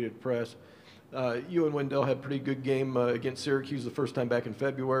Associated Press. You and Wendell had a pretty good game against Syracuse the first time back in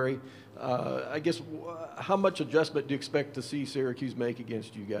February. I guess, how much adjustment do you expect to see Syracuse make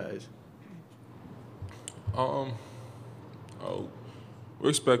against you guys? We're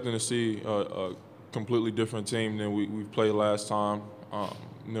expecting to see a completely different team than we played last time.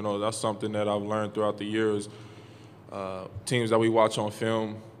 That's something that I've learned throughout the years. Teams that we watch on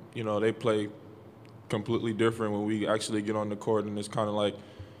film, they play completely different when we actually get on the court, and it's kind of like,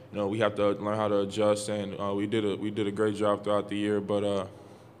 we have to learn how to adjust, and we did a great job throughout the year. But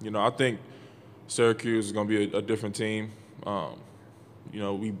I think Syracuse is going to be a different team.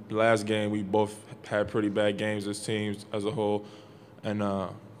 Last game we both had pretty bad games as teams as a whole, and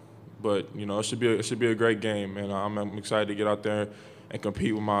but it should be a great game, and I'm excited to get out there and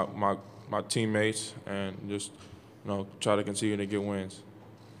compete with my teammates and just try to continue to get wins.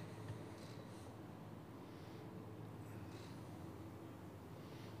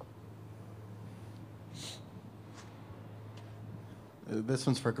 This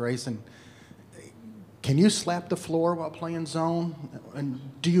one's for Grayson. Can you slap the floor while playing zone? And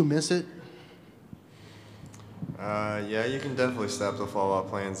do you miss it? Yeah, you can definitely slap the floor while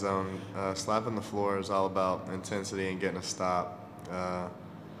playing zone. Slapping the floor is all about intensity and getting a stop. I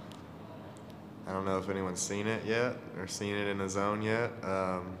don't know if anyone's seen it yet or seen it in a zone yet.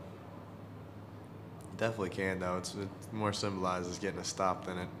 Definitely can, though. It more symbolizes getting a stop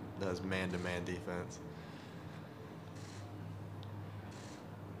than it does man-to-man defense.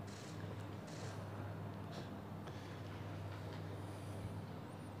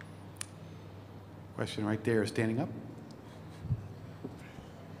 Question right there, standing up.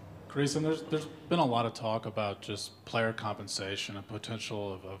 Grayson, there's been a lot of talk about just player compensation and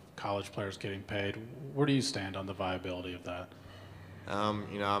potential of college players getting paid. Where do you stand on the viability of that?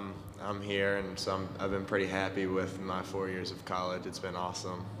 You know, I'm here, and so I've been pretty happy with my 4 years of college. It's been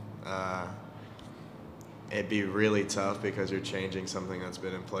awesome. It'd be really tough because you're changing something that's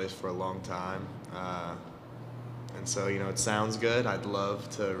been in place for a long time. And so, you know, it sounds good. I'd love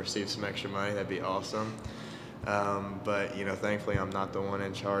to receive some extra money. That'd be awesome. But, you know, thankfully I'm not the one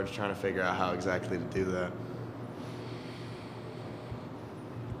in charge trying to figure out how exactly to do that.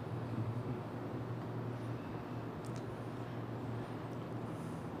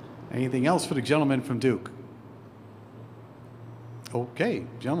 Anything else for the gentleman from Duke? Okay,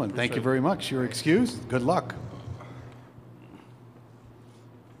 gentlemen, thank you very much. You're excused. Good luck.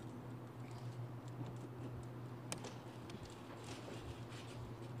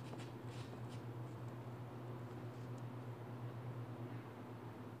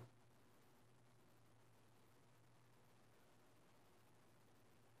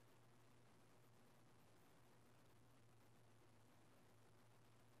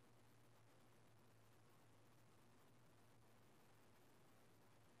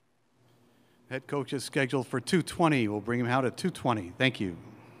 Head coach is scheduled for 2:20. We'll bring him out at 2:20. Thank you.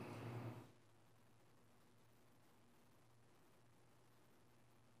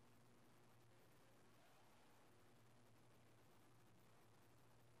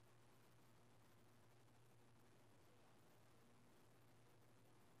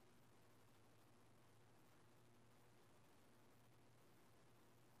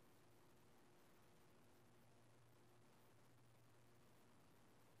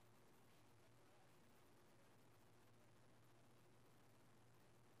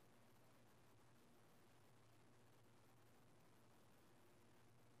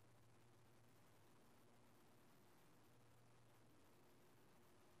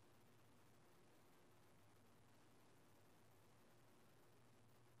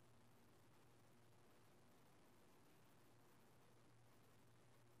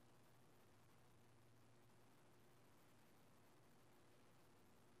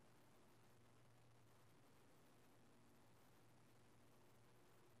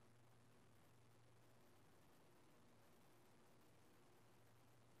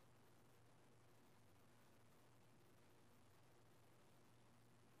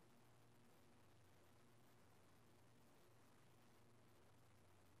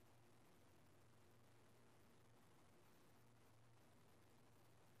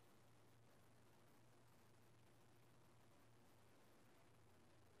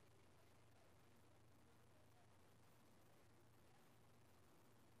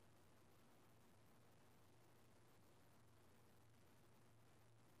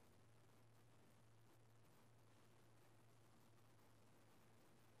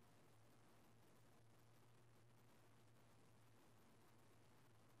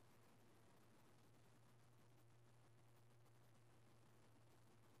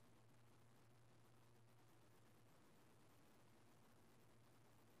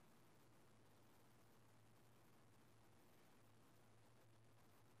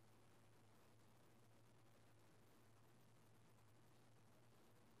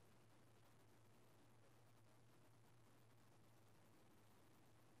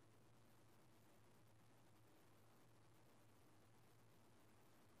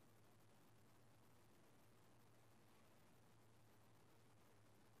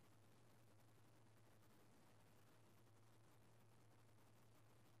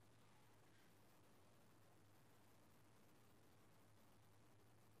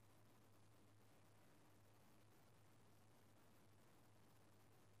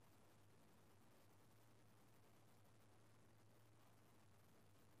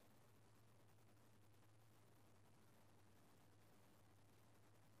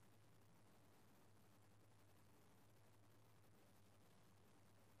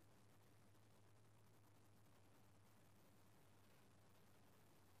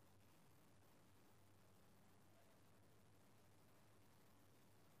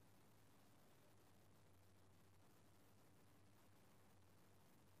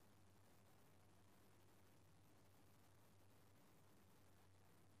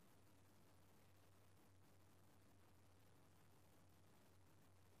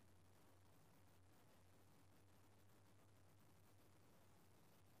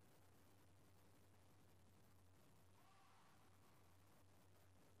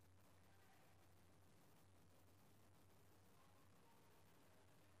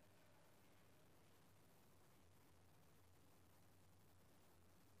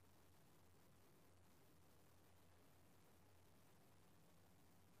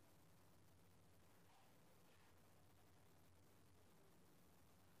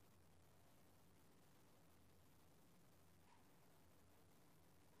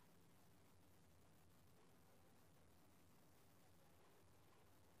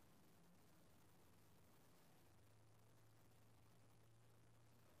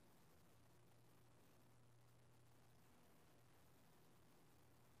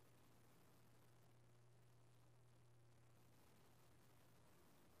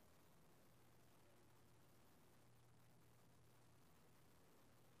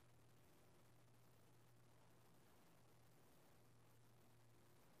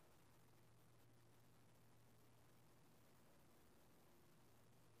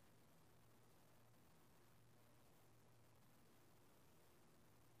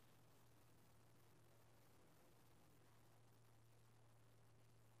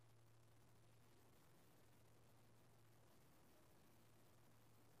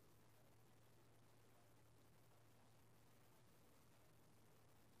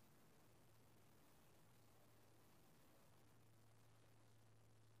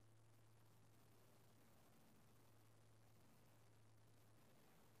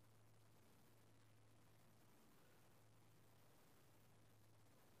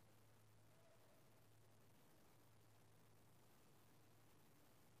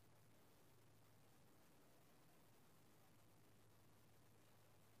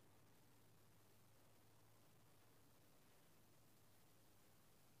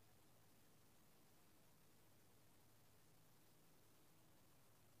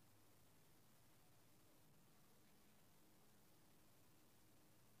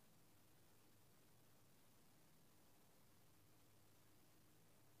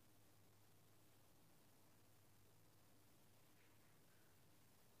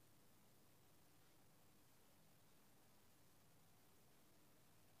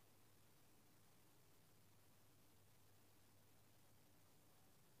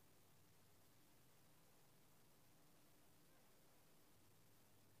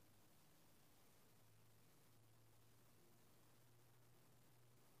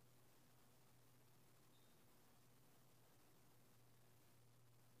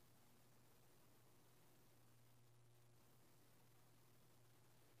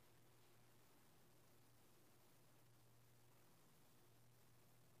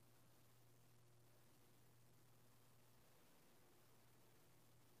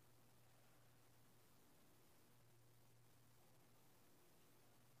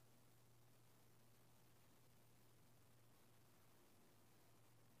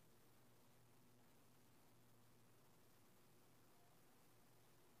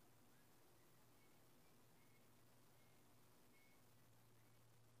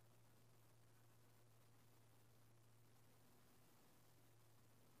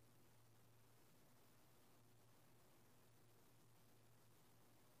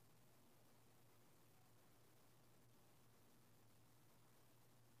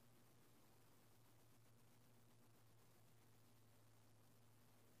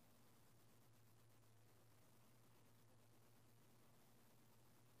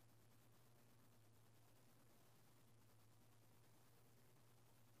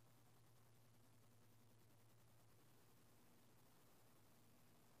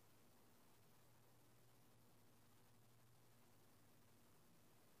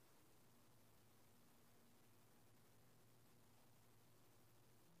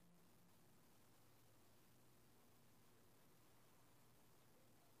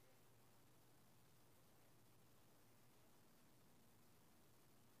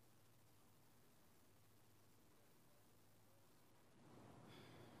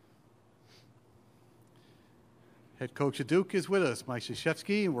 Head coach of Duke is with us, Mike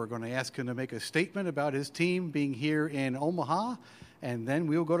Krzyzewski, and we're going to ask him to make a statement about his team being here in Omaha, and then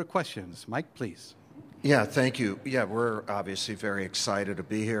we'll go to questions. Mike, please. Yeah, thank you. Yeah, we're obviously very excited to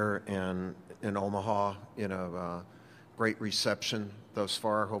be here in Omaha. You know, great reception thus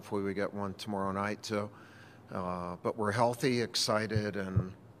far. Hopefully we get one tomorrow night too. But we're healthy, excited,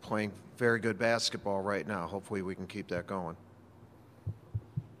 and playing very good basketball right now. Hopefully we can keep that going.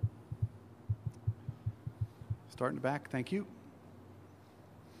 Start in the back, thank you.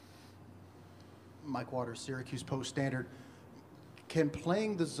 Mike Waters, Syracuse Post-Standard. Can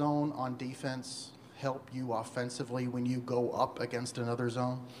playing the zone on defense help you offensively when you go up against another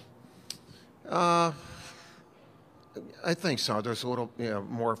zone? I think so. There's a little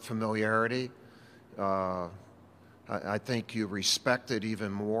more familiarity. I think you respect it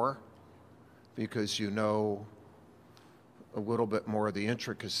even more because you know a little bit more of the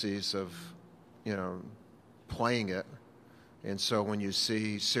intricacies of, playing it. And so when you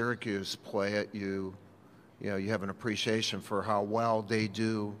see Syracuse play it, you have an appreciation for how well they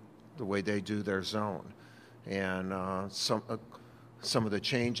do the way they do their zone. And some of the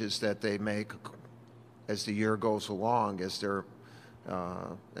changes that they make as the year goes along, as their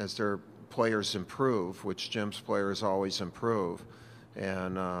players improve, which Jim's players always improve.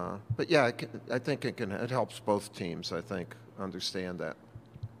 And but yeah, I think it helps both teams, I think, understand that.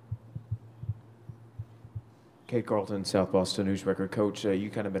 Kate Carlton, South Boston News Record. Coach, you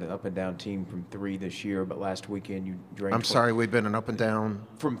kind of been an up and down team from three this year, but last weekend you drained. I'm sorry, we've been an up and down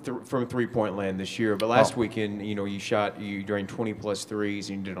from 3-point land this year, but last weekend, you drained 20+ threes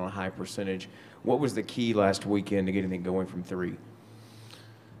and you did it on a high percentage. What was the key last weekend to getting it going from three?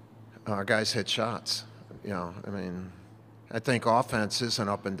 Our guys hit shots. I think offense is an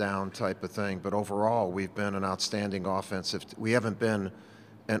up and down type of thing, but overall we've been an outstanding offensive. We haven't been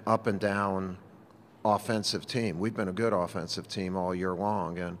an up and down offensive team. We've been a good offensive team all year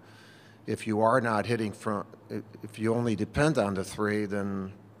long, and if you are not hitting if you only depend on the three,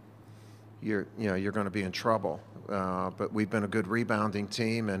 then you're going to be in trouble. But we've been a good rebounding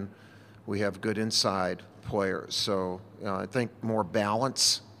team, and we have good inside players. So I think more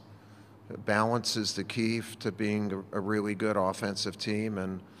balance. Balance is the key to being a really good offensive team,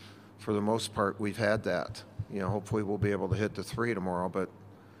 and for the most part, we've had that. Hopefully we'll be able to hit the three tomorrow, but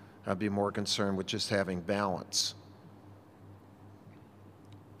I'd be more concerned with just having balance.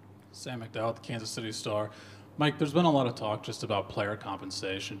 Sam McDowell, the Kansas City Star. Mike, there's been a lot of talk just about player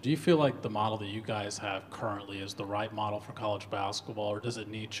compensation. Do you feel like the model that you guys have currently is the right model for college basketball, or does it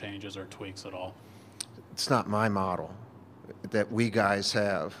need changes or tweaks at all? It's not my model that we guys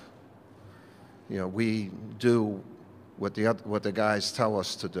have. We do what the guys tell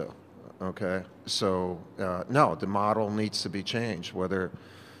us to do, okay? So, no, the model needs to be changed,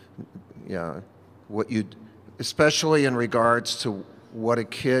 especially in regards to what a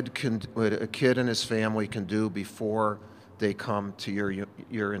kid and his family can do before they come to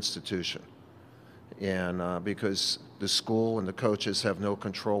your institution, and because the school and the coaches have no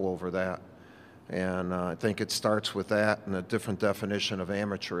control over that, and I think it starts with that and a different definition of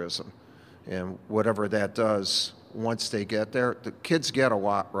amateurism, and whatever that does once they get there. The kids get a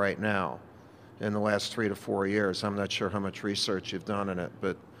lot right now in the last 3 to 4 years. I'm not sure how much research you've done in it,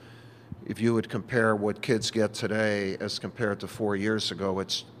 but if you would compare what kids get today as compared to 4 years ago,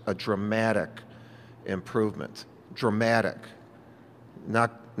 it's a dramatic improvement. Dramatic,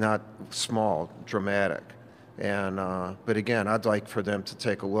 not small, dramatic. And but again, I'd like for them to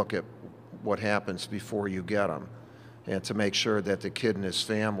take a look at what happens before you get them, and to make sure that the kid and his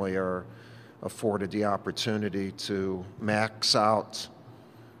family are afforded the opportunity to max out,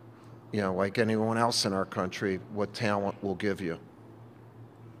 like anyone else in our country, what talent will give you.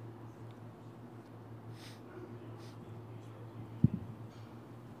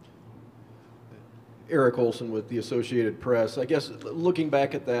 Eric Olson with the Associated Press. I guess looking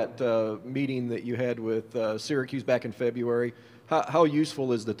back at that meeting that you had with Syracuse back in February, how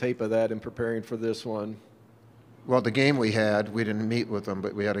useful is the tape of that in preparing for this one? Well, the game we had, we didn't meet with them,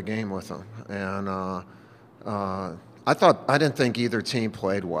 but we had a game with them. And I didn't think either team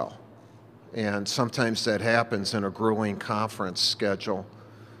played well. And sometimes that happens in a grueling conference schedule.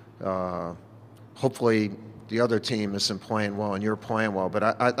 Hopefully the other team isn't playing well and you're playing well. But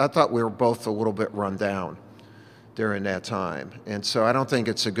I thought we were both a little bit run down during that time. And so I don't think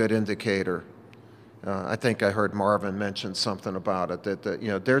it's a good indicator. I think I heard Marvin mention something about it, that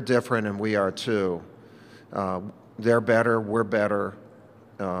they're different and we are too. They're better, we're better.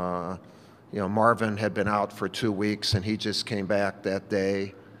 Marvin had been out for 2 weeks and he just came back that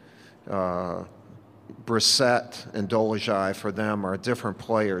day. Brissett and Dolezaj, for them, are different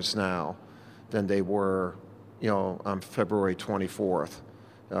players now than they were on February 24th.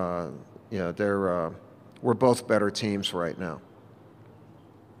 We're both better teams right now.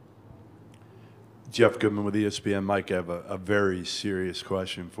 Jeff Goodman with ESPN. Mike, I have a very serious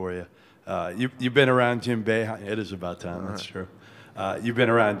question for you. You've been around Jim Boeheim. It is about time, that's true. You've been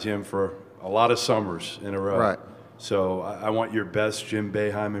around Jim for a lot of summers in a row. Right. So I want your best Jim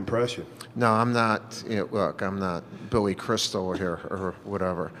Boeheim impression. No, I'm not. Look, I'm not Billy Crystal here or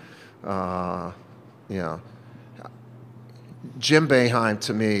whatever. Jim Boeheim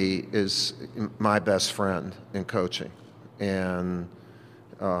to me is my best friend in coaching, and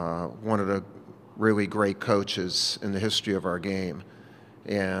one of the really great coaches in the history of our game.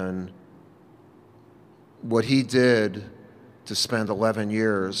 And what he did to spend 11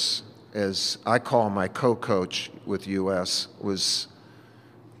 years as I call my co-coach with US was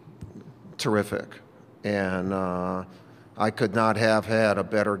terrific. And I could not have had a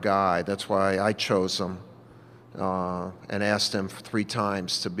better guy. That's why I chose him and asked him 3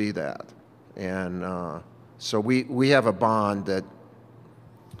 times to be that. And so we have a bond that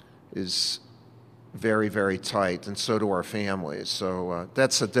is very, very tight, and so do our families. So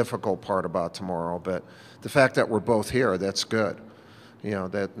that's the difficult part about tomorrow. But the fact that we're both here, that's good.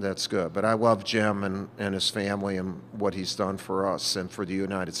 That's good. But I love Jim and his family and what he's done for us and for the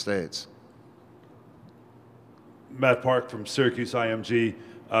United States. Matt Park from Syracuse IMG.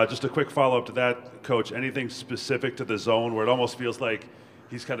 Just a quick follow-up to that, Coach. Anything specific to the zone where it almost feels like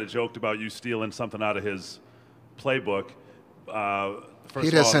he's kind of joked about you stealing something out of his playbook? He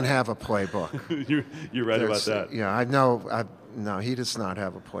doesn't have a playbook. You're right about that. Yeah, I know. No, he does not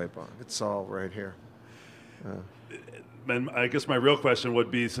have a playbook. It's all right here. And I guess my real question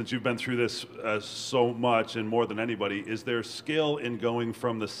would be, since you've been through this so much and more than anybody, is there skill in going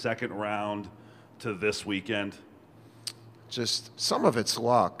from the second round to this weekend? Just some of it's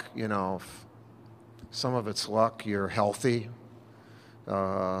luck, Some of it's luck. You're healthy.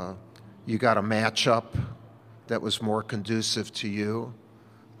 You got a matchup that was more conducive to you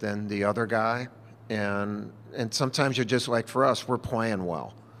than the other guy. And sometimes you're just like, for us, we're playing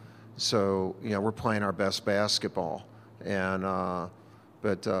well. So, we're playing our best basketball. And,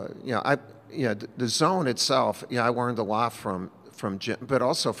 the zone itself, I learned a lot from Jim, but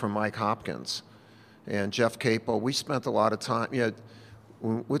also from Mike Hopkins and Jeff Capel. We spent a lot of time,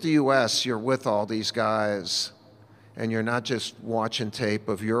 with the U.S., you're with all these guys, and you're not just watching tape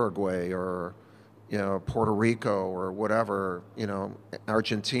of Uruguay or, Puerto Rico or whatever,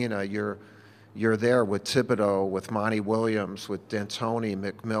 Argentina. You're there with Thibodeau, with Monty Williams, with D'Antoni,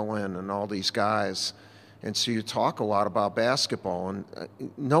 McMillan, and all these guys. And so you talk a lot about basketball, and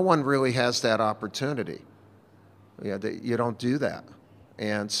no one really has that opportunity. You don't do that.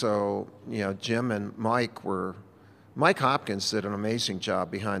 And so, Jim and Mike Hopkins did an amazing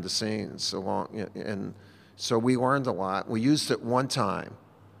job behind the scenes and so we learned a lot. We used it one time,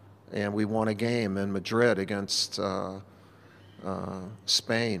 and we won a game in Madrid against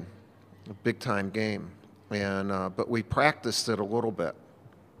Spain, a big-time game. And but we practiced it a little bit.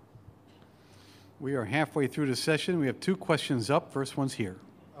 We are halfway through the session. We have 2 questions up. First one's here.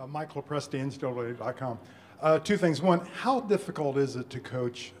 Michael Presti, NCAA.com. 2 things. One, how difficult is it to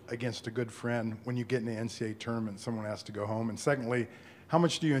coach against a good friend when you get in the NCAA tournament and someone has to go home? And secondly, how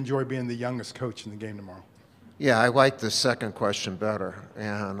much do you enjoy being the youngest coach in the game tomorrow? Yeah, I like the second question better,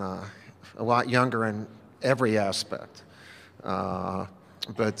 and a lot younger in every aspect.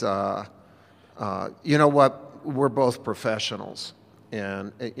 But you know what? We're both professionals.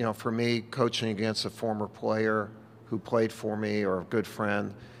 And, for me, coaching against a former player who played for me or a good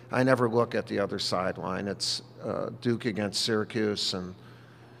friend, I never look at the other sideline. It's Duke against Syracuse, and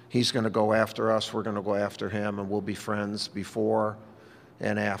he's going to go after us, we're going to go after him, and we'll be friends before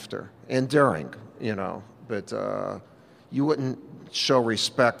and after and during, But you wouldn't show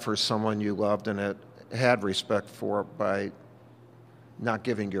respect for someone you loved and had respect for by not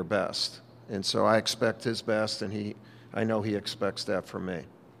giving your best. And so I expect his best, and I know he expects that from me.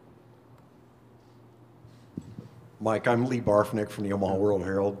 Mike, I'm Lee Barfnick from the Omaha World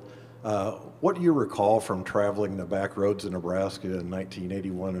Herald. What do you recall from traveling the back roads of Nebraska in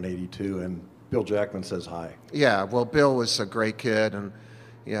 1981 and 82? And Bill Jackman says hi. Yeah, well, Bill was a great kid, and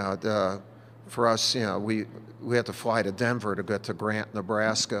for us, we had to fly to Denver to get to Grant,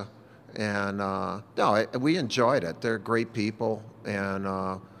 Nebraska, and we enjoyed it. They're great people, and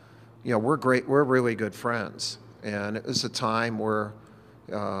we're great. We're really good friends, and it was a time where,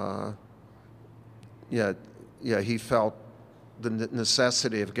 he felt the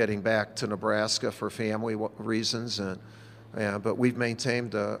necessity of getting back to Nebraska for family reasons, but we've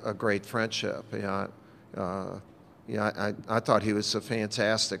maintained a great friendship. yeah, I thought he was a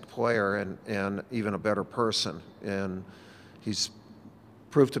fantastic player and even a better person. And he's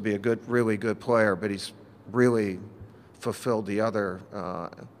proved to be a really good player, but he's really fulfilled the other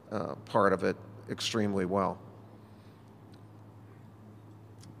part of it extremely well.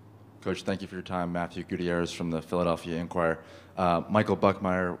 Coach, thank you for your time. Matthew Gutierrez from the Philadelphia Inquirer. Michael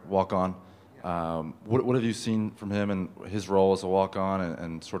Buckmeyer, walk-on. What have you seen from him and his role as a walk-on,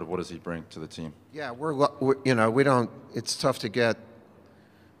 and sort of what does he bring to the team? Yeah, we don't, it's tough to get,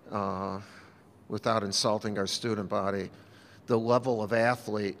 without insulting our student body, the level of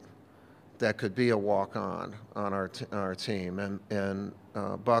athlete that could be a walk-on on our team, and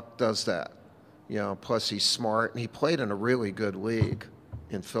Buck does that. Plus he's smart, and he played in a really good league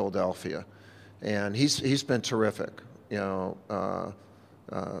in Philadelphia, and he's been terrific.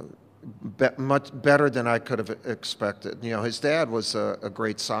 Much better than I could have expected. His dad was a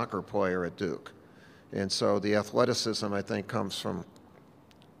great soccer player at Duke, and so the athleticism, I think, comes from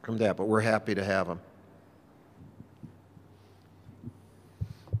that, but we're happy to have him.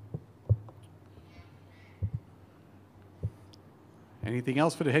 Anything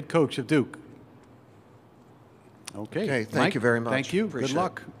else for the head coach of Duke? Okay, Thank Mike, you very much. Thank you. Appreciate Good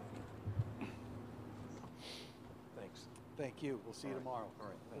luck. It. Thanks. Thank you. We'll see you tomorrow. All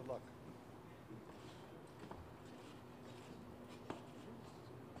right. Good luck.